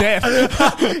 Pre-ordered death.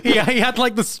 he had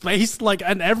like the space, like,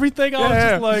 and everything. I was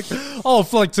just like, oh,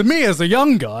 like to me as a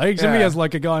young guy, to me as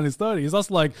like a guy in his 30s, that's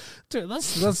like, dude,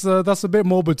 that's a bit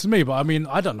morbid to me. But I mean,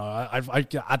 I don't know. I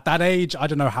at that age, I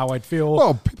don't know how I'd feel.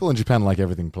 Well, people in Japan like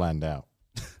everything planned out.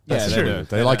 That's true.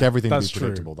 They like everything to be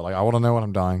predictable. They're like, I want to know when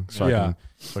I'm dying, so I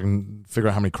can figure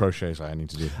out how many crochets I need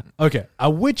to do. Okay,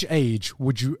 at which age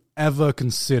would you ever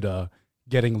consider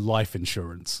getting life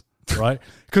insurance? Right?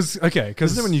 Because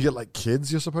isn't it when you get like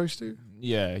kids, you're supposed to?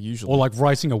 Yeah, usually. Or like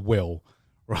writing a will,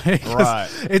 right? Right.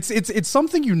 It's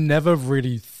something you never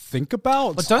really think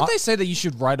about. But don't they say that you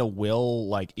should write a will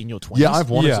like in your 20s? Yeah, I've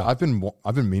wanted to. I've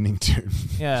been meaning to.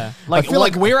 Yeah, like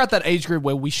we're at that age group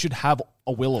where we should have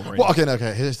a will already. Well,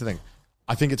 okay. Here's the thing.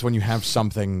 I think it's when you have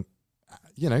something.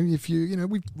 If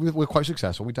we're quite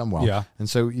successful, we've done well. Yeah. And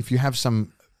so if you have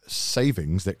some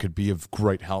savings that could be of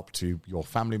great help to your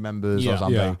family members or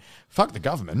something, fuck the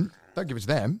government. Don't give it to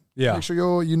them. Yeah. Make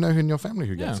sure you know who in your family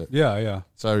who gets it. Yeah.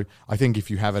 So I think if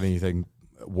you have anything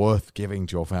worth giving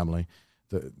to your family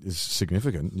that is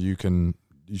significant, you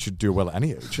should do well at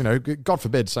any age. God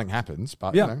forbid something happens,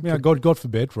 but God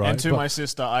forbid, right? And to my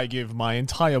sister, I give my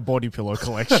entire body pillow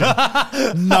collection.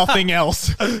 Nothing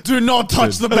else. Do not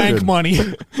touch the bank money.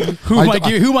 Who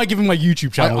am I giving my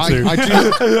YouTube channel to?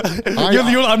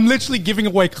 I'm literally giving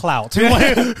away clout.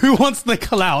 Who wants the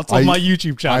clout on my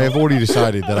YouTube channel? I have already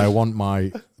decided that I want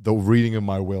the reading of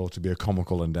my will to be a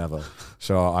comical endeavor.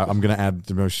 So I'm going to add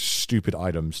the most stupid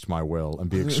items to my will and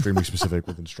be extremely specific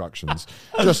with instructions,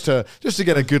 just to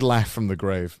get a good laugh from the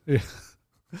grave.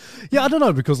 Yeah, I don't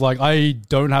know, because like I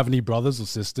don't have any brothers or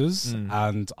sisters,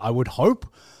 and I would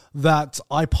hope that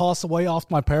I pass away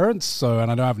after my parents.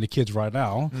 And I don't have any kids right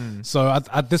now. So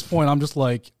at this point, I'm just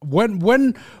like,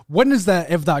 when is there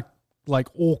ever that like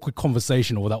awkward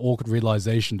conversation or that awkward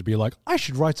realization to be like, I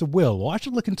should write a will or I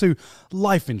should look into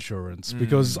life insurance?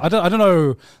 Because I don't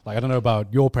know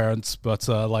about your parents, but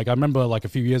like I remember like a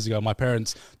few years ago, my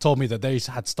parents told me that they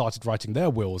had started writing their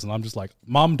wills, and I'm just like,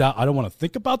 Mom, Dad, I don't want to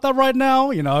think about that right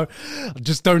now.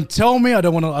 Just don't tell me. I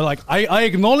don't want to. I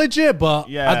acknowledge it, but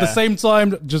at the same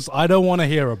time, just I don't want to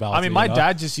hear about it. I mean, my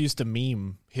dad just used to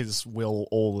meme his will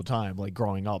all the time, like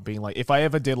growing up, being like, if I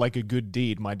ever did like a good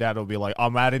deed, my dad would be like,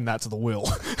 I'm adding that to the will.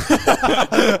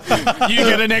 You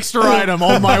get an extra item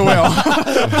on my will.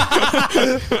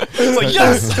 It's like,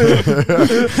 yes.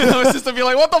 My sister would be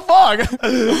like, what the fuck?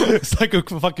 It's like a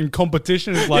fucking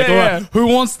competition. It's like, all right, who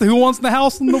wants the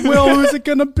house and the will? Who's it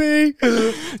gonna be?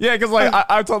 Yeah, because like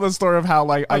I told the story of how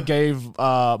like I gave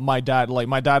my dad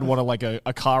wanted like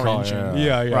a car engine,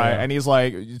 right? And he's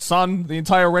like, son, the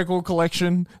entire record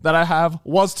collection that I have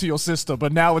was to your sister,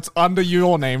 but now it's under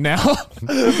your name now.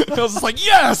 I was just like,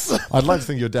 yes. I'd like to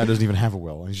think your dad doesn't even have a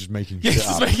will. He's just making shit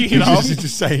up. He's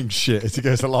just saying shit as he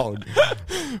goes along.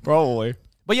 Probably.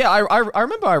 But yeah, I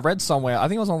remember I read somewhere, I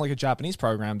think it was on like a Japanese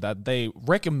program, that they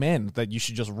recommend that you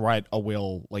should just write a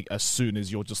will like as soon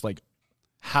as you're just like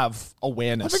have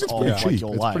awareness of like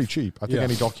your life. It's pretty cheap. I think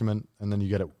any document and then you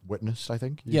get it witnessed, I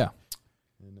think. Yeah.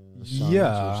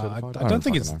 I don't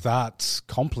think it's that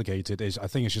complicated. I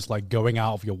think it's just like going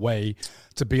out of your way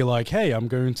to be like, hey, I'm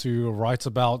going to write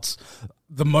about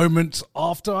the moment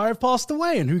after I've passed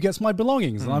away and who gets my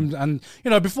belongings. And you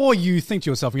know, before you think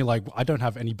to yourself, and you're like, I don't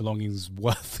have any belongings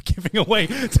worth giving away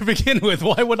to begin with.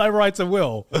 Why would I write a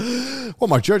will? Well,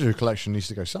 my JoJo collection needs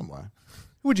to go somewhere.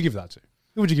 Who would you give that to?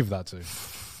 Would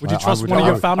you trust one of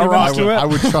your family members to it? I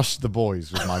would trust the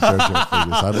boys with my JoJo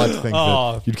figures. I'd like to think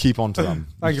that you'd keep on to them.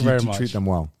 Thank you very much. Treat them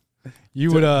well.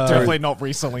 You would definitely not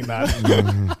reselling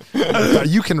that.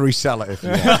 You can resell it if you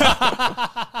want.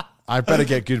 I better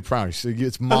get good price.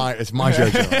 It's my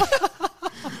JoJo.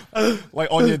 Like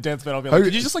on your deathbed, I'll be like,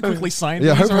 could you just like quickly sign?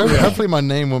 Yeah, hopefully my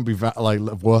name won't be like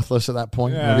worthless at that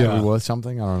point. Maybe it'll be worth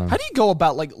something. I don't know. How do you go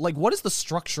about like what is the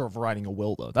structure of writing a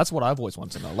will though? That's what I've always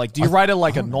wanted to know. Like, do you write it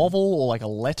like a novel or like a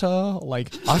letter?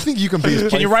 Like, I think you can be.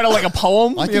 Can you write it like a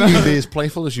poem? I think you can be as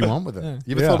playful as you want with it.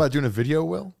 You ever thought about doing a video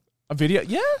will? A video?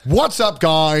 Yeah. What's up,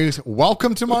 guys?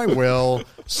 Welcome to my will.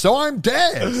 So I'm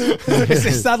dead.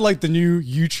 Is that like the new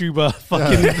YouTuber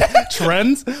fucking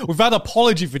trend? We've had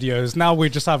apology videos. Now we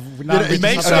just have...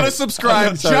 Make sure to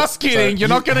subscribe. Just kidding. You're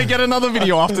not going to get another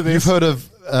video after this. You've heard of...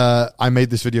 I made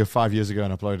this video 5 years ago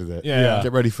and uploaded it. Yeah.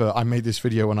 Get ready for... I made this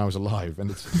video when I was alive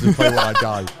and it's to play when I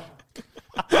die.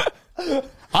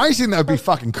 I think that would be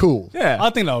fucking cool. Yeah. I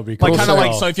think that would be cool. Like kind of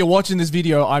like, so if you're watching this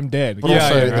video, I'm dead. But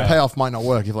also, the payoff might not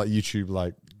work if like YouTube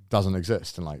like doesn't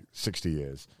exist in like 60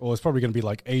 years. Or it's probably going to be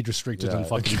like age restricted and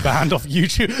fucking banned off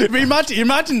YouTube. I mean,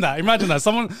 imagine that.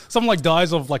 Someone like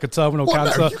dies of like a terminal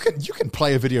cancer. No, you can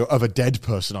play a video of a dead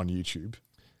person on YouTube.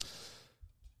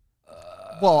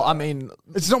 Well, I mean,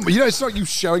 it's not you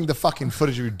showing the fucking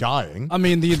footage of you dying. I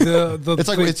mean,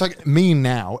 it's like me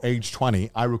now, age 20.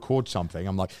 I record something.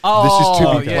 I'm like, this is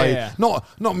to be played. Yeah.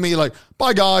 Not me. Like,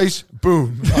 bye guys,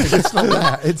 boom. Like, it's not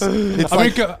that. It's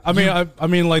I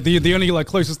mean, like the only like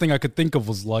closest thing I could think of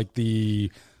was like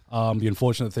the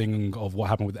unfortunate thing of what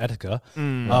happened with Etika,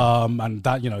 and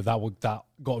that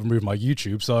got removed my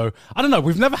YouTube. So I don't know.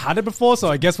 We've never had it before, so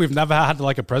I guess we've never had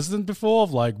like a precedent before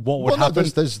of like what would happen.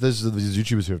 There's these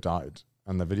YouTubers who have died,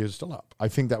 and the videos are still up. I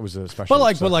think that was a special.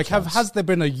 Has there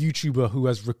been a YouTuber who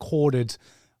has recorded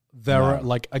their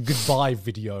like a goodbye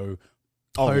video?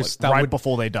 Post right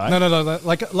before they die? No.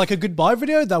 Like a goodbye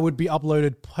video that would be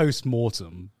uploaded post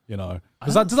mortem. You know,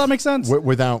 does that make sense?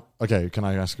 Without, okay, can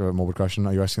I ask a morbid question?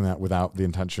 Are you asking that without the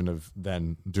intention of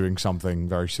then doing something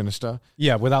very sinister?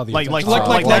 Yeah, without the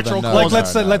natural.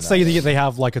 Let's say they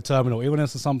have like a terminal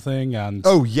illness or something, and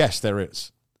yes, there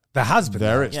is. There has been.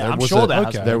 There is. Yeah, I'm sure there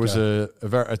has. There was a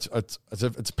very. It's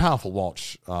a powerful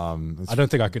watch. I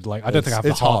don't think I could like. I don't think I have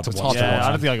the heart to watch. I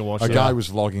don't think I can watch. A guy was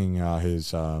vlogging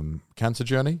his cancer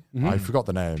journey. I forgot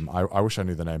the name. I wish I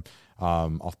knew the name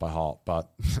off by heart, but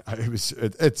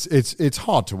it's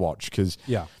hard to watch because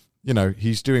you know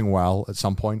he's doing well at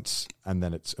some points, and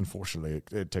then it's unfortunately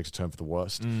it takes a turn for the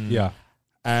worst. Yeah.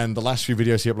 And the last few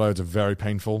videos he uploads are very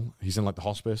painful. He's in like the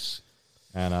hospice,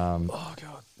 and oh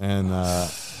god, and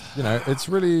you know it's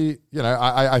really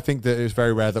I think that it's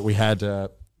very rare that we had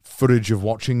footage of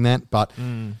watching that, but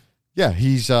yeah,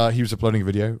 he was uploading a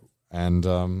video,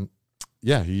 and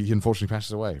he unfortunately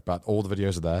passes away. But all the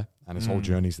videos are there, and his whole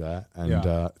journey's there, and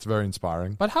it's very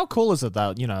inspiring. But how cool is it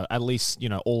that at least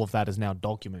all of that is now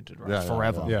documented, right,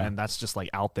 forever, and that's just like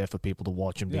out there for people to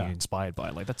watch and be inspired by.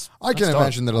 Like I can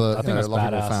imagine that a lot of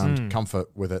people found comfort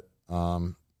with it.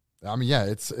 I mean,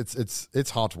 it's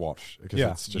hard to watch because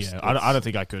it's just. I don't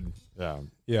think I could.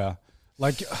 Yeah.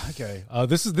 Like, okay,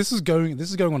 this is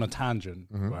going on a tangent,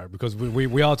 right? Because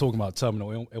we are talking about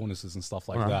terminal illnesses and stuff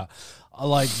like that.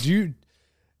 Like, do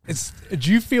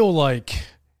you feel like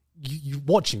you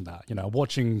watching that,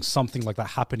 watching something like that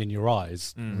happen in your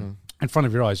eyes, in front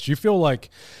of your eyes? Do you feel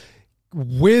like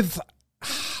with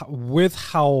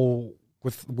how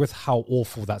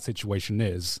awful that situation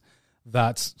is,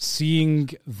 that seeing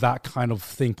that kind of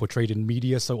thing portrayed in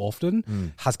media so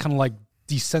often has kind of like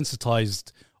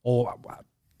desensitized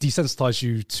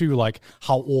you to like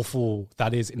how awful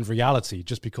that is in reality,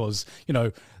 just because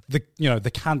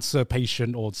the cancer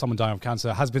patient or someone dying of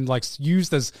cancer has been like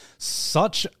used as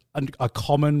such a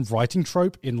common writing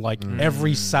trope in like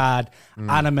every sad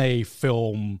anime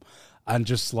film and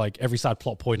just like every sad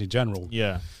plot point in general.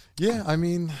 Yeah. I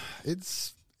mean,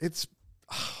 it's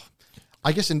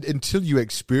I guess until you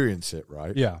experience it,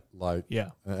 right? Yeah. Like,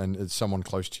 and it's someone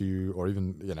close to you, or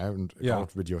even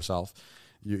with yourself,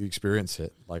 you experience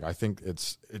it. Like, I think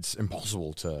it's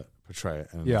impossible to portray it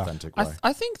in an authentic way.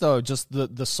 I think though, just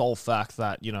the sole fact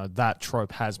that that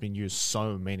trope has been used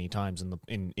so many times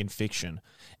in fiction,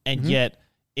 and yet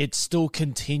it still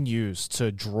continues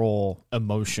to draw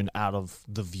emotion out of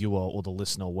the viewer or the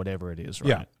listener, whatever it is,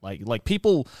 right? Yeah. Like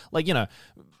people, like,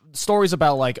 stories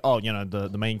about like,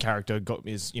 the main character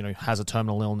has a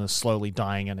terminal illness, slowly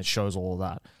dying, and it shows all of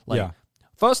that. Like,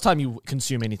 first time you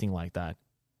consume anything like that,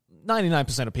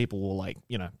 99% of people will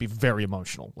be very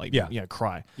emotional,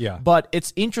 cry. Yeah. But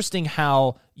it's interesting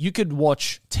how you could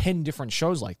watch 10 different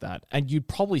shows like that and you'd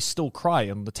probably still cry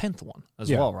on the 10th one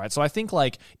as well, right? So I think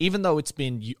like, even though it's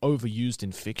been overused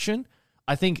in fiction,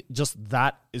 I think just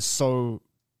that is so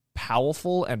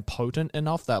powerful and potent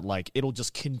enough that like it'll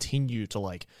just continue to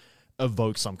like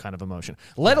evoke some kind of emotion.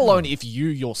 Let alone if you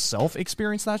yourself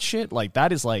experience that shit, like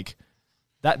that is like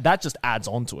that just adds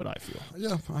on to it, I feel.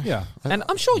 Yeah. And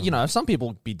I'm sure, some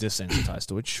people be desensitized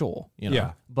to it, sure.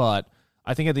 Yeah. But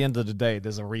I think at the end of the day,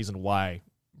 there's a reason why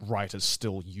writers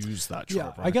still use that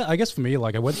trope, right? I guess for me,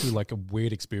 like I went through like a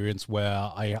weird experience where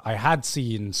I had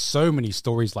seen so many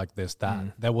stories like this that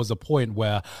there was a point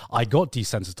where I got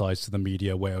desensitized to the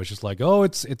media, where it was just like, oh,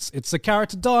 it's a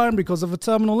character dying because of a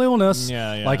terminal illness.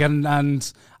 Yeah. Like and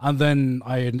then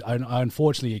I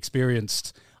unfortunately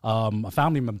experienced a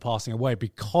family member passing away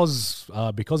because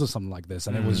of something like this,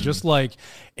 and it was just like,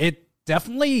 it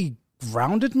definitely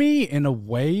grounded me in a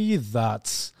way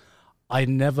that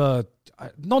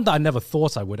not that I never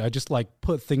thought I would. I just like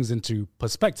put things into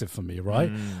perspective for me,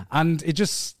 right? And it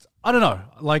just, I don't know,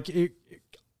 like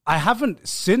I haven't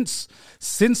since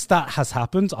that has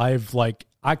happened. I've like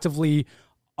actively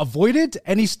avoided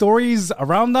any stories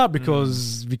around that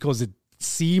because it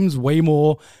seems way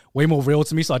more real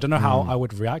to me. So I don't know how I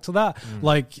would react to that.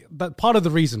 Like that part of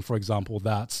the reason, for example,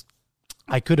 that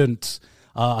I couldn't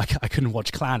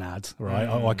watch Clannad, right?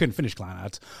 Or I couldn't finish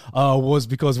Clannad, was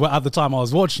because at the time I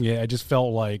was watching it, it just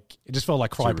felt like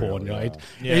cry porn, right?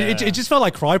 It just felt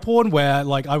like cry porn, where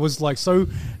like I was like so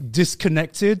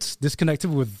disconnected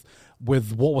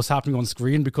with what was happening on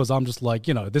screen, because I'm just like,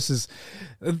 this is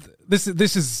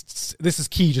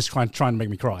Key just trying to make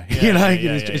me cry.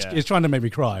 It's trying to make me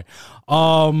cry.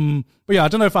 But yeah, I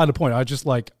don't know if I had a point. I just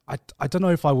like I don't know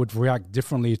if I would react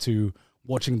differently to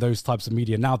watching those types of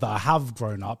media now that I have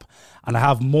grown up and I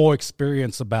have more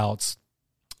experience about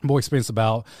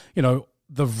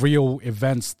the real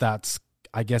events that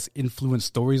I guess influence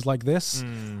stories like this.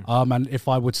 And if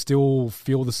I would still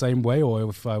feel the same way, or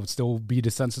if I would still be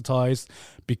desensitized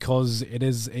because it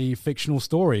is a fictional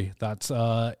story that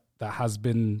has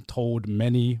been told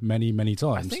many, many, many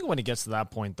times. I think when it gets to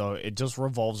that point, though, it just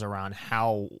revolves around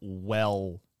how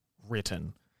well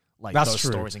written those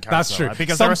stories and characters are. Right?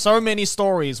 Because there are so many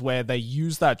stories where they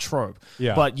use that trope,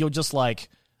 but you're just like,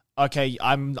 okay,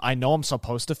 I know I'm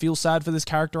supposed to feel sad for this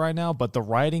character right now, but the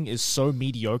writing is so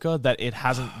mediocre that it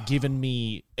hasn't given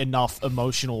me enough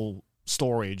emotional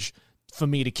storage for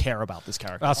me to care about this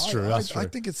character. That's true. I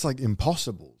think it's like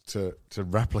impossible to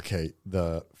replicate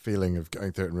the feeling of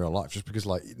going through it in real life, just because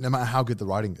like no matter how good the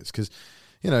writing is, because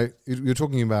you're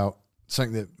talking about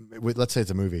something that, let's say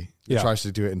it's a movie, it tries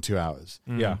to do it in 2 hours.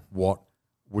 What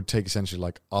would take essentially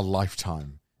like a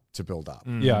lifetime to build up.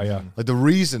 Like the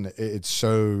reason it's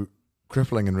so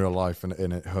crippling in real life and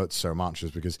it hurts so much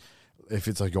is because if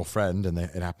it's like your friend and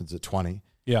it happens at 20,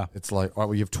 it's like, all right,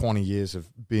 well, you have 20 years of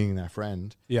being their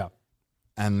friend.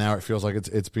 And now it feels like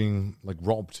it's being like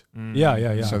robbed.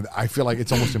 So I feel like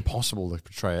it's almost impossible to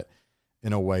portray it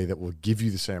in a way that will give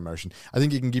you the same emotion. I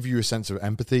think it can give you a sense of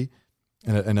empathy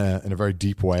in a very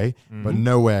deep way, but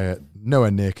nowhere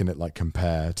near can it like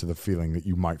compare to the feeling that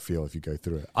you might feel if you go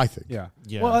through it, I think.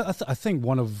 Well, I think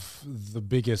one of the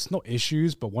biggest, not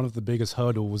issues, but one of the biggest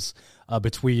hurdles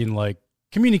between like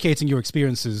communicating your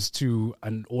experiences to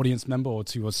an audience member or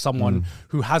to someone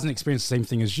who hasn't experienced the same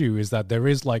thing as you is that there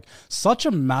is like such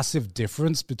a massive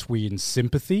difference between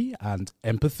sympathy and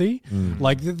empathy.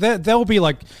 Like there'll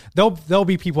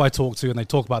be people I talk to and they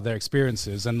talk about their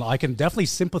experiences, and I can definitely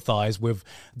sympathize with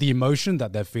the emotion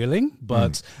that they're feeling,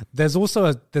 but there's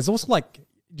also like,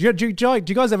 do you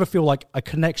guys ever feel like a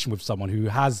connection with someone who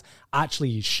has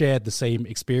actually shared the same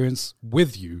experience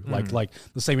with you, like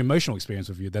the same emotional experience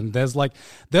with you? Then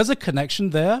there's a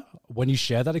connection there when you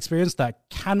share that experience that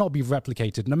cannot be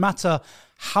replicated, no matter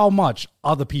how much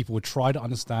other people would try to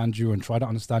understand you and try to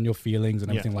understand your feelings and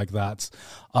everything like that.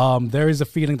 There is a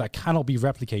feeling that cannot be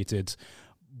replicated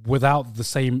without the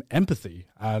same empathy.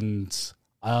 And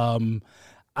I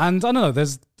don't know,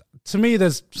 there's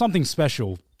something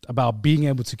special about being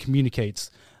able to communicate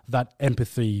that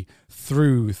empathy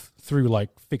through like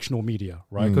fictional media,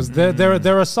 right? Because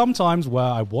there are some times where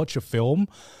I watch a film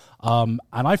and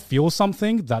I feel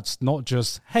something that's not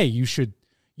just, hey, you should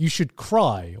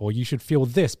cry or you should feel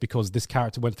this because this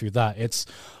character went through that. It's,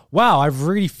 wow, I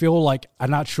really feel like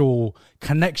an actual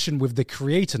connection with the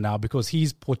creator now because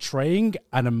he's portraying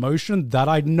an emotion that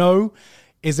I know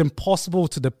is impossible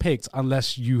to depict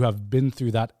unless you have been through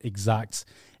that exact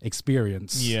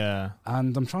experience. Yeah.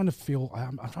 And I'm trying to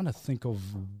think of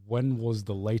when was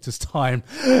the latest time.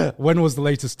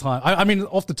 I mean,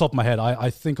 off the top of my head, I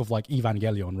think of like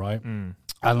Evangelion, right? And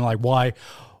like why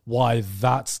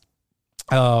that's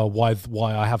why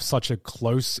I have such a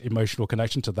close emotional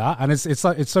connection to that. And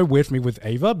it's so weird for me with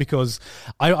Eva because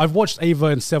I've watched Eva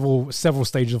in several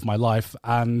stages of my life,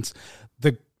 and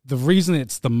the reason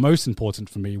it's the most important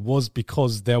for me was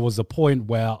because there was a point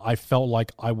where I felt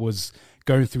like I was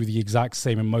going through the exact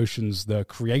same emotions the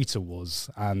creator was.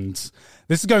 And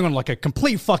this is going on like a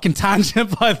complete fucking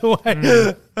tangent, by the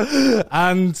way.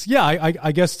 And yeah,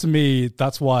 I guess to me,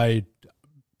 that's why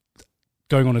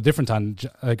going on a different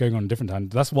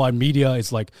tangent, that's why media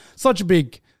is like such a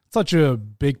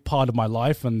big part of my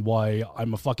life, and why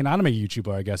I'm a fucking anime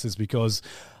YouTuber, I guess, is because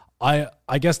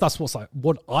I guess that's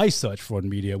what I search for in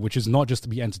media, which is not just to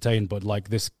be entertained, but like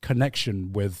this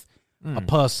connection with a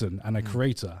person and a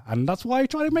creator, and that's why I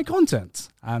try to make content.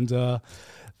 And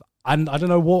I don't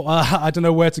know what I don't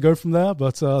know where to go from there,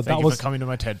 but thank you for coming to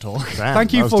my TED Talk.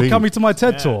 Thank you for coming to my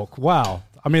TED Talk. Wow.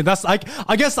 I mean, that's like,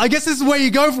 I guess this is where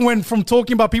you go from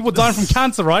talking about people dying from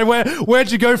cancer, right?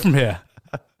 Where'd you go from here?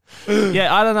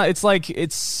 Yeah, I don't know. It's like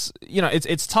it's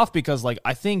tough because like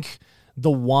I think the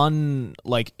one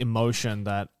like emotion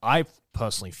that I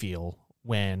personally feel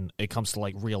when it comes to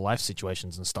like real life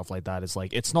situations and stuff like that is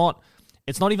like it's not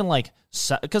even like,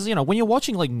 because when you're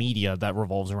watching like media that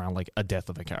revolves around like a death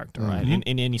of a character, right?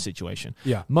 In any situation,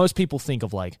 most people think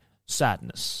of like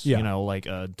sadness, like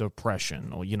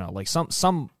depression, or like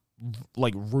some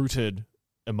like rooted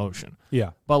emotion.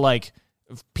 Yeah, but like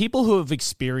people who have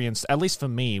experienced, at least for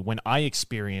me, when I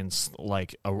experienced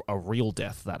like a real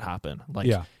death that happened,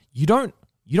 like you don't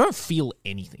feel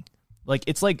anything. Like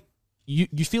it's like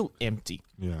you feel empty.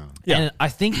 Yeah. And I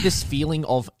think this feeling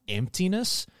of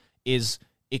emptiness is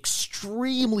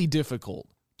extremely difficult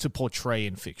to portray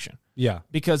in fiction. Yeah.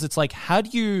 Because it's like, how do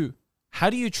you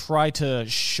try to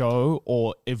show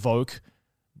or evoke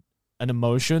an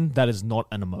emotion that is not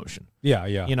an emotion? Yeah,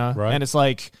 yeah. Right. And it's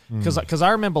like, because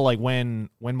I remember like when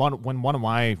one of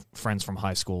my friends from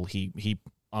high school, he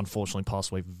unfortunately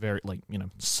passed away very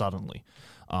suddenly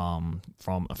from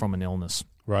an illness.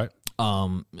 Right.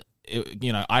 I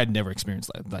had never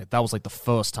experienced that. That was like the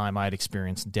first time I had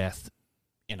experienced death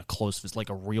in a close, like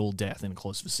a real death in a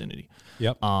close vicinity.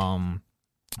 Yep. And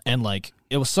like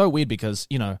it was so weird because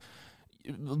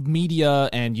media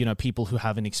and people who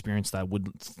haven't experienced that would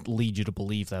lead you to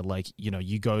believe that like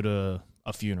you go to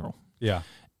a funeral,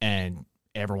 and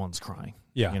everyone's crying.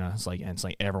 Yeah. It's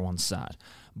like everyone's sad.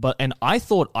 And I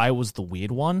thought I was the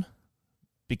weird one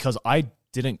because I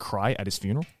didn't cry at his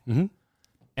funeral. Mm-hmm.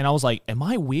 And I was like, am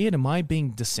I weird? Am I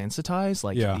being desensitized?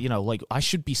 Like, like I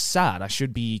should be sad. I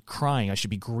should be crying. I should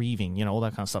be grieving, all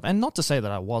that kind of stuff. And not to say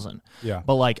that I wasn't. Yeah.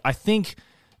 But like, I think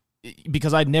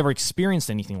because I'd never experienced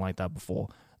anything like that before,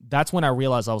 that's when I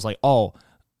realized I was like, oh,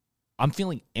 I'm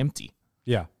feeling empty.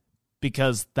 Yeah.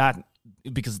 Because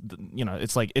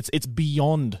it's like, it's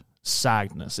beyond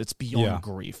sadness. It's beyond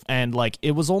grief. And like,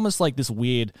 it was almost like this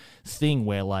weird thing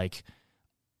where like,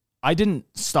 I didn't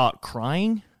start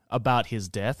crying about his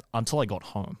death until I got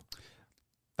home.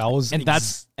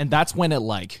 That's when it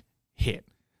like hit.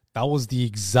 that was the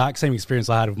exact same experience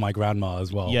I had with my grandma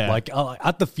as well. Yeah. Like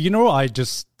at the funeral,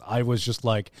 I was just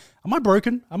like, am I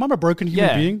broken? Am I a broken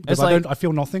human being? Because I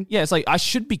feel nothing. Yeah, it's like I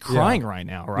should be crying right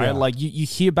now, right? Yeah. Like you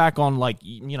hear back on like,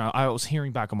 you know, I was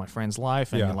hearing back on my friend's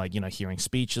life and Yeah. like, you know, hearing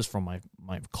speeches from my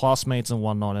classmates and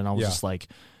whatnot, and I was just like,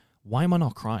 why am I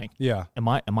not crying? Yeah. Am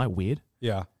I weird?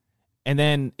 Yeah. And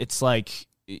then it's like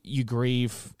you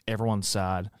grieve, everyone's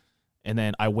sad, and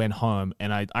then I went home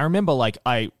and I remember like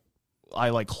I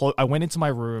went into my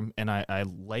room and I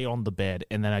lay on the bed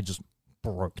and then I just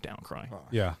broke down crying.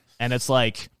 Yeah. And it's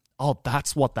like, oh,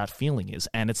 that's what that feeling is.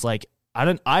 And it's like,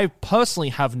 I personally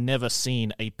have never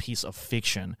seen a piece of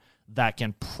fiction that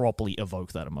can properly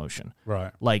evoke that emotion.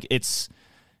 Right. Like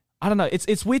I don't know.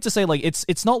 It's weird to say, like,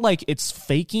 it's not like it's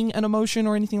faking an emotion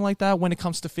or anything like that when it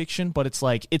comes to fiction, but it's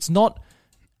like, it's not,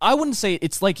 I wouldn't say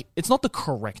it's like, it's not the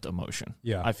correct emotion.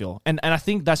 Yeah. I feel. And I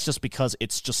think that's just because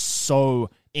it's just so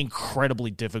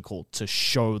incredibly difficult to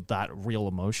show that real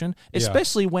emotion,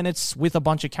 especially when it's with a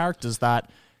bunch of characters that,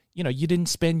 you know, you didn't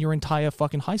spend your entire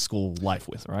fucking high school life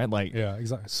with, right? Like, yeah,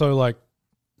 exactly. So, like,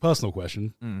 personal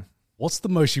question. What's the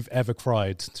most you've ever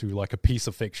cried to, like, a piece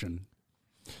of fiction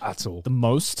at all? the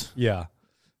most, Yeah.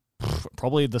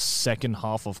 probably the second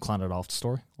half of Planet After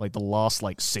Story. Like the last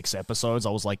like 6 episodes, I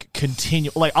was like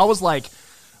I was like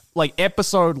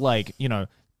episode like, you know,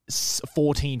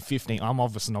 14, 15. I'm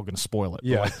obviously not going to spoil it.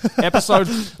 Yeah. But like episode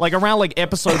like around like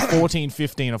episode 14,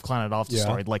 15 of Planet After Yeah.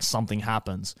 Story, like something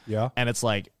happens. Yeah. And it's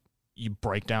like you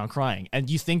break down crying and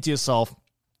you think to yourself,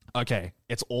 okay,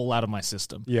 it's all out of my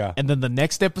system. Yeah. And then the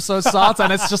next episode starts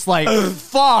and it's just like,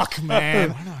 fuck, man.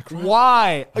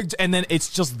 Why? And then it's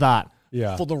just that.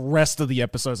 Yeah. For the rest of the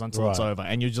episodes until it's Right. over,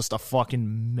 and you're just a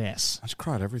fucking mess. I just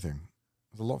cried everything.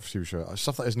 There's a lot of TV show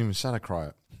stuff that isn't even said. I cry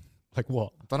it. Like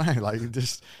what? I don't know. Like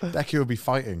just Deku would be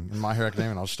fighting in My Hero Academia,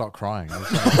 and I'll start crying. Yeah,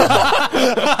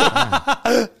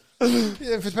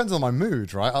 it depends on my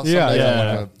mood, right?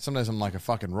 Some days I'm like a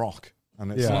fucking rock,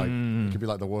 and it's like it could be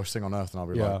like the worst thing on earth, and I'll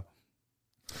be like,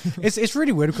 It's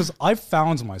really weird because I've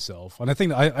found myself, and I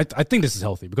think I think this is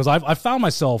healthy because I've found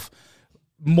myself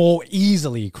more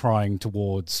easily crying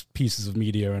towards pieces of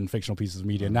media and fictional pieces of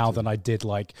media now than I did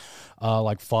like 5 oh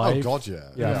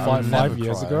god, five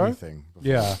years ago. Anything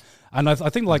before. Yeah, and I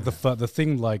think like the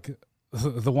thing like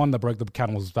the one that broke the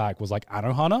camel's back was like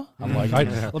Anohana. I'm like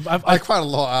I cried a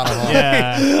lot out of it.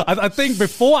 Yeah. I think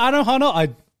before Anohana,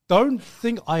 I don't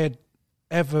think I had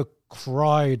ever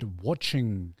cried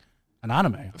watching an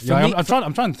anime. I'm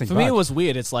trying to think. For me, it was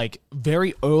weird. It's like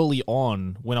very early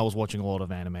on when I was watching a lot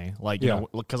of anime, like, you know,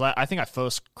 because I think I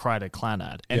first cried at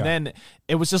Clannad, and then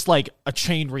it was just like a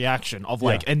chain reaction of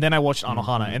like, and then I watched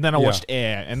Anohana, and then I watched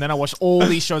Air, and then I watched all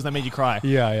these shows that made you cry.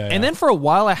 And then for a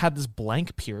while, I had this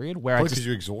blank period where Probably because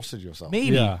you exhausted yourself.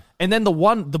 maybe, and then the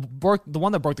one that broke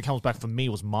the camel's back for me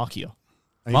was Makia.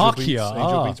 Angel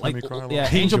Makia, Beats made me cry a lot. Yeah,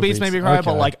 Angel Beats made me cry, okay.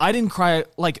 but like I didn't cry.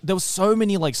 Like there was so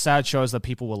many like sad shows that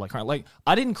people were like crying. Like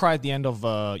I didn't cry at the end of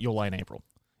Your Lie in April,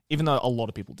 even though a lot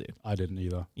of people did. I didn't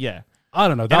either. Yeah, I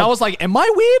don't know. and I was like, am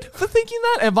I weird for thinking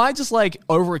that? Am I just like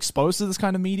overexposed to this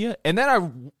kind of media? And then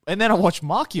I watched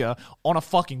Makia on a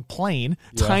fucking plane,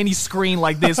 tiny screen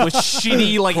like this with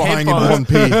shitty like Crying in headphones.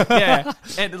 1p. Yeah,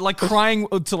 and like crying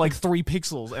to like 3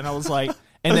 pixels, and I was like,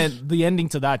 and then the ending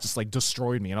to that just like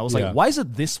destroyed me, and I was like, why is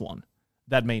it this one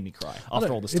that made me cry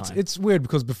after all this time? It's weird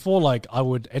because before, like,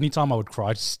 anytime I would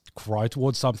cry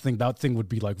towards something, that thing would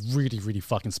be like really, really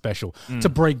fucking special to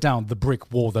break down the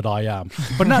brick wall that I am.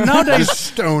 But nowadays, The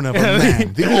stone of a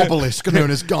man, the obelisk known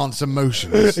as Gaunt's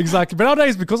emotions. exactly. But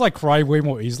nowadays, because I cry way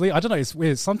more easily, I don't know. It's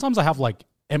weird. Sometimes I have like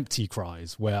empty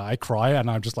cries where I cry and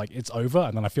I'm just like, it's over,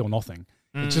 and then I feel nothing.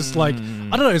 It's just like, I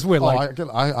don't know. It's weird.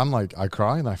 I'm like, I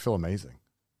cry and I feel amazing.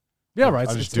 Yeah, right.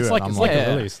 I It's just do it. like I'm it's like, like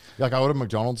a release. Like I ordered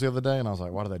McDonald's the other day and I was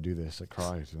like, why did I do this? I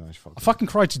cried. And I fucking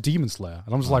cried to Demon Slayer,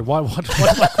 and I'm just like, why did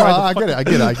I cry? I get it. I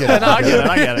get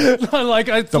it.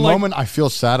 Like The moment I feel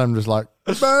sad, I'm just like,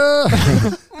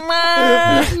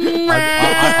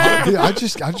 I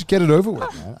just get it over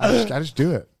with, man. I just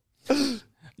do it.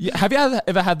 Yeah, have you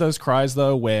ever had those cries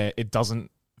though where it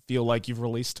doesn't feel like you've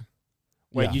released?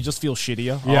 Where you just feel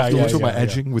shittier? Yeah, You talk about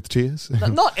edging with tears.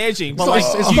 Not edging, but It's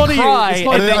like it's you not cry it's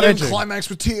not and then about you edging. Climax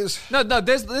with tears. No,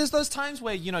 there's those times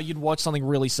where, you know, you'd watch something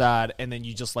really sad and then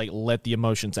you just like let the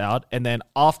emotions out, and then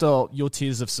after your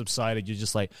tears have subsided, you're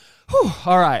just like, whew,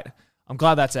 all right, I'm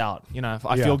glad that's out. You know,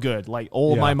 I feel good. Like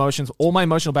all my emotions, all my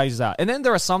emotional baggage is out. And then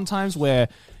there are some times where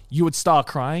you would start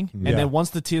crying, and then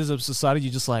once the tears have subsided,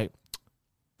 you're just like,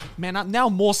 man, I'm now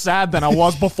more sad than I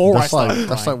was before I started crying.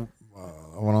 That's like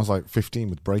when I was like 15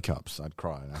 with breakups, I'd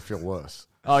cry and I feel worse.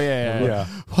 Oh yeah.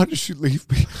 Why did she leave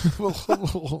me? Going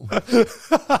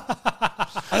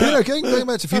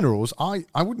back to funerals, I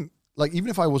wouldn't like, even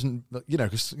if I wasn't,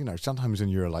 because sometimes when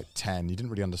you're like 10, you didn't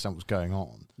really understand what's going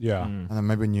on. Yeah. And then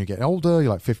maybe when you get older,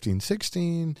 you're like 15,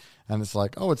 16, and it's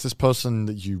like, oh, it's this person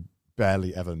that you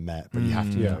barely ever met, but you have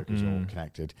to know because you're all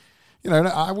connected.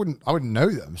 I wouldn't know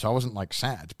them, so I wasn't like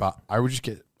sad, but I would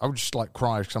just like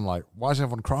cry because I'm like, why is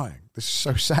everyone crying? This is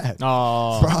so sad.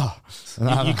 Oh,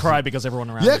 you cry because everyone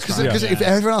around. Yeah, because if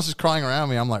everyone else is crying around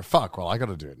me, I'm like, fuck. Well, I got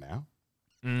to do it now.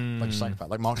 Like a psychopath,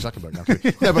 like Mark Zuckerberg. No,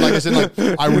 but like I said, like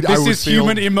I would. This is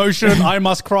human emotion. I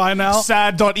must cry now.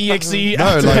 Sad.exe.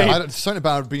 No, like something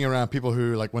about being around people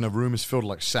who, like, when a room is filled with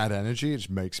like sad energy, it just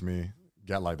makes me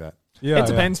get like that. Yeah, it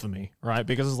depends for me, right?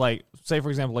 Because it's like, say for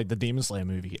example, like the Demon Slayer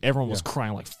movie, everyone was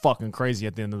crying like fucking crazy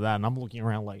at the end of that, and I'm looking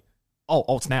around like,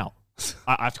 oh, it's now.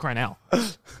 I have to cry now.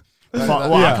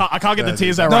 I can't get the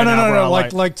tears out right now. No.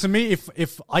 Like to me,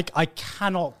 if I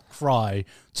cannot cry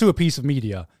to a piece of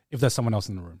media if there's someone else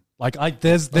in the room. Like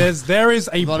there is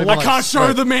a. I can't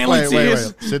show the manly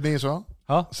tears. Wait. Sydney as well.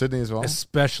 Huh? Sydney as well.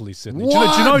 Especially Sydney.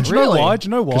 What? Do you know why? Do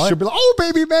you know why? Because she'll be like, "Oh,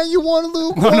 baby man, you want a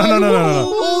little?"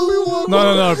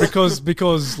 No.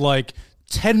 Because like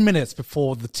 10 minutes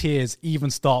before the tears even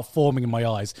start forming in my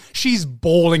eyes, she's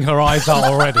bawling her eyes out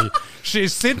already.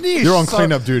 Sydney is You're on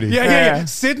cleanup duty. Yeah.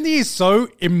 Sydney is so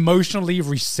emotionally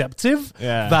receptive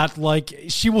that like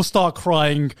she will start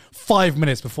crying 5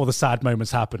 minutes before the sad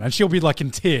moments happen, and she'll be like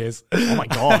in tears. Oh my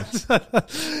god.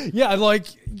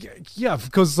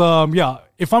 Because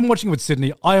if I'm watching with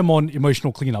Sydney, I am on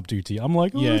emotional cleanup duty. I'm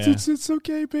like, it's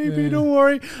okay, baby, don't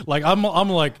worry. Like I'm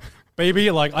like,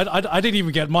 baby, like I didn't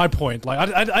even get my point.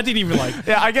 Like I didn't even like.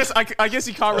 Yeah, I guess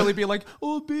you can't really be like,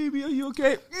 oh baby, are you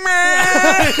okay?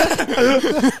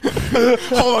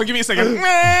 Hold on, give me a second.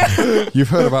 You've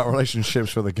heard about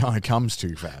relationships where the guy comes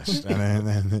too fast and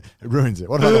then it ruins it.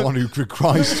 What about the one who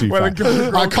cries too fast?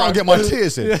 I can't get my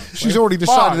tears in. She's already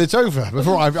decided it's over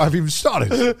before I've even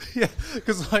started. Yeah,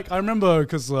 because like I remember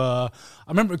because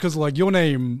like Your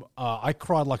Name, I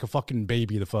cried like a fucking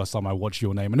baby the first time I watched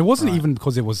Your Name, and it wasn't even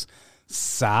because it was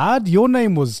sad. Your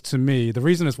Name was, to me, the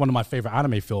reason it's one of my favorite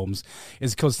anime films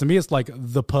is because to me it's like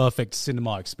the perfect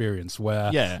cinema experience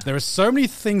where there are so many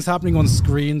things happening on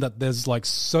screen that there's like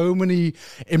so many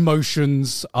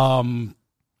emotions that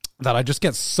I just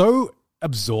get so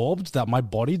absorbed that my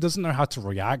body doesn't know how to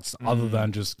react other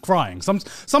than just crying.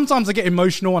 Sometimes I get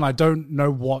emotional and I don't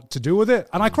know what to do with it,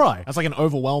 and I cry. It's like an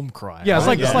overwhelmed cry. Yeah, it's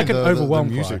like an overwhelmed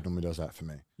the cry. music normally does that for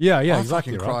me. Yeah, I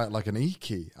exactly. fucking cry at like an E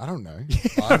key. I don't know.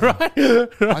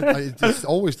 It's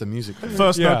always the music.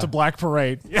 First note to Black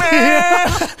Parade.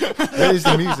 It is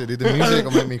the music. Dude. The music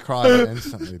will make me cry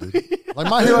instantly, dude. Like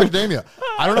My Hero Academia.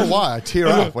 I don't know why I tear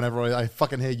up whenever I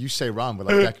fucking hear you say "run" with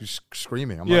like Deku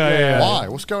screaming. I'm like, why?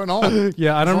 What's going on?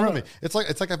 Yeah, I don't know. It's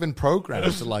like I've been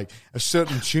programmed to like a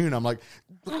certain tune. I'm like,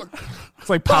 it's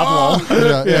like Pablo.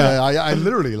 I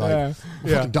literally like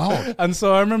fucking dog. And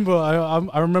so I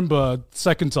remember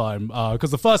second time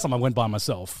because the first time I went by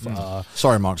myself.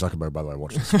 Sorry, Mark Zuckerberg. By the way,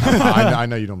 watch this. I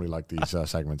know you normally like these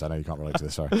segments. I know you can't relate to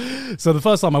this. Sorry. So the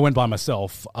first time I went by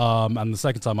myself, and the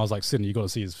second time I was like, Sydney, you got to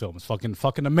see this film. It's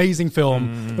fucking amazing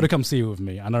film. But come see it with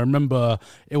me. And I remember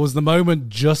it was the moment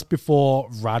just before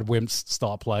Radwimps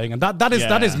start playing, and that is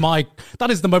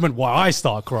the moment where I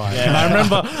start crying. Yeah. And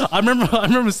I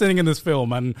remember sitting in this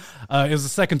film, and it was the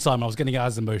second time I was getting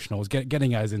as emotional. I was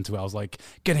getting as into it. I was like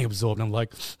getting absorbed. And I'm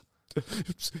like,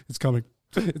 it's coming.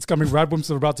 Radwimps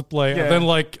are about to play, and then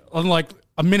like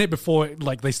a minute before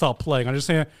they start playing, I just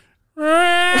hear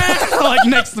like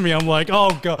next to me. I'm like,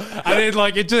 oh god, and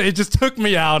it just took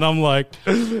me out. I'm like,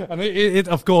 and it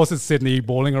of course it's Sydney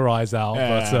bawling her eyes out.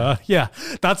 But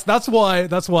that's why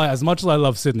as much as I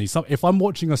love Sydney, if I'm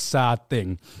watching a sad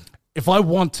thing, if I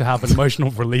want to have an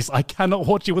emotional release, I cannot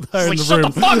watch it with her in the room.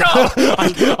 Shut the fuck up!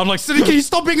 I'm like, Sydney, can you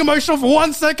stop being emotional for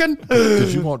 1 second?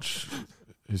 Did you watch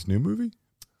his new movie?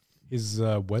 Is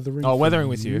Weathering? Oh, Weathering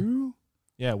with You.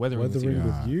 Yeah, Weathering with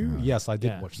You. Yes, I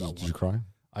did watch that one. Did you cry?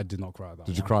 I did not cry at that.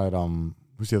 Did you cry at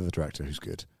who's the other director who's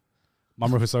good?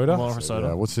 Mamoru Hosoda.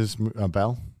 Yeah, what's his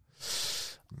Bell?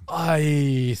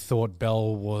 I thought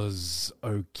Bell was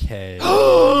okay.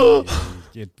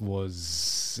 It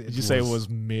was. Did you say it was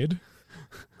mid?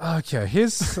 Okay,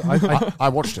 I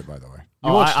watched it, by the way.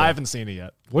 I haven't seen it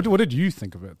yet. What did you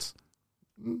think of it?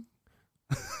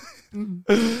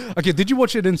 Okay, did you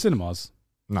watch it in cinemas?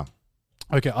 No.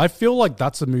 Okay, I feel like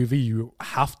that's a movie you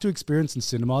have to experience in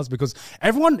cinemas because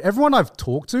everyone I've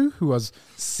talked to who has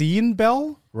seen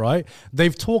Belle, right?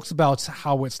 They've talked about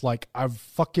how it's like a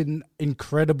fucking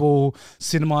incredible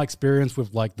cinema experience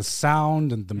with like the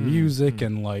sound and the music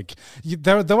and like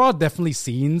there are definitely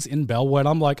scenes in Belle where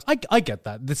I'm like, I get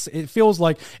that. It feels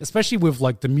like, especially with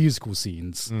like the musical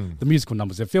scenes, the musical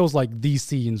numbers, it feels like these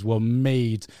scenes were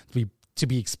made to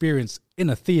be experienced in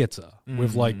a theater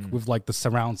with like the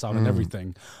surround sound and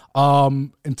everything.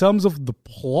 In terms of the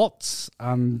plot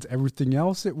and everything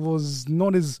else, it was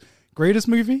not his greatest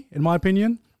movie, in my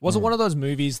opinion. Was it one of those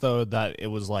movies though that it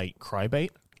was like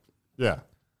cry-bait? Yeah.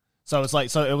 So it was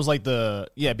like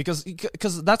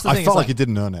because that's the thing. I felt like it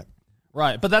didn't earn it.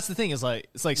 Right, but that's the thing is like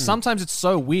it's like sometimes it's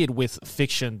so weird with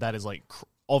fiction that is like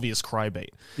obvious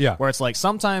cry-bait. Yeah. Where it's like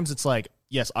sometimes it's like,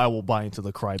 yes, I will buy into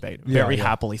the cry-bait very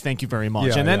happily. Thank you very much.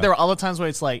 Yeah, and then there are other times where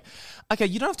it's like, okay,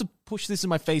 you don't have to push this in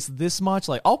my face this much.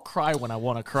 Like, I'll cry when I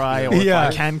want to cry or if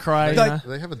I can cry.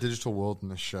 They have a digital world in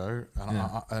this show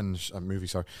and a movie,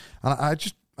 sorry. And I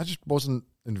just wasn't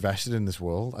invested in this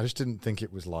world. I just didn't think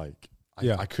it was like,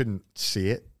 I couldn't see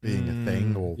it being a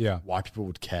thing or why people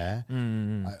would care.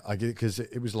 I get it because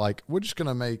it was like, we're just going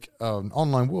to make an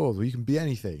online world where you can be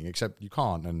anything except you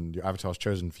can't and your avatar's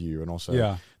chosen for you. And also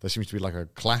there seems to be like a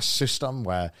class system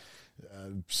where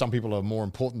some people are more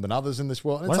important than others in this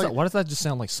world. Why does that just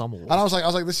sound like Summer Wars? And I was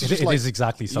like, this is just it like... is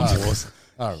exactly Summer Wars.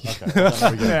 Oh, okay.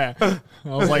 Yeah. I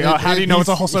was like, how do you know it's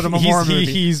a whole sort of a horror movie?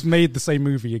 He's made the same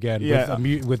movie again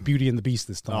with Beauty and the Beast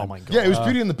this time. Oh my god! Yeah, it was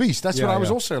Beauty and the Beast. That's what I was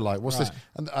also like. What's this?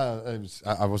 And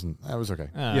I wasn't. It was okay.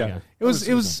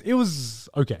 It was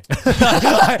okay.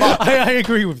 I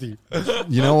agree with you.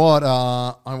 You know what?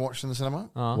 I watched in the cinema.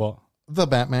 What? The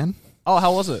Batman. Oh,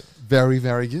 how was it? Very,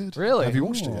 very good. Really? Have you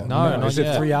watched it yet? No, not Is it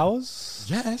yet. 3 hours?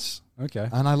 Yes. Okay.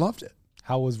 And I loved it.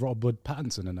 How was Robert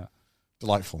Pattinson in it?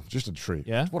 Delightful. Just a treat.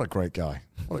 Yeah? What a great guy.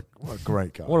 What a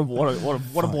great guy. What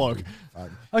a bloke.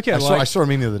 Okay, I saw a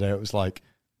meme the other day. It was like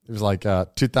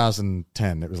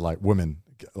 2010. It was like women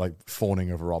like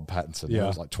fawning over Rob Pattinson. Yeah. It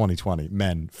was like 2020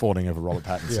 men fawning over Robert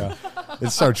Pattinson.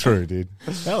 It's so true, dude.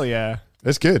 Hell yeah.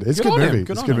 It's good. It's a good movie.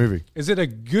 It's a good movie. Is it a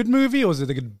good movie or is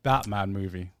it a good Batman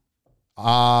movie?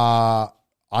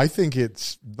 I think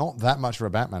it's not that much of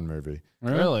a Batman movie.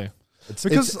 Really?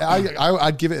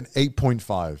 I'd give it an 8.5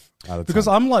 out of 10. Because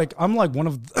I'm like one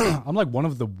of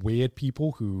the weird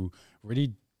people who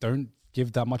really don't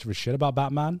give that much of a shit about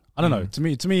Batman. I don't know. To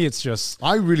me, it's just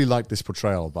I really like this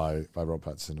portrayal by Rob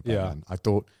Pattinson of Batman. I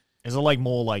thought, is it like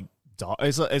more like dark?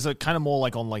 Is it kind of more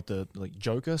like on like the like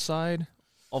Joker side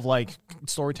of like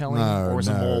storytelling, or is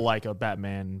it more like a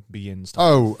Batman Begins?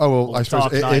 Well, I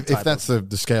suppose if that's of...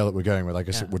 the scale that we're going with, I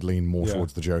guess it would lean more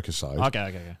towards the Joker side.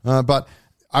 Okay. But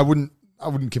I wouldn't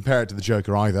compare it to the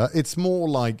Joker either. It's more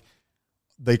like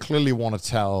they clearly want to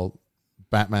tell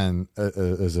Batman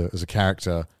as a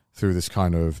character through this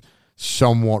kind of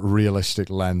somewhat realistic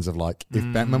lens of like,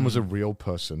 if Batman was a real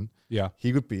person,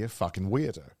 he would be a fucking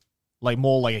weirdo. Like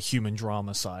more like a human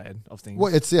drama side of things.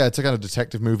 Well, it's a kind of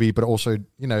detective movie, but also,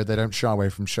 they don't shy away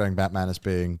from showing Batman as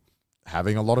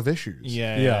having a lot of issues.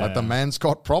 Like the man's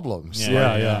got problems.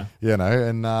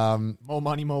 And more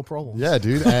money, more problems. Yeah,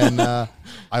 dude. And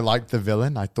I liked the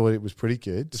villain. I thought it was pretty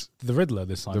good. It's the Riddler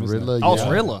this time. The Riddler. Oh, it's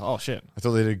Riddler. Oh shit. I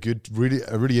thought they did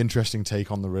a really interesting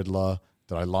take on the Riddler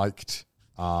that I liked.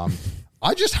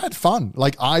 I just had fun.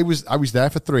 Like I was there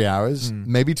for 3 hours.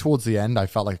 Maybe towards the end, I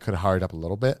felt like I could have hurried up a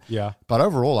little bit. Yeah. But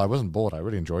overall, I wasn't bored. I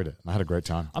really enjoyed it. I had a great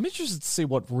time. I'm interested to see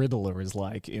what Riddler is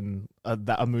like in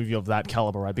a movie of that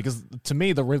caliber, right? Because to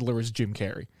me, the Riddler is Jim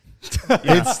Carrey.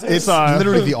 It's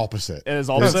literally the opposite. It is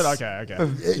opposite.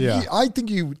 Okay. I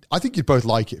think you'd both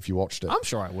like it if you watched it. I'm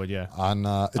sure I would. Yeah. And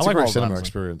it's a great cinema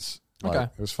experience. Like, Okay.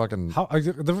 It was fucking...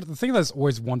 The thing that's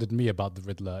always wondered me about the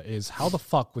Riddler is how the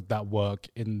fuck would that work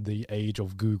in the age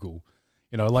of Google?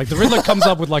 Like the Riddler comes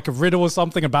up with like a riddle or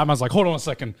something and Batman's like, hold on a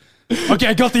second. Okay,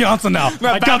 I got the answer now.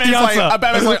 I got the answer.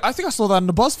 Batman's like, I think I saw that in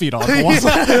the BuzzFeed article.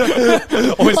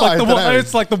 Or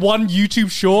it's like the one YouTube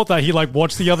short that he like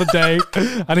watched the other day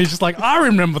and he's just like, I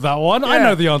remember that one. I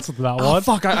know the answer to that one.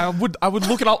 Fuck, I would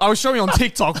look it up. I was showing it on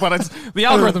TikTok, but the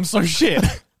algorithm's so shit.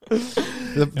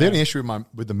 The only issue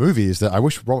with the movie is that I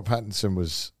wish Robert Pattinson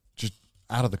was just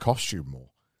out of the costume more.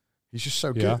 He's just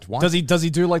so good. Why? Does he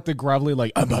do like the gravelly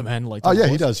like Batman like? Oh yeah,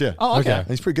 he does. Yeah. Oh okay.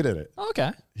 He's pretty good at it.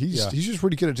 Okay. He's just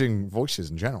really good at doing voices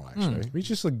in general, actually. He's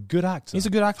just a good actor. He's a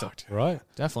good actor. Right.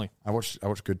 Definitely. I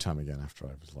watched Good Time again after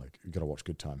I was like, you got to watch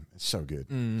Good Time. It's so good.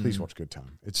 Please watch Good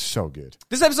Time. It's so good.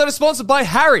 This episode is sponsored by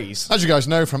Harry's. As you guys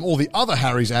know from all the other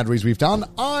Harry's ad reads we've done,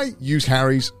 I use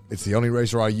Harry's. It's the only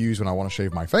razor I use when I want to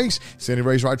shave my face. It's the only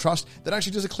razor I trust that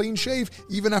actually does a clean shave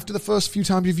even after the first few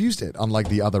times you've used it, unlike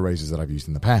the other razors that I've used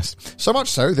in the past. So much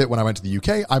so that when I went to the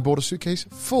UK, I bought a suitcase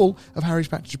full of Harry's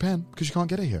back to Japan because you can't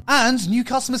get it here. And new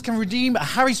customers can redeem a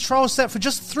Harry's trial set for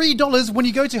just $3 when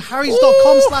you go to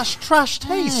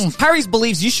harrys.com/trash-taste. Harry's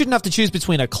believes you shouldn't have to choose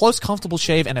between a close, comfortable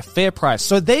shave and a fair price,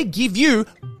 so they give you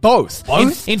both.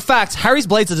 In fact, Harry's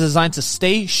blades are designed to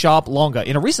stay sharp longer.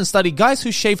 In a recent study, guys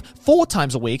who shave 4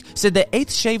 times a week said their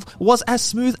 8th shave was as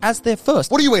smooth as their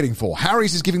first. What are you waiting for?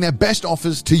 Harry's is giving their best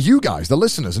offers to you guys, the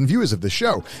listeners and viewers of this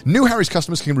show. New Harry's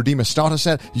customers can redeem a starter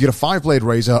set. You get a 5-blade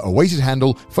razor, a weighted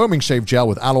handle, foaming shave gel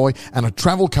with alloy, and a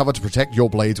travel cover to protect your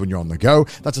blades when you're on the go.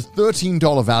 That's a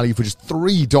 $13 value for just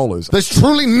 $3. There's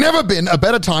truly never been a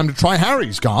better time to try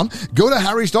Harry's, Garn. Go to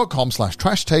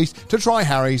harrys.com/trash-taste to try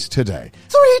Harry's today.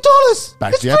 $3!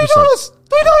 Back to the episode.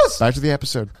 $3! Back to the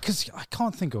episode. Because I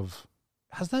can't think of...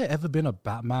 Has there ever been a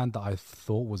Batman that I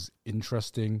thought was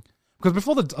interesting? Because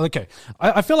before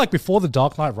I feel like before the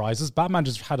Dark Knight Rises, Batman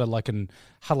just had an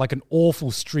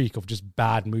awful streak of just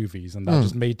bad movies, and that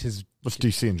just made his... That's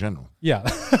DC in general. Yeah.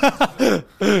 Come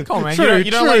on, man. True,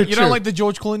 you don't like the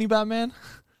George Clooney Batman?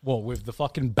 Well, with the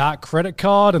fucking bat credit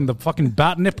card and the fucking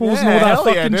bat nipples and all that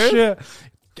fucking shit.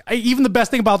 Even the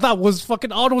best thing about that was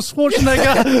fucking Arnold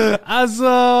Schwarzenegger as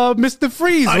Mr.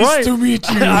 Freeze, right? Nice to meet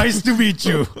you. Nice to meet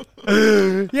you.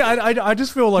 I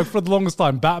just feel like for the longest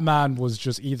time, Batman was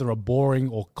just either a boring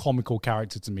or comical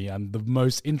character to me, and the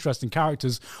most interesting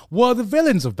characters were the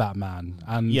villains of Batman.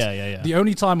 And the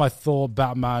only time I thought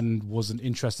Batman was an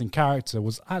interesting character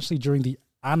was actually during the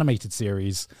animated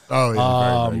series. Oh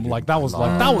yeah, very, very that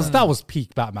was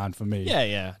peak Batman for me.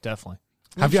 Yeah, definitely.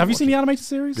 Have you seen the animated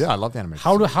series? Yeah, I love the animated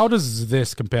series. How does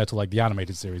this compare to like the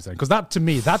animated series then? Because that to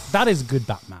me that is good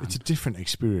Batman. It's a different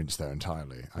experience though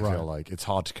entirely. I feel like it's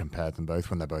hard to compare them both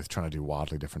when they're both trying to do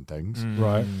wildly different things.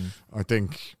 Right. I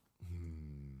think.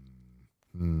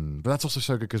 But that's also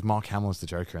so good because Mark Hamill's the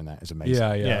Joker in that is amazing.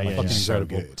 Yeah. Fucking so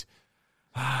good.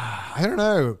 I don't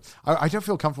know. I don't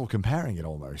feel comfortable comparing it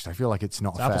almost. I feel like it's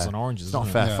not apples and oranges. It's not a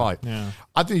fair fight. Yeah.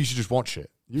 I think you should just watch it.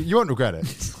 You won't regret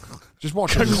it. Just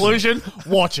watch it. Conclusion: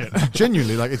 watch it.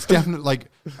 Genuinely, like it's definitely like.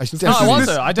 This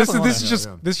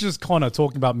is just Connor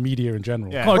talking about media in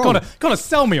general. Yeah. Connor,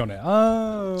 sell me on it.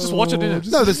 Just watch it.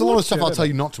 No, there's a lot of stuff I'll tell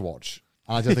you not to watch.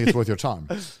 And I don't think it's worth your time.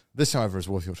 This, however, is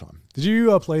worth your time. Did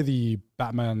you play the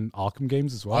Batman Arkham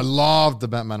games as well? I loved the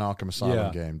Batman Arkham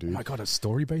Asylum game, dude. Oh my God, a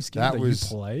story-based game that you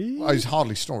play? Well, it was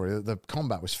hardly story. The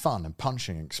combat was fun and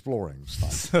punching and exploring.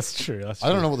 That's true. I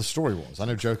don't know what the story was. I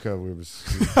know Joker was...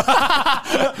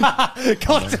 God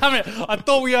damn it. I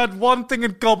thought we had one thing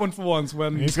in common for once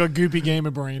when... He's got goopy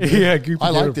gamer brain. Yeah, goopy I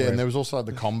liked it, and there was also like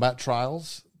the combat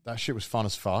trials. That shit was fun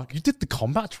as fuck. You did the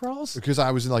combat trials? Because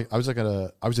I was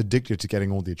addicted to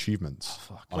getting all the achievements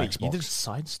on Xbox. You did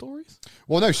side stories?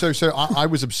 Well, no. So I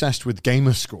was obsessed with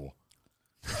gamer score.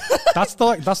 That's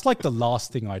like the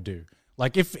last thing I do.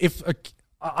 Like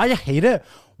I hate it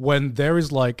when there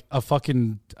is like a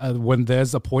fucking when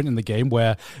there's a point in the game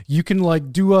where you can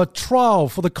like do a trial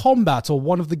for the combat or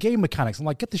one of the game mechanics. I'm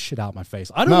like, get this shit out of my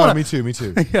face. I don't want. Me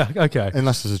too. Yeah. Okay.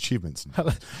 Unless there's achievements.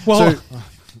 Well.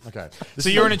 Okay. So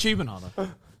you're an achievement hunter?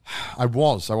 I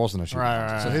was an achievement hunter.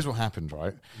 Right. So here's what happened,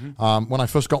 right? When I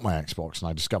first got my Xbox and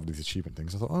I discovered these achievement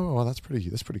things, I thought, oh, well, that's pretty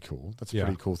cool. That's a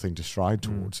pretty cool thing to stride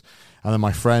towards. And then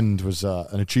my friend was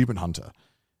an achievement hunter,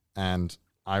 and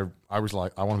I was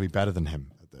like, I want to be better than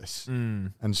him at this.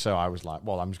 And so I was like,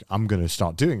 well, I'm going to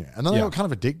start doing it. And then I got kind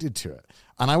of addicted to it.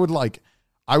 And I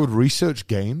would research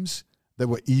games that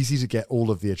were easy to get all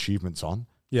of the achievements on,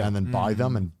 and then buy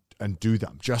them and do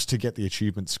them just to get the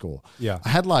achievement score. Yeah. I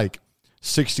had like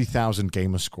 60,000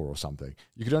 gamer score or something.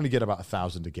 You could only get about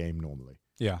 1,000 a game normally.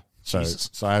 Yeah. So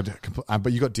I had,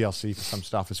 but you got DLC for some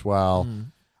stuff as well.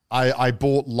 I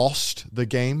bought Lost, the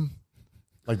game,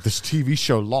 like this TV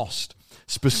show Lost,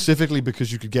 specifically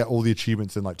because you could get all the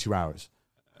achievements in like 2 hours.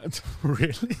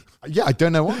 Really? Yeah, I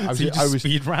don't know why. I was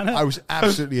speed ran it? I was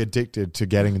absolutely addicted to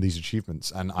getting these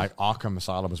achievements, and Arkham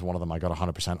Asylum was one of them I got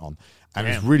 100% on. And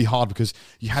it was really hard because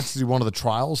you had to do one of the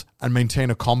trials and maintain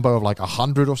a combo of like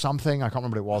 100 or something. I can't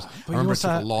remember what it was. But I remember it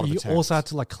took a lot of attempts. You also had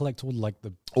to like collect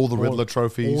all the Riddler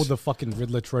trophies. All the fucking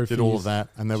Riddler trophies. Did all of that.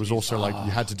 And there was also like,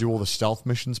 you had to do all the stealth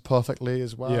missions perfectly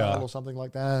as well or something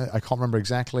like that. I can't remember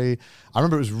exactly. I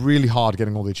remember it was really hard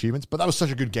getting all the achievements, but that was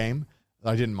such a good game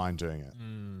that I didn't mind doing it.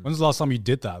 When's the last time you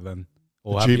did that then?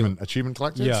 Achievement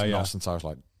collected? Yeah, Not since I was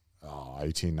like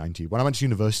 18, 19. When I went to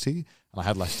university and I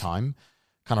had less time,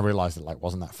 kind of realized that like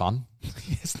wasn't that fun.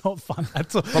 It's not fun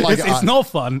at all. But, like, it's not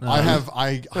fun.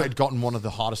 I had gotten one of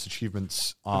the hardest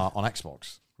achievements on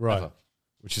Xbox. Right. Ever,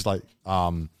 which is like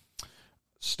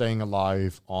staying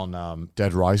alive on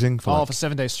Dead Rising. For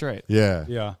 7 days straight. Yeah.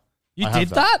 Yeah. You did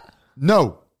that?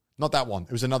 No, not that one.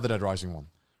 It was another Dead Rising one.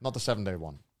 Not the 7-day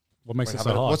one. What makes it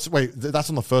so hard? That's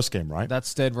on the first game, right?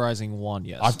 That's Dead Rising 1,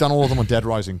 yes. I've done all of them on Dead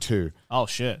Rising 2. Oh,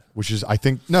 shit. Which is, I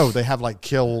think, no, they have like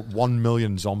kill 1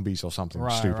 million zombies or something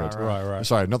stupid. Right.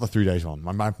 Sorry, not the 3 days one.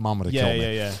 My mom would have killed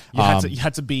me. Yeah. You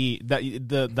had to be,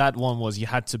 that one was you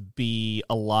had to be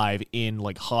alive in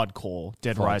like hardcore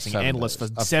Dead Rising endless for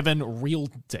 7 real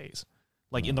days.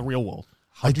 Like in the real world.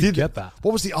 I did get that.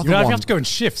 What was the other one? You one? have to go in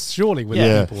shifts, surely, with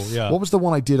people. Yeah. What was the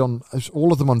one I did on?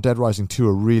 All of them on Dead Rising 2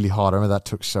 are really hard. I remember that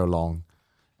took so long.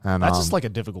 And that's just like a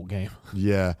difficult game.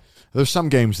 Yeah, there's some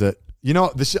games that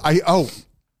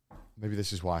maybe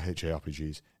this is why I hate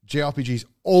JRPGs. JRPGs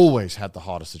always had the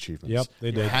hardest achievements. Yep,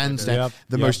 they did. Hands down,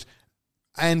 most,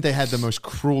 and they had the most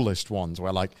cruelest ones.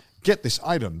 Where like, get this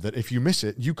item that if you miss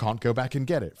it, you can't go back and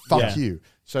get it. Fuck you.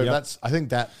 So I think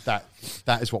that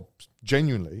is what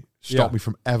genuinely stopped me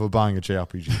from ever buying a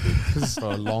JRPG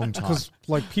for a long time. Because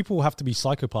like people have to be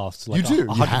psychopaths. Like, you do.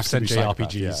 100%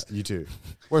 JRPGs. Yeah, you do.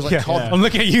 Whereas like COD, I'm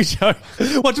looking at you, Joe.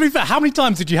 Well, to be fair, how many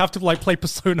times did you have to like play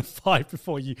Persona 5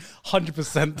 before you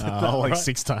 100% did that? Like right?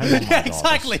 6 times. Yeah,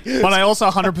 exactly. But I also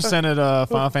 100%ed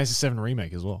Final Fantasy VII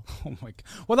Remake as well. Oh my god.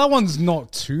 Well, that one's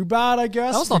not too bad, I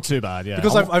guess. That's not too bad, yeah.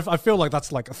 Because I feel like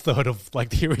that's like a third of like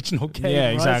the original game. Yeah,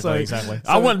 right? exactly. So,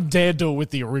 I wouldn't dare do it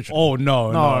with the original. Oh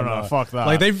no, fuck that.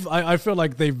 Like I feel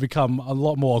like they've become a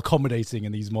lot more accommodating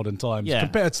in these modern times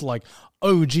compared to like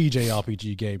OG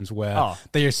JRPG games where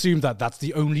they assume that that's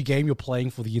the only game you're playing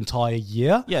for the entire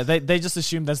year. Yeah, they just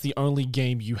assume that's the only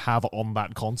game you have on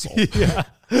that console. Yeah.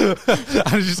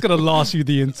 And it's just going to last you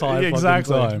the entire fucking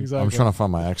time. I'm trying to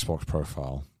find my Xbox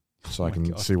profile so I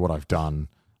can see what I've done.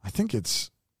 I think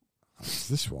it's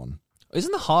this one.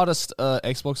 Isn't the hardest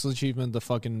Xbox achievement the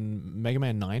fucking Mega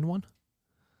Man 9 one?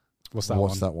 What's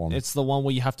that one? It's the one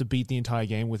where you have to beat the entire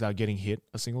game without getting hit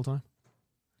a single time.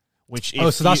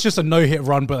 So that's just a no-hit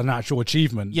run, but an actual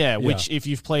achievement. Yeah, which if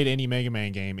you've played any Mega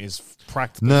Man game is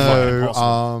practically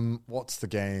impossible. What's the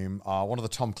game? One of the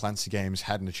Tom Clancy games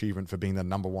had an achievement for being the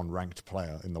 #1 ranked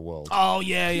player in the world. Oh,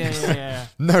 yeah.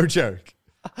 No joke.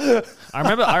 I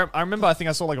remember. I think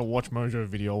I saw like a Watch Mojo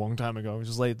video a long time ago. It was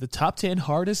just like the top 10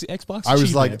 hardest Xbox. I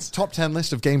was like top 10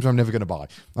 list of games I'm never going to buy,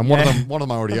 and one of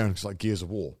them I already own is like Gears of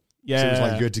War. Yeah, so it was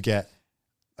like good to get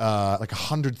like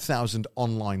 100,000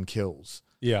 online kills.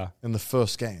 Yeah, in the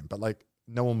first game, but like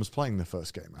no one was playing the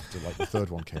first game after like the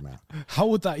third one came out. How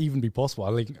would that even be possible?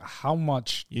 I think how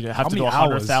much you'd have to do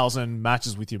 100,000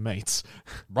 matches with your mates.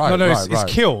 Right,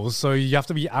 it's kills, so you have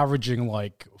to be averaging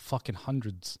like fucking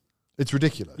hundreds. It's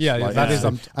ridiculous. Yeah, like, that is.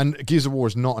 And Gears of War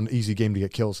is not an easy game to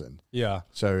get kills in. Yeah,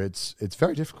 so it's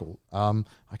very difficult. I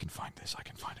can find this. I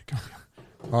can find it.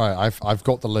 All right, I've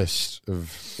got the list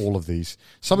of all of these.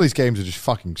 Some of these games are just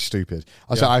fucking stupid.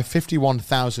 So I have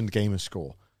 51,000 gamer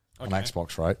score on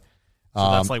Xbox, right?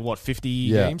 So that's like what, 50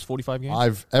 games, 45 games?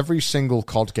 I've every single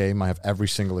COD game. I have every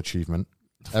single achievement.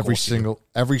 Every single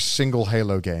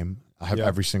Halo game. I have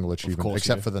every single achievement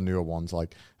except for the newer ones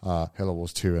like Halo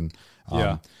Wars 2 and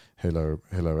Halo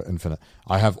Infinite.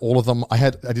 I have all of them.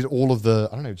 I did all of the.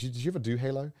 I don't know. Did you ever do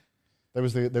Halo? There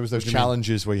was those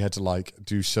challenges where you had to like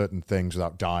do certain things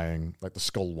without dying, like the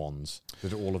skull ones.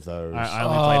 Did all of those. I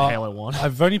only played Halo 1.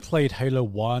 I've only played Halo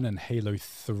 1 and Halo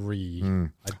 3. I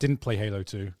didn't play Halo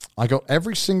 2. I got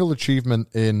every single achievement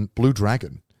in Blue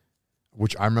Dragon,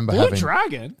 which I remember having. Blue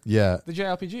Dragon? Yeah. The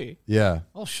JRPG? Yeah.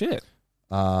 Oh, shit.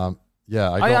 I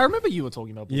remember you were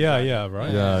talking about Blue Dragon. Yeah,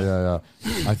 right. Yeah.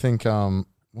 I think,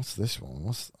 what's this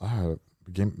one?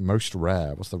 Game most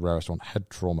rare. What's the rarest one? Head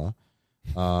Trauma.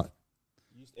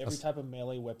 Every type of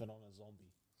melee weapon on a zombie.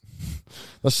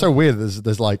 That's so weird.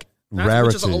 There's like rarity.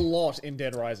 Which is a lot in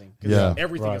Dead Rising. Yeah.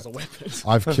 Everything is a weapon.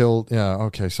 I've killed,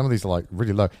 some of these are like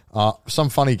really low. Some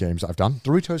funny games that I've done.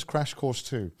 Doritos Crash Course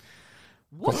 2.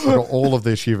 What? I got all of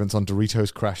the achievements on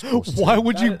Doritos Crash Course 2. Why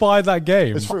would you buy that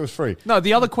game? It was free. No,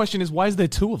 the other question is, why is there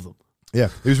 2 of them? Yeah,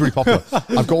 it was really popular.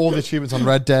 I've got all the achievements on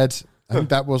Red Dead. I think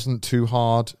that wasn't too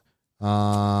hard.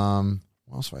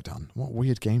 What else have I done? What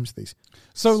weird games are these?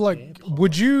 So, like,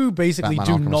 would you basically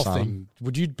do nothing?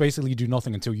 Would you basically do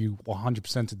nothing until you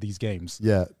 100%ed these games?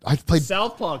 Yeah. I've played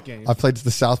South Park games. I played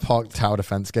the South Park Tower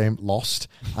Defense game, Lost.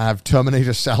 I have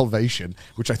Terminator Salvation,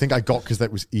 which I think I got because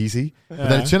that was easy. But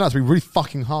then it turned out to be really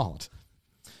fucking hard.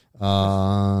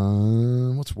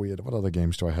 What's weird? What other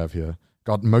games do I have here?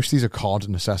 God, most of these are COD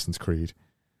and Assassin's Creed.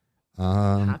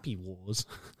 Happy Wars.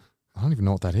 I don't even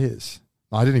know what that is.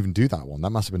 I didn't even do that one.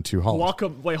 That must have been too hard.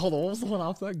 Wait, hold on. What was the one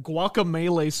after that?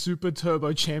 Guacamelee Super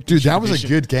Turbo Championship. Dude, that was a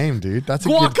good game, dude. That's a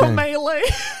good game.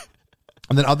 Guacamelee.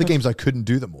 And then other games I couldn't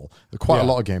do them all. There are quite a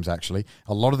lot of games actually.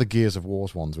 A lot of the Gears of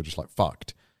Wars ones were just like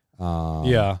fucked.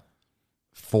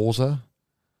 Forza,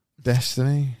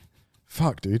 Destiny.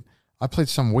 Fuck, dude. I played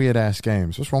some weird ass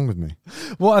games. What's wrong with me?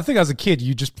 Well, I think as a kid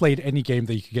you just played any game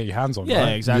that you could get your hands on. Yeah,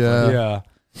 right? exactly. Yeah.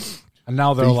 And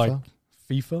now they're FIFA. like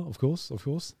FIFA, of course.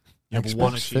 Yeah, Xbox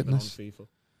one achievement Fitness.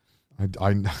 on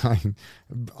FIFA.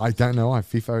 I don't know. I have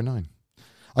FIFA 09.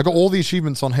 I got all the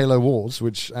achievements on Halo Wars,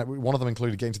 which one of them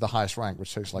included getting to the highest rank,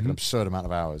 which takes like an absurd amount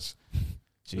of hours.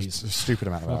 Jeez. Just a stupid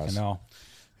amount of hours. No.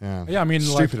 Yeah, I mean,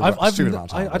 stupid like, amount of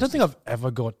time I don't think I've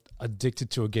ever got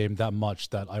addicted to a game that much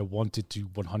that I wanted to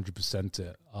 100%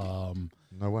 it.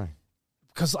 No way.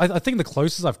 Because I think the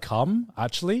closest I've come,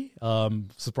 actually,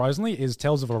 surprisingly, is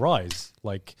Tales of Arise,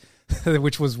 like,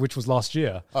 which was last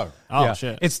year. Oh,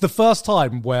 shit. It's the first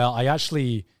time where I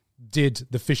actually did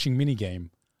the fishing minigame.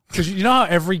 Because you know how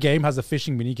every game has a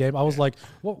fishing minigame? I was like,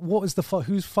 what is the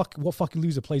what fucking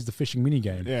loser plays the fishing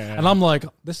minigame? Yeah. And I'm like,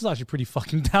 this is actually pretty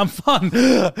fucking damn fun,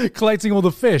 collecting all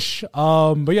the fish.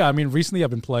 But yeah, I mean, recently I've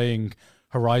been playing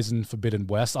Horizon Forbidden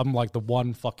West. I'm like the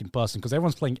one fucking person, because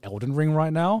everyone's playing Elden Ring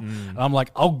right now. And I'm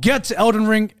like, I'll get to Elden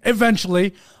Ring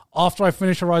eventually after I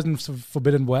finish Horizon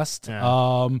Forbidden West.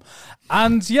 Yeah.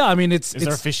 And yeah, I mean, Is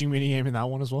there a fishing minigame in that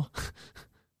one as well?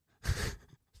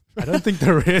 I don't think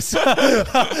there is.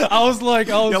 I was like,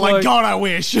 You're like, God, I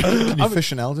wish. Can you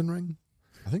fish an Elden Ring?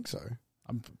 I think so.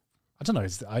 I don't know.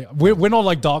 We're not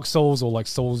like Dark Souls or like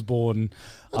Soulsborne.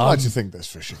 I'd like to think there's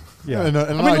fishing. Yeah. In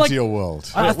an ideal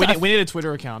world. We need a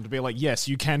Twitter account to be like, yes,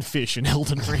 you can fish in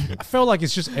Elden Ring. I feel like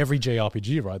it's just every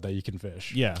JRPG, right, that you can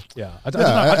fish. Yeah. Yeah. I don't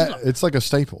know. It's like a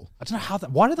staple. I don't know how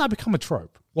that. Why did that become a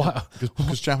trope? Why?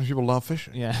 Because Japanese people love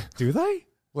fishing. Yeah. Do they?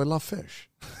 Well, they love fish.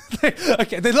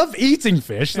 Okay, they love eating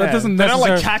fish. That doesn't They don't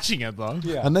necessarily. like catching it, though.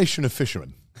 Yeah. A nation of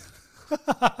fishermen.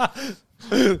 By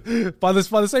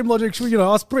the same logic, you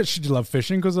know, us Brits should love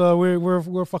fishing because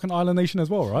we're a fucking island nation as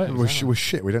well, right? We're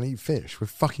shit. We don't eat fish. We're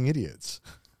fucking idiots.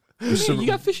 You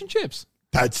got fish and chips.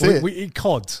 That's it. We eat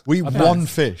cod. We want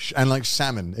fish and like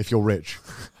salmon if you're rich.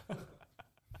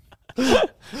 Yeah,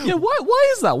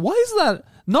 why is that? Why is that?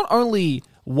 Not only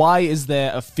why is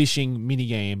there a fishing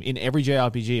minigame in every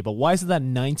JRPG, but why is it that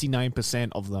 99%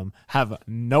 of them have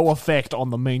no effect on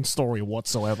the main story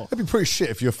whatsoever? It'd be pretty shit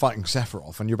if you're fighting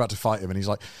Sephiroth and you're about to fight him and he's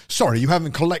like, sorry, you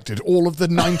haven't collected all of the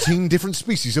 19 different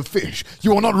species of fish.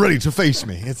 You are not ready to face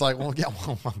me. It's like, well, yeah,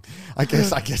 well, I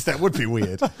guess that would be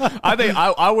weird. I think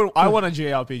I want a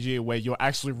JRPG where you're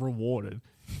actually rewarded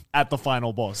at the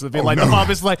final boss. It'd be the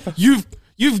farmer's like,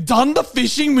 You've done the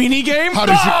fishing minigame?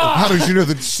 How did you know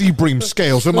that sea bream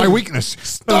scales are my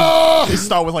weakness? They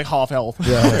start with like half health.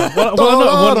 Yeah.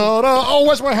 Oh,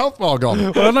 where's my health bar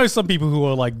gone? Well, I know some people who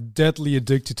are like deadly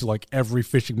addicted to like every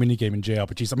fishing minigame in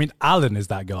JRPGs. I mean, Alan is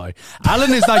that guy.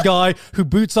 Alan is that guy who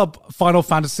boots up Final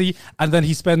Fantasy and then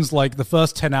he spends like the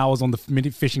first 10 hours on the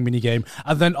fishing minigame.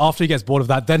 And then after he gets bored of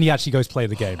that, then he actually goes play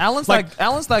the game. Alan's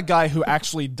that guy who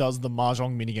actually does the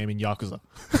Mahjong minigame in Yakuza.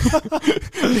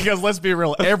 Because let's be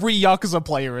real, every Yakuza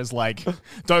player is like,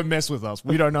 don't mess with us.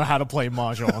 We don't know how to play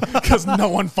Mahjong. Because no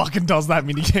one fucking does that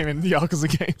minigame in the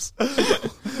Yakuza games.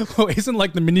 Well, isn't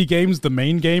like the mini games the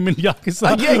main game in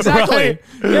Yakuza? Yeah, exactly. Right?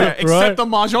 Yeah, except Right. the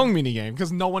Mahjong minigame,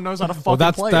 because no one knows how to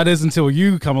fucking play that it. is until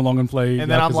you come along and play And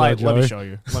then Yakuza, I'm like, let me Joey. show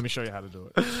you. Let me show you how to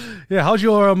do it. Yeah, how's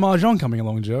your Mahjong coming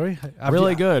along, Joey?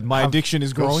 Really good. My addiction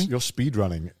is growing. You're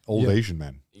speedrunning old Asian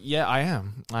men. Yeah, I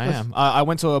am. I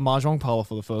went to a Mahjong parlor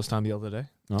for the first time the other day.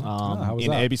 how was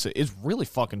in that? ABC. It's really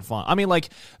fucking fun. I mean, like,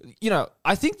 you know,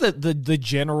 I think that the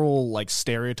general like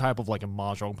stereotype of like a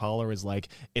Mahjong parlor is like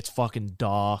it's fucking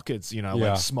dark. It's, you know,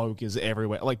 Yeah. like smoke is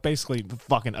everywhere. Like basically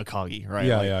fucking Akagi, right?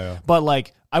 Yeah, Like, yeah. But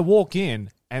like I walk in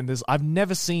and I've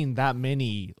never seen that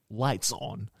many lights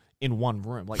on in one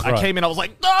room. Like I Right. came in, I was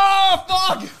like, oh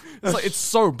fuck! It's like it's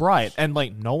so bright and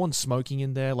like no one's smoking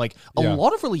in there. Like a Yeah.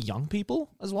 lot of really young people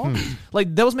as well.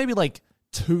 Like there was maybe like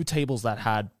 2 tables that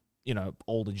had, you know,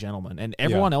 older gentlemen, and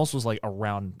everyone else was like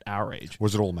around our age.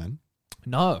 Was it all men?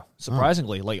 No,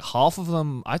 surprisingly, like half of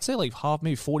them, I'd say like half,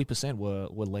 maybe 40% were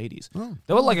ladies. Oh,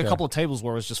 There were like a couple of tables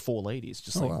where it was just 4 ladies,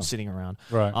 just like sitting around.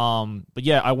 Right. But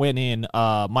yeah, I went in.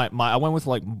 I went with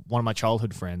like one of my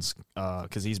childhood friends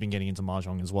because he's been getting into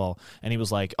mahjong as well, and he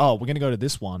was like, "Oh, we're gonna go to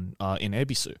this one in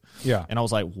Ebisu." Yeah. And I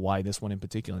was like, "Why this one in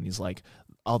particular?" And he's like,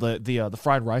 "Oh, the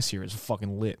fried rice here is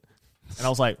fucking lit." And I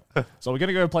was like, so we're going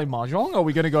to go play Mahjong or are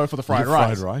we going to go for the fried Fried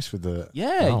rice? rice with the...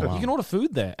 Yeah, Oh, wow. you can order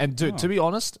food there. And to be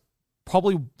honest,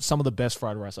 probably some of the best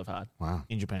fried rice I've had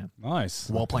in Japan Nice.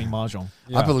 while playing Mahjong.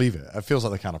 Yeah. I believe it. It feels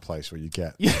like the kind of place where you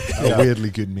get a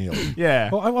weirdly good meal. Yeah.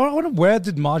 Well, I wonder, where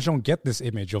did Mahjong get this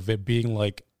image of it being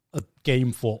like a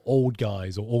game for old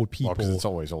guys or old people? Because it's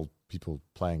always old people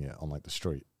playing it on like the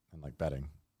street and like betting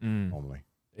normally.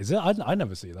 Is it? I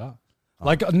never see that.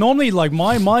 Like normally, like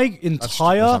my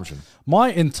entire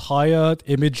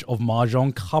image of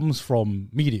Mahjong comes from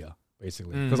media,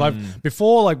 basically. Because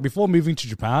before moving to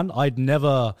Japan, I'd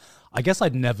never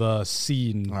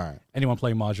seen anyone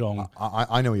playing Mahjong.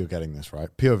 I know you're getting this, right?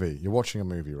 POV, you're watching a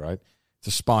movie, right? It's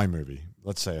a spy movie.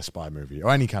 Let's say a spy movie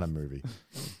or any kind of movie.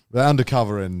 They're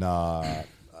undercover in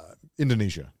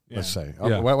Indonesia. Let's say.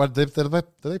 Yeah. Do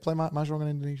they play Mahjong in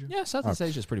Indonesia? Yeah, Southeast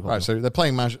Asia is pretty popular. Right, so they're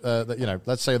playing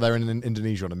let's say they're in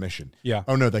Indonesia on a mission. Yeah.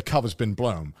 Oh no, their cover's been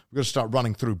blown. We've got to start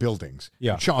running through buildings.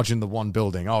 Yeah. Charging the one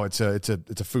building. Oh, it's a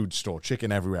food store.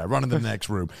 Chicken everywhere. Running the next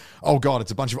room. Oh god,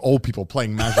 it's a bunch of old people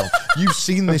playing Mahjong. You've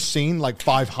seen this scene like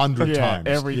 500 times.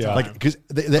 Every time. Like because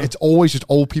it's always just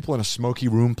old people in a smoky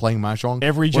room playing Mahjong.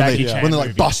 Every Jackie Chan when they like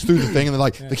movie. bust through the thing and they're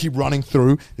like they keep running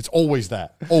through. It's always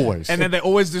that. Always. And then they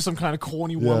always do some kind of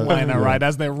corny one-liner, right,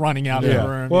 as they're running out of the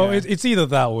room. Well, it's either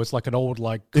that or it's like an old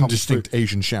like kung indistinct fu.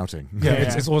 Asian shouting. Yeah,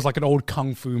 it's always like an old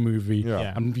kung fu movie.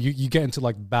 Yeah. And you get into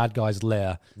like bad guy's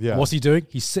lair. Yeah. What's he doing?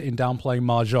 He's sitting down playing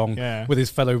Mahjong Yeah. with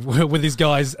his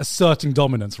guys asserting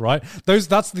dominance, right?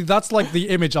 That's like the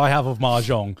image I have of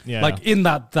Mahjong. Yeah. Like in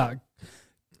that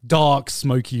dark,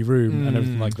 smoky room and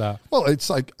everything like that. Well, it's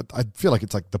like I feel like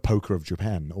it's like the poker of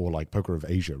Japan or like poker of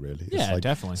Asia, really. It's Yeah, like,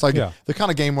 definitely. It's like Yeah. the kind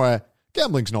of game where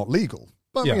gambling's not legal,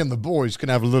 but me Yeah. and the boys can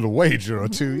have a little wager or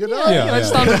two, you know? Yeah,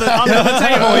 Just under the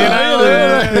table, you know?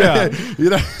 Yeah. You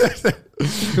know?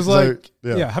 Because So,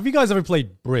 have you guys ever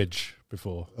played bridge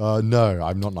before? No,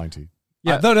 I'm not 90.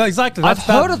 Yeah, no, exactly. I've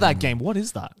heard of that game. What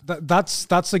is that?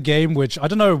 That's a game which I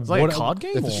don't know. Is it like a card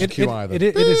game? If Or? it's It QI,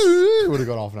 is. would have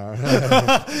gone off now.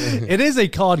 It is a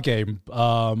card game.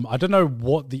 I don't know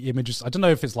what the image is. I don't know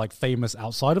if it's like famous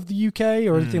outside of the UK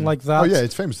or anything like that. Oh yeah,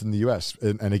 it's famous in the US,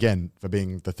 and again for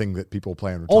being the thing that people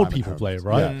play in Old retirement people homes. play it,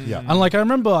 right? Yeah. And like I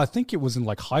remember, I think it was in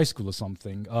like high school or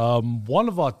something. One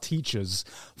of our teachers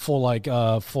for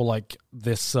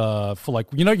this you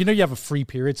know you have a free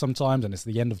period sometimes, and it's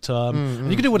the end of term, and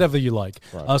you can do whatever you like.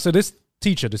 Right. So this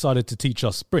teacher decided to teach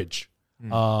us bridge,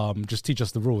 just teach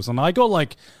us the rules, and I got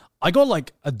like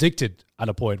addicted at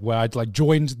a point where I'd like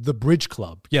joined the bridge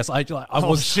club. Yes, I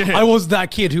was that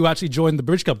kid who actually joined the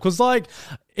bridge club because like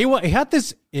it had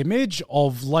this image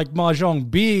of like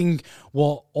Mahjong being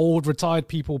what old retired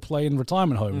people play in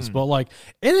retirement homes, but like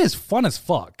it is fun as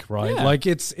fuck, right? Yeah. Like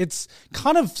it's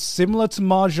kind of similar to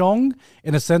Mahjong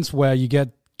in a sense where you get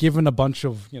given a bunch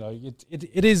of, you know,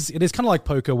 it is kind of like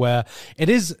poker where it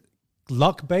is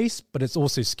luck based, but it's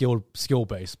also skill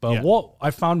based. But what I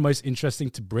found most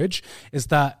interesting to bridge is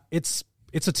that it's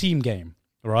a team game,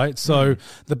 right? So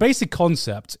the basic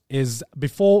concept is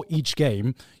before each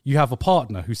game, you have a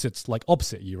partner who sits like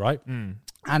opposite you, right?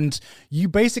 And you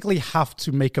basically have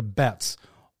to make a bet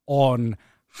on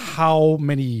how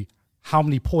many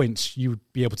points you would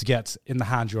be able to get in the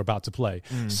hand you're about to play.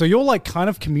 So you're like kind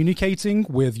of communicating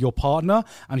with your partner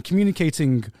and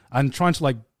communicating and trying to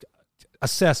like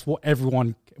assess what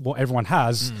everyone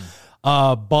has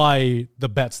by the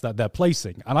bets that they're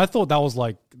placing. And I thought that was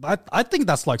like, I think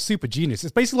that's like super genius.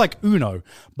 It's basically like Uno,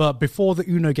 but before the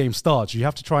Uno game starts, you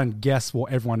have to try and guess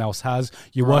what everyone else has.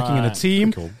 You're working in a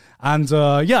team. Cool. And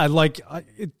to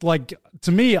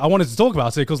me, I wanted to talk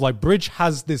about it because like bridge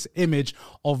has this image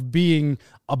of being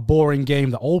a boring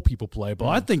game that old people play, but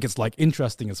I think it's like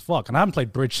interesting as fuck. And I haven't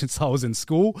played bridge since I was in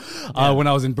school, when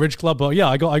I was in bridge club. But yeah,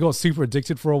 I got super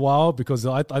addicted for a while because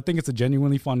I think it's a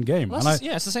genuinely fun game. Well,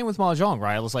 it's the same with Mahjong,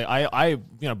 right? It was like I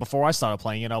before I started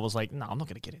playing it, I was like, no, I'm not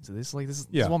going to get into this. Like this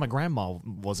is what my grandma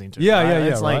was into. Yeah, right? yeah,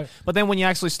 It's like, right. but then when you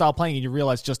actually start playing it, you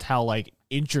realize just how like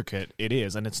intricate it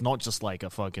is, and it's not just like a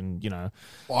fucking, you know.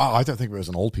 Well, I don't think it was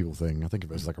an old people thing. I think it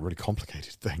was like a really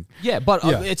complicated thing. Yeah, but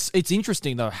it's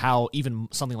interesting though how even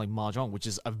something like Mahjong, which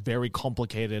is a very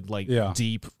complicated, like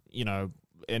deep, you know,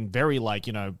 and very like,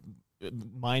 you know,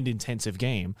 mind intensive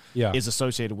game, is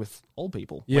associated with old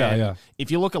people.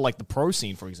 If you look at like the pro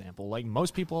scene, for example, like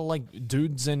most people are like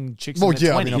dudes and chicks in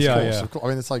their 20s. I mean, of course. I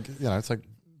mean, it's like, you know, it's like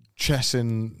chess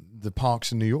in the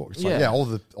parks in New York. It's like, all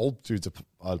the old dudes are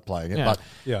playing it. Yeah. But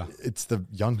Yeah. it's the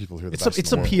young people who are the best.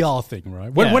 It's a PR thing,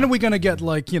 right? When are we going to get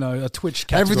like, a Twitch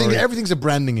category? Everything's a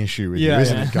branding issue with you,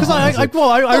 isn't it? Because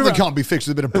Nothing can't be fixed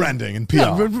with a bit of branding and PR.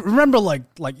 Yeah, remember like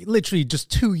literally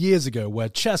just 2 years ago where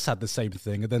chess had the same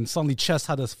thing, and then suddenly chess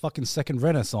had a fucking second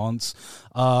renaissance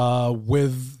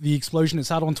with the explosion it's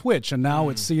had on Twitch, and now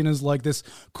it's seen as like this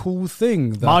cool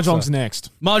thing. Mahjong's next.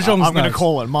 Mahjong's I'm going to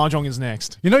call it. Mahjong is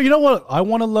next. You know what I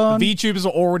want to learn? The VTubers are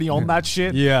already on that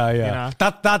shit. Yeah.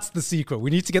 That's the secret. We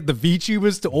need to get the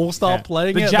VTubers to all start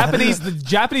playing the it. The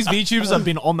Japanese VTubers have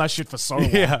been on that shit for so long.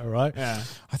 Yeah, right. Yeah.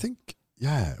 I think,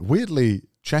 weirdly,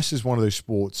 chess is one of those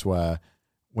sports where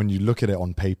when you look at it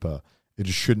on paper, it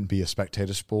just shouldn't be a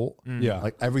spectator sport. Yeah.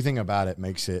 Like everything about it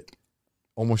makes it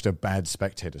almost a bad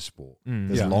spectator sport.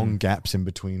 There's long gaps in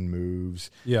between moves.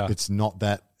 Yeah. It's not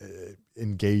that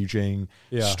engaging.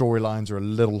 Yeah. Storylines are a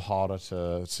little harder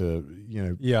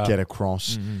to get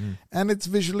across. And it's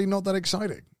visually not that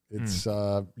exciting. It's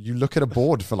you look at a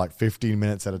board for like 15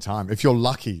 minutes at a time. If you're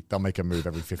lucky, they'll make a move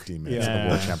every 15 minutes at the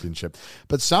World Championship.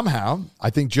 But somehow, I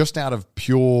think just out of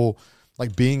pure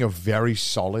like being a very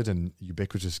solid and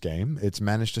ubiquitous game, it's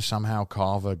managed to somehow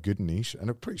carve a good niche and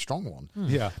a pretty strong one.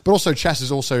 Yeah. But also chess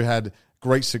has also had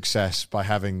great success by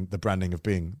having the branding of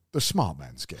being the smart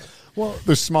man's game. Well,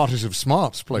 the smartest of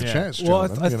smarts play chess. Well,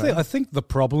 I think the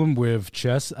problem with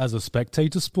chess as a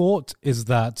spectator sport is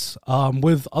that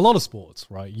with a lot of sports,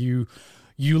 right, you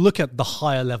look at the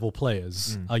higher level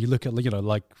players. You look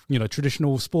at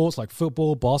traditional sports like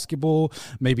football, basketball,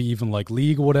 maybe even like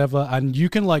league or whatever, and you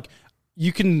can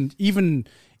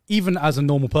even as a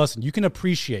normal person, you can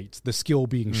appreciate the skill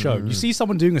being shown. You see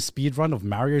someone doing a speed run of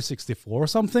Mario 64 or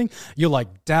something, you're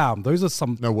like, damn, those are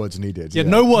some... No words needed. Yeah,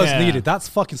 no words needed. That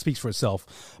fucking speaks for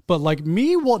itself. But like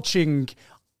me watching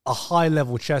a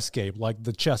high-level chess game like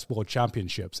the Chess World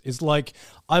Championships is like,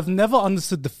 I've never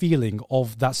understood the feeling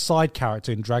of that side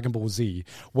character in Dragon Ball Z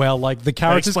where like the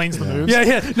characters... explains the moves.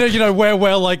 Yeah. No,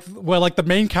 where like the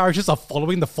main characters are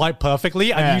following the fight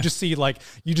perfectly and you just see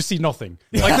nothing.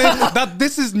 Like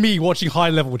this is me watching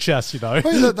high-level chess,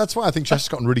 Well, that's why I think chess has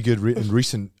gotten really good in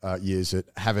recent years at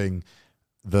having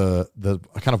the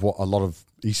kind of what a lot of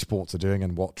esports are doing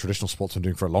and what traditional sports are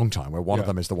doing for a long time, where one of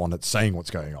them is the one that's saying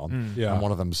what's going on and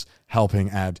one of them's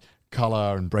helping add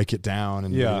color and break it down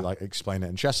and really like explain it.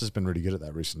 And chess has been really good at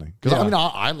that recently. Because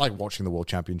I like watching the World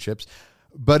Championships,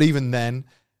 but even then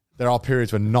there are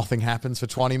periods where nothing happens for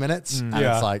 20 minutes and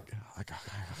it's like I got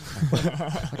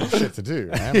shit to do,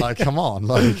 man. Like, come on.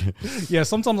 Like,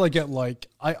 sometimes I get like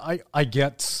I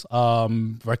get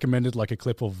recommended like a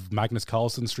clip of Magnus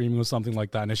Carlsen streaming or something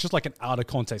like that, and it's just like an out of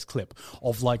context clip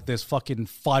of like this fucking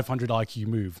 500 IQ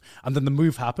move, and then the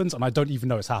move happens, and I don't even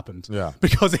know it's happened. Yeah,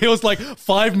 because it was like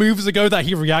 5 moves ago that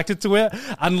he reacted to it,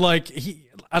 and like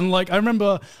I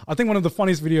remember, I think one of the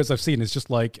funniest videos I've seen is just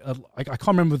like I can't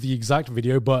remember the exact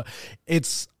video, but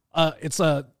it's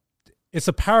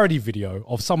a parody video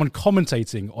of someone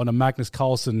commentating on a Magnus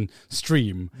Carlsen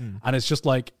stream, and it's just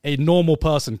like a normal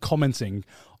person commenting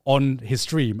on his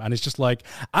stream, and it's just like,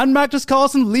 and Magnus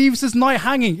Carlsen leaves his knight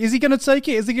hanging. Is he going to take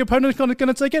it? Is the opponent going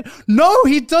to take it? No,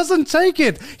 he doesn't take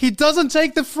it. He doesn't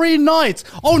take the free knight.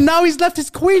 Oh, now he's left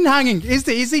his queen hanging. Is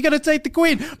he going to take the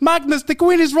queen? Magnus, the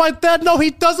queen is right there. No,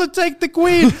 he doesn't take the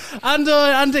queen.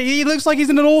 and he looks like he's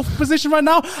in an awful position right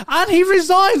now, and he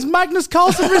resigns. Magnus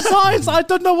Carlsen resigns. I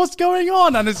don't know what's going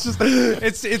on, and it's just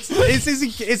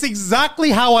it's exactly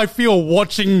how I feel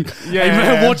watching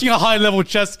a high level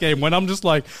chess game, when I'm just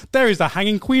like, there is a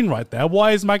hanging queen right there.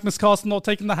 Why is Magnus Carlsen not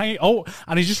taking the hanging? Oh,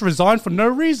 and he just resigned for no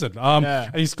reason.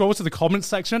 And he scrolls to the comments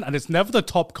section, and it's never the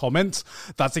top comment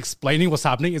that's explaining what's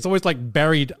happening. It's always like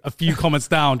buried a few comments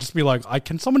down. Just be like,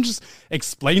 can someone just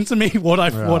explain to me what I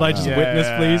just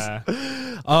witnessed, please?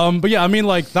 But yeah, I mean,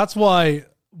 like, that's why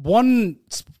one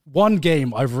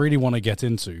game I really want to get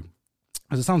into,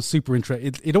 it sounds super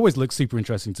interesting. It always looks super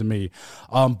interesting to me,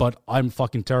 but I'm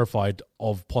fucking terrified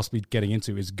of possibly getting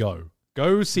into, is Go.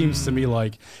 Go seems to me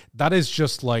like that is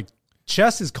just like,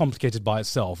 chess is complicated by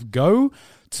itself. Go,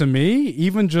 to me,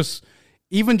 even just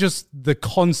the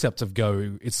concept of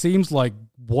Go, it seems like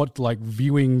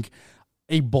viewing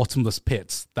a bottomless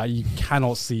pit that you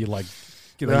cannot see, like,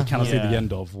 you cannot see the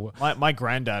end of. My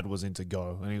granddad was into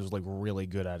Go, and he was like really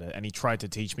good at it, and he tried to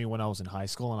teach me when I was in high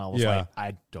school, and I was like,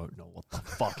 I don't know what the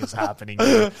fuck is happening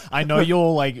here. I know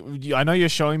you're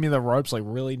showing me the ropes like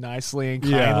really nicely and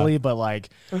kindly, but like,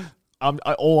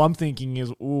 all I'm thinking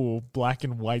is, ooh, black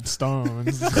and white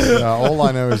stones. All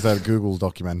I know is that Google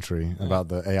documentary about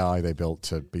the AI they built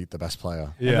to beat the best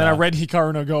player. Yeah. And then I read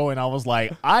Hikaru no Go and I was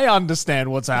like, I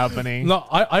understand what's happening. No,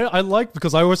 I like,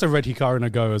 because I also read Hikaru no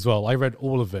Go as well. I read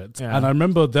all of it. Yeah. And I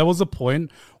remember there was a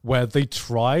point where they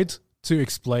tried to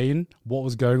explain what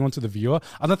was going on to the viewer,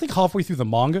 and I think halfway through the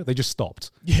manga they just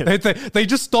stopped. Yeah, they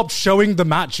just stopped showing the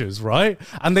matches, right?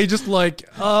 And they just like,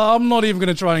 I'm not even going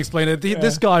to try and explain it.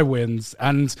 This guy wins,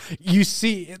 and you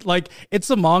see it, like, it's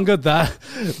a manga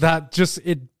that just,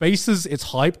 it bases its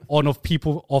hype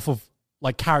off of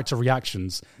like character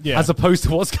reactions, as opposed to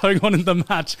what's going on in the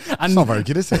match. And it's not very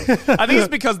good, is it? I think it's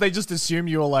because they just assume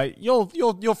you're like, you're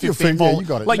 15 volumes.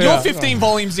 Like, you're 15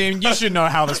 volumes in, you should know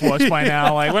how this works by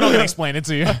now. Like, we're not going to explain it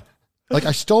to you. Like,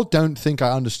 I still don't think I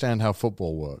understand how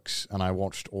football works, and I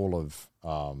watched all of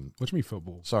what do you mean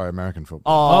football? Sorry, American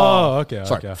football. Oh, okay.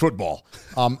 Sorry, football.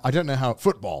 I don't know how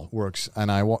football works,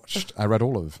 and I read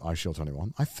all of iShield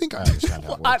 21. I think I understand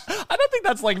how it works. I don't think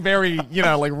that's like very,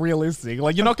 like realistic.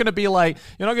 Like, you're not going to be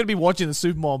watching the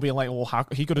Super Bowl and being like, well, how,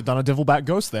 he could have done a Devilback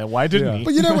Ghost there. Why didn't he?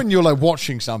 But when you're like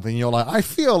watching something, you're like, I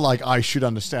feel like I should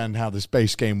understand how this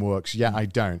base game works. Yeah, I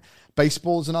don't.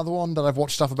 Baseball is another one that I've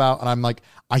watched stuff about, and I'm like,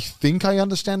 I think I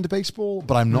understand the baseball,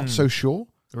 but I'm not so sure.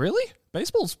 Really?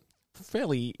 Baseball's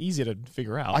fairly easy to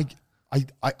figure out.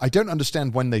 I don't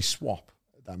understand when they swap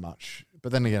that much.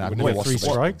 But then again, I've never watched 3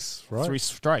 strikes, right? 3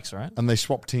 strikes, right? And they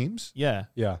swap teams? Yeah.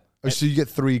 Yeah. Oh, so you get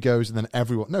 3 goes and then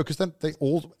everyone... No, because then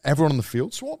everyone on the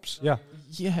field swaps? Yeah.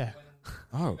 Yeah.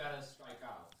 Oh.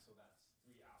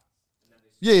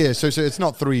 Yeah. So it's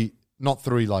not 3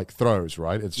 like throws,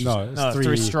 right? It's just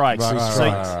 3 strikes.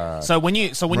 Right. So when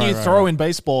you throw in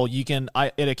baseball, it can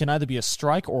either be a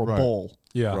strike or a ball.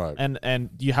 Yeah. Right. And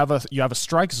you have a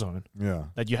strike zone. Yeah.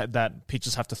 That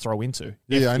pitchers have to throw into.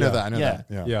 I know that.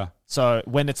 Yeah. So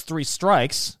when it's 3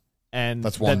 strikes and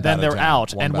that's then they're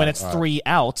out, and when it's 3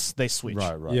 outs, they switch.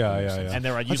 Right. Yeah. And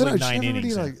there are usually 9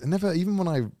 innings. Never, even when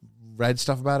I read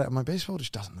stuff about it, my baseball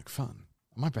just doesn't look fun.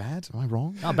 Am I bad? Am I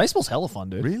wrong? No, baseball's hella fun,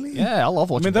 dude. Really? Yeah, I love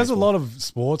watching there's baseball. a lot of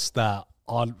sports that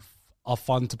are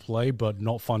fun to play, but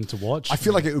not fun to watch. I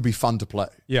feel like it would be fun to play.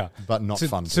 Yeah. But not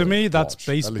fun to me, that's watch,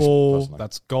 baseball,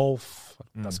 that's golf,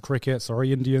 that's cricket.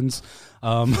 Sorry, Indians.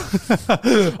 I'm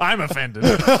offended.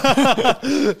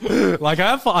 Like,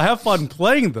 I have fun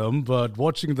playing them, but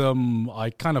watching them, I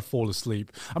kind of fall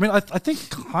asleep. I mean, I think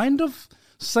kind of...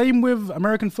 Same with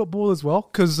American football as well,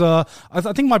 because I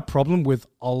think my problem with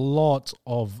a lot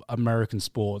of American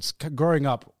sports, growing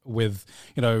up with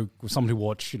someone who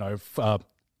watched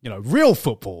real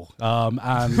football, and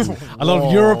a lot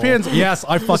of Europeans. Yes,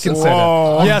 I fucking said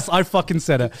it. Yes, I fucking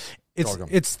said it.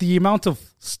 It's the amount of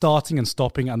starting and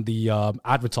stopping and the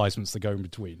advertisements that go in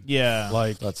between. Yeah,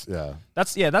 like that's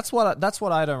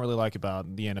what I don't really like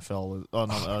about the NFL,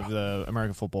 the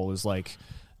American football is like.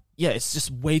 Yeah, it's just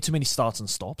way too many starts and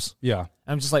stops. Yeah.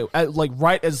 I'm just like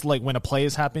right as like when a play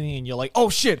is happening and you're like, oh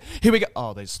shit, here we go.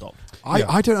 Oh, they stopped.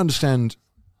 I don't understand.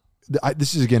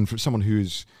 This is again for someone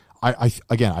who's I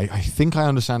think I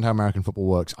understand how American football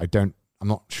works. I'm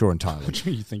not sure entirely. What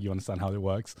do you think you understand how it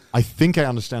works? I think I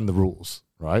understand the rules,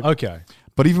 right? Okay.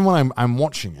 But even when I'm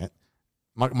watching it,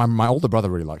 my older brother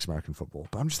really likes American football.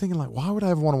 But I'm just thinking, like, why would I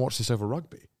ever want to watch this over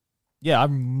rugby? Yeah, I'd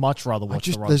much rather watch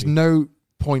the rugby. There's no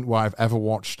point where I've ever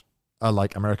watched a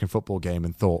American football game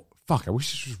and thought, fuck, I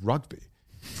wish this was rugby.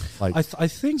 Like, I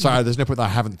think... Sorry, there's no point that I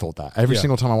haven't thought that. Every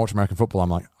single time I watch American football, I'm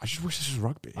like, I just wish this was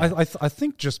rugby. I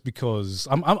think just because...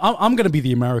 I'm going to be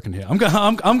the American here. I'm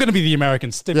going to be the American.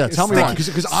 Tell me why.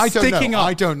 Because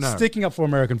I don't know. Sticking up for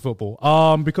American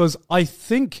football. Because I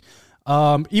think,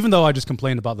 even though I just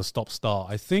complained about the stop-start,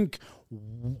 I think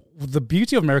the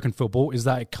beauty of American football is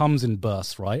that it comes in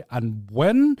bursts, right? And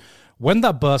when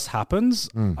that burst happens,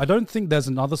 I don't think there's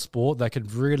another sport that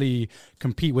could really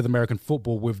compete with American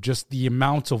football with just the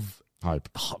amount of hype,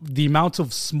 the amount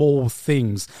of small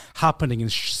things happening in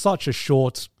such a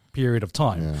short period of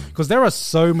time. Because there are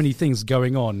so many things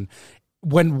going on.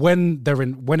 When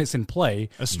it's in play,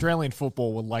 Australian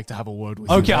football would like to have a word with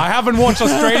you. Okay, I haven't watched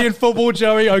Australian football,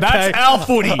 Joey. Okay, that's our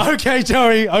footy. Okay,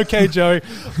 Joey.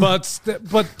 But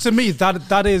to me,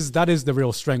 that is the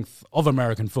real strength of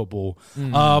American football.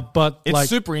 But it's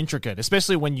super intricate,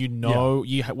 especially when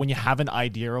when you have an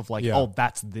idea of oh,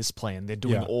 that's this play, and they're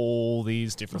doing all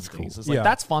these different things. Cool. It's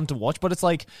that's fun to watch, but it's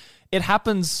like it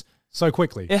happens. So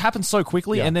quickly. It happens so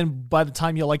quickly, and then by the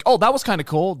time you're like, oh, that was kind of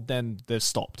cool, then they're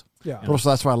stopped. Yeah. But also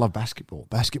that's why I love basketball.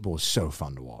 Basketball is so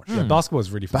fun to watch. Yeah, basketball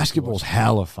is really fun. Basketball's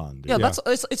hella fun, dude. Yeah,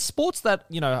 it's sports that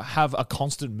have a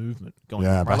constant movement going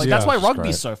on. Right? Yeah, That's why rugby's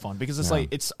rugby's so fun because it's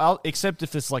it's except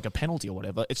if it's like a penalty or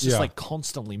whatever, it's just like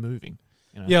constantly moving.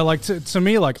 Yeah, like to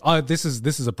me, like this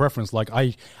is a preference. Like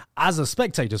as a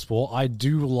spectator sport, I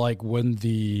do like when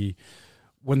the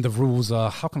rules are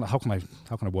how can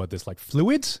I word this, like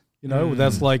fluid.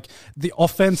 There's like the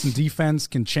offense and defense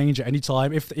can change at any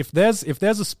time. If there's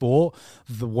a sport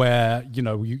where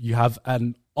you have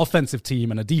an offensive team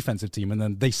and a defensive team, and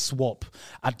then they swap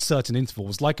at certain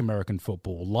intervals, like American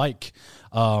football, like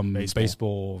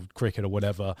baseball, cricket, or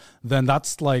whatever, then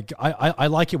that's like I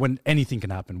like it when anything can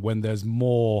happen. When there's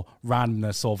more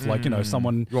randomness of like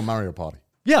someone. Your Mario Party.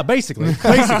 Yeah, basically. What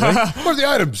are the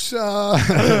items?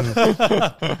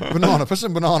 Banana. Put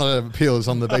some banana peels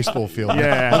on the baseball field.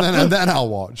 Yeah. And then I'll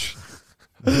watch.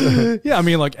 Yeah, I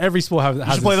mean, like every sport has.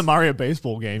 You should play the Mario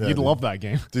baseball game. You'd love that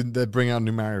game. Did they bring out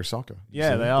new Mario Soccer?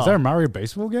 Yeah, they are. Is there a Mario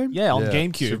baseball game? Yeah, on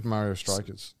GameCube. Super Mario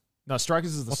Strikers. No,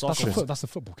 Strikers is the soccer. That's a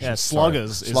football game. Yeah,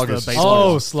 Sluggers is Sluggers. the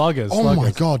baseball. Oh, Sluggers. Oh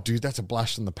my god, dude, that's a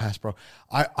blast from the past, bro.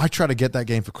 I tried to get that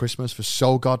game for Christmas for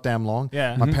so goddamn long.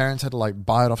 Yeah. My parents had to like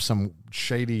buy it off some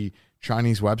shady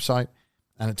Chinese website,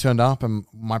 and it turned up, and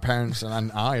my parents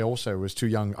and I also was too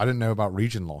young. I didn't know about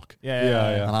region lock.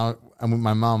 Yeah. And with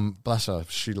my mum, bless her,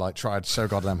 she like tried so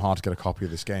goddamn hard to get a copy of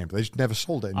this game, but they just never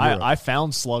sold it in Europe. I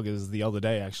found Sluggers the other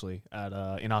day actually at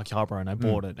in Akihabara, and I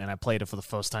bought it, and I played it for the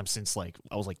first time since like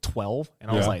I was like 12, and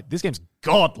I was like, this game's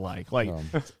godlike, like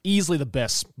it's easily the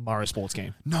best Mario sports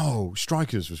game. No,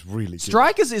 Strikers was really good.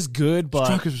 Strikers is good, but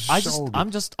Strikers was so good.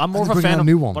 I'm more And of a they're bringing fan out of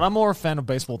a new one. but I'm more a fan of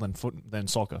baseball than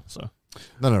soccer. So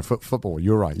No, football.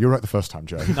 You're right. You're right the first time,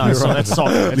 Joe. no, it's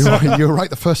soccer. It's soccer. You're right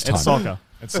the first time. It's soccer.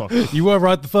 It's soccer. You were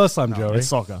right the first time, Joey. It's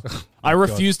soccer. I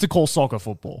refuse to call soccer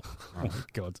football. Oh,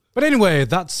 God. But anyway,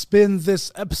 that's been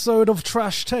this episode of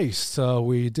Trash Taste.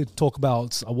 We did talk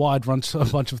about a bunch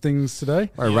of things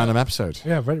today. Very random episode.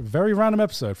 Yeah, very, very random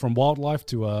episode. From wildlife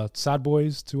to sad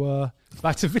boys to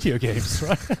back to video games,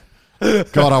 right?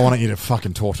 God, I want to eat a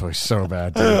fucking tortoise so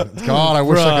bad, dude. God, I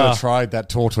wish I could have tried that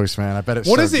tortoise, man. I bet it's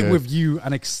What so is it good. with you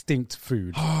and extinct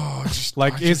food? Just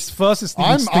extinct if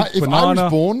banana. I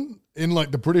was born in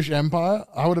like the British Empire,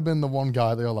 I would have been the one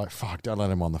guy they were like, fuck, don't let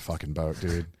him on the fucking boat,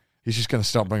 dude. He's just going to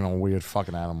start bringing on weird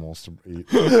fucking animals to eat.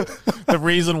 The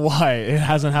reason why it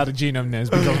hasn't had a genome now is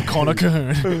because of Connor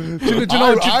Coon.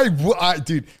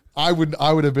 Dude, I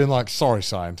would have been like, sorry,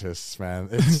 scientists, man.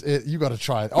 You got to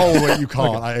try it. Oh, wait, you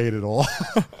can't. I ate it all.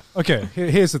 Okay,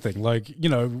 here's the thing. Like,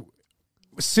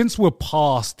 since we're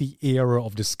past the era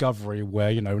of discovery where,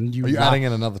 Are you adding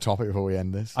in another topic before we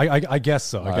end this? I guess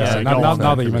so. I guess so. Yeah,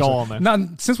 Now that you go on, mentioned man.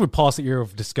 now, since we're past the era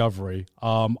of discovery,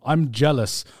 I'm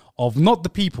jealous of not the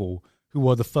people who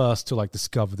were the first to like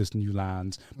discover this new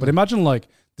land, but imagine like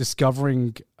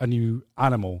discovering a new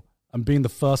animal and being the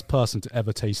first person to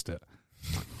ever taste it.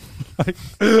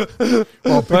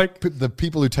 Well, the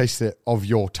people who taste it of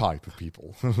your type of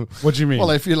people. What do you mean? Well,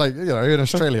 if you're like, in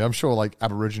Australia, I'm sure like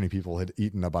Aborigine people had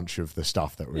eaten a bunch of the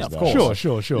stuff that was of there. course.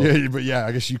 Sure. Yeah, but yeah,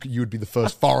 I guess you would be the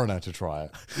first foreigner to try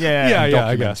it. Yeah. I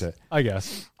document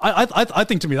guess. I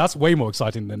think to me that's way more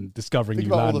exciting than discovering Think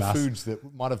new about all landmass. the foods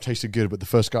that might have tasted good, but the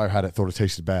first guy who had it thought it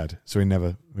tasted bad, so we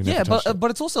never touched it. but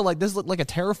it's also like there's like a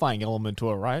terrifying element to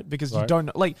it, right? Because you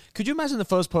don't like. Could you imagine the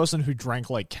first person who drank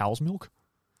like cow's milk?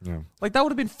 Yeah. Like that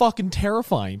would have been fucking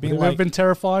terrifying. Would it have been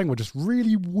terrifying or just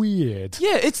really weird?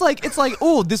 Yeah, it's like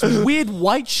oh, this weird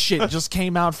white shit just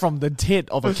came out from the tit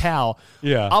of a cow.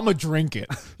 Yeah. I'ma drink it.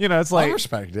 It's like I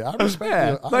respect it. I respect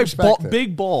yeah, it. I like respect it.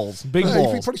 big balls, If you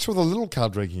balls. probably saw the little cow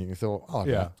drinking it, you thought, oh,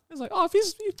 Yeah. It's like oh, if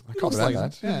he's I can't believe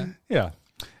that. Yeah. Yeah.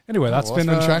 Anyway, that's been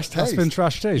Trash That's Taste. been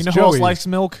Trash Taste. You know Joey. who else likes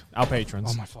milk? Our patrons.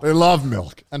 Oh my fuck. They love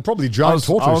milk. And probably I giant was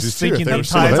tortoises too. thinking If they the were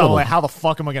still entire time, available. like, how the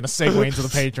fuck am I going to segue into the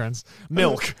patrons?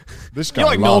 Milk. This guy You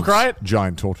like milk, loves right?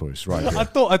 giant tortoise, right? I Here.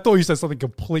 thought you said something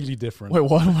completely different. Wait,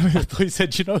 what? I thought you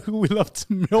said, you know who we love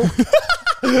to milk?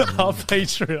 Our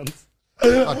Patreons. Oh,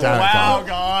 damn it, Wow,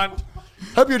 God. God.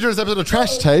 Hope you enjoyed this episode of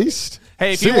Trash Taste.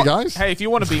 Hey, See you guys. Hey, if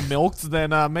you want to be milked, then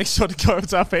make sure to go over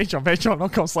to our Patreon,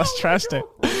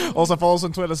 patreon.com/trashtaste. Also follow us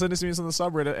on Twitter, send us news on the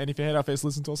subreddit, and if you hate our face,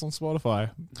 listen to us on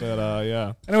Spotify. But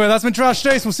yeah. Anyway, that's been Trash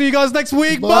Taste. We'll see you guys next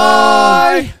week.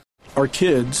 Bye. Our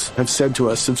kids have said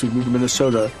to us since we moved to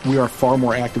Minnesota, we are far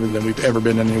more active than we've ever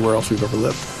been anywhere else we've ever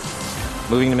lived.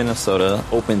 Moving to Minnesota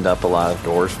opened up a lot of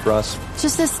doors for us.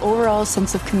 Just this overall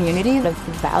sense of community, of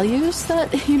values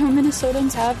that,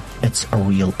 Minnesotans have. It's a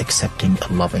real accepting,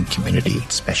 loving community,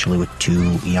 especially with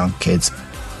 2 young kids.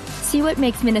 See what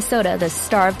makes Minnesota the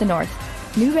star of the North.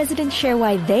 New residents share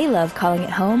why they love calling it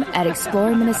home at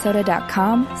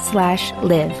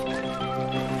exploreminnesota.com/live.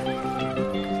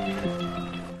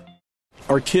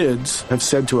 Our kids have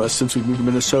said to us since we moved to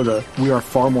Minnesota, we are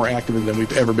far more active than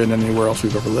we've ever been anywhere else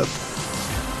we've ever lived.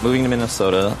 Moving to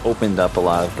Minnesota opened up a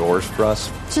lot of doors for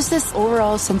us. Just this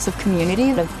overall sense of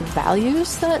community, of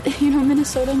values that,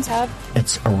 Minnesotans have.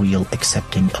 It's a real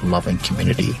accepting, loving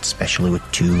community, especially with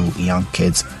 2 young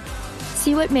kids.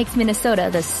 See what makes Minnesota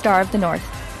the star of the North.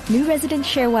 New residents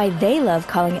share why they love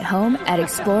calling it home at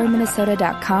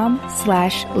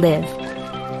exploreminnesota.com/live.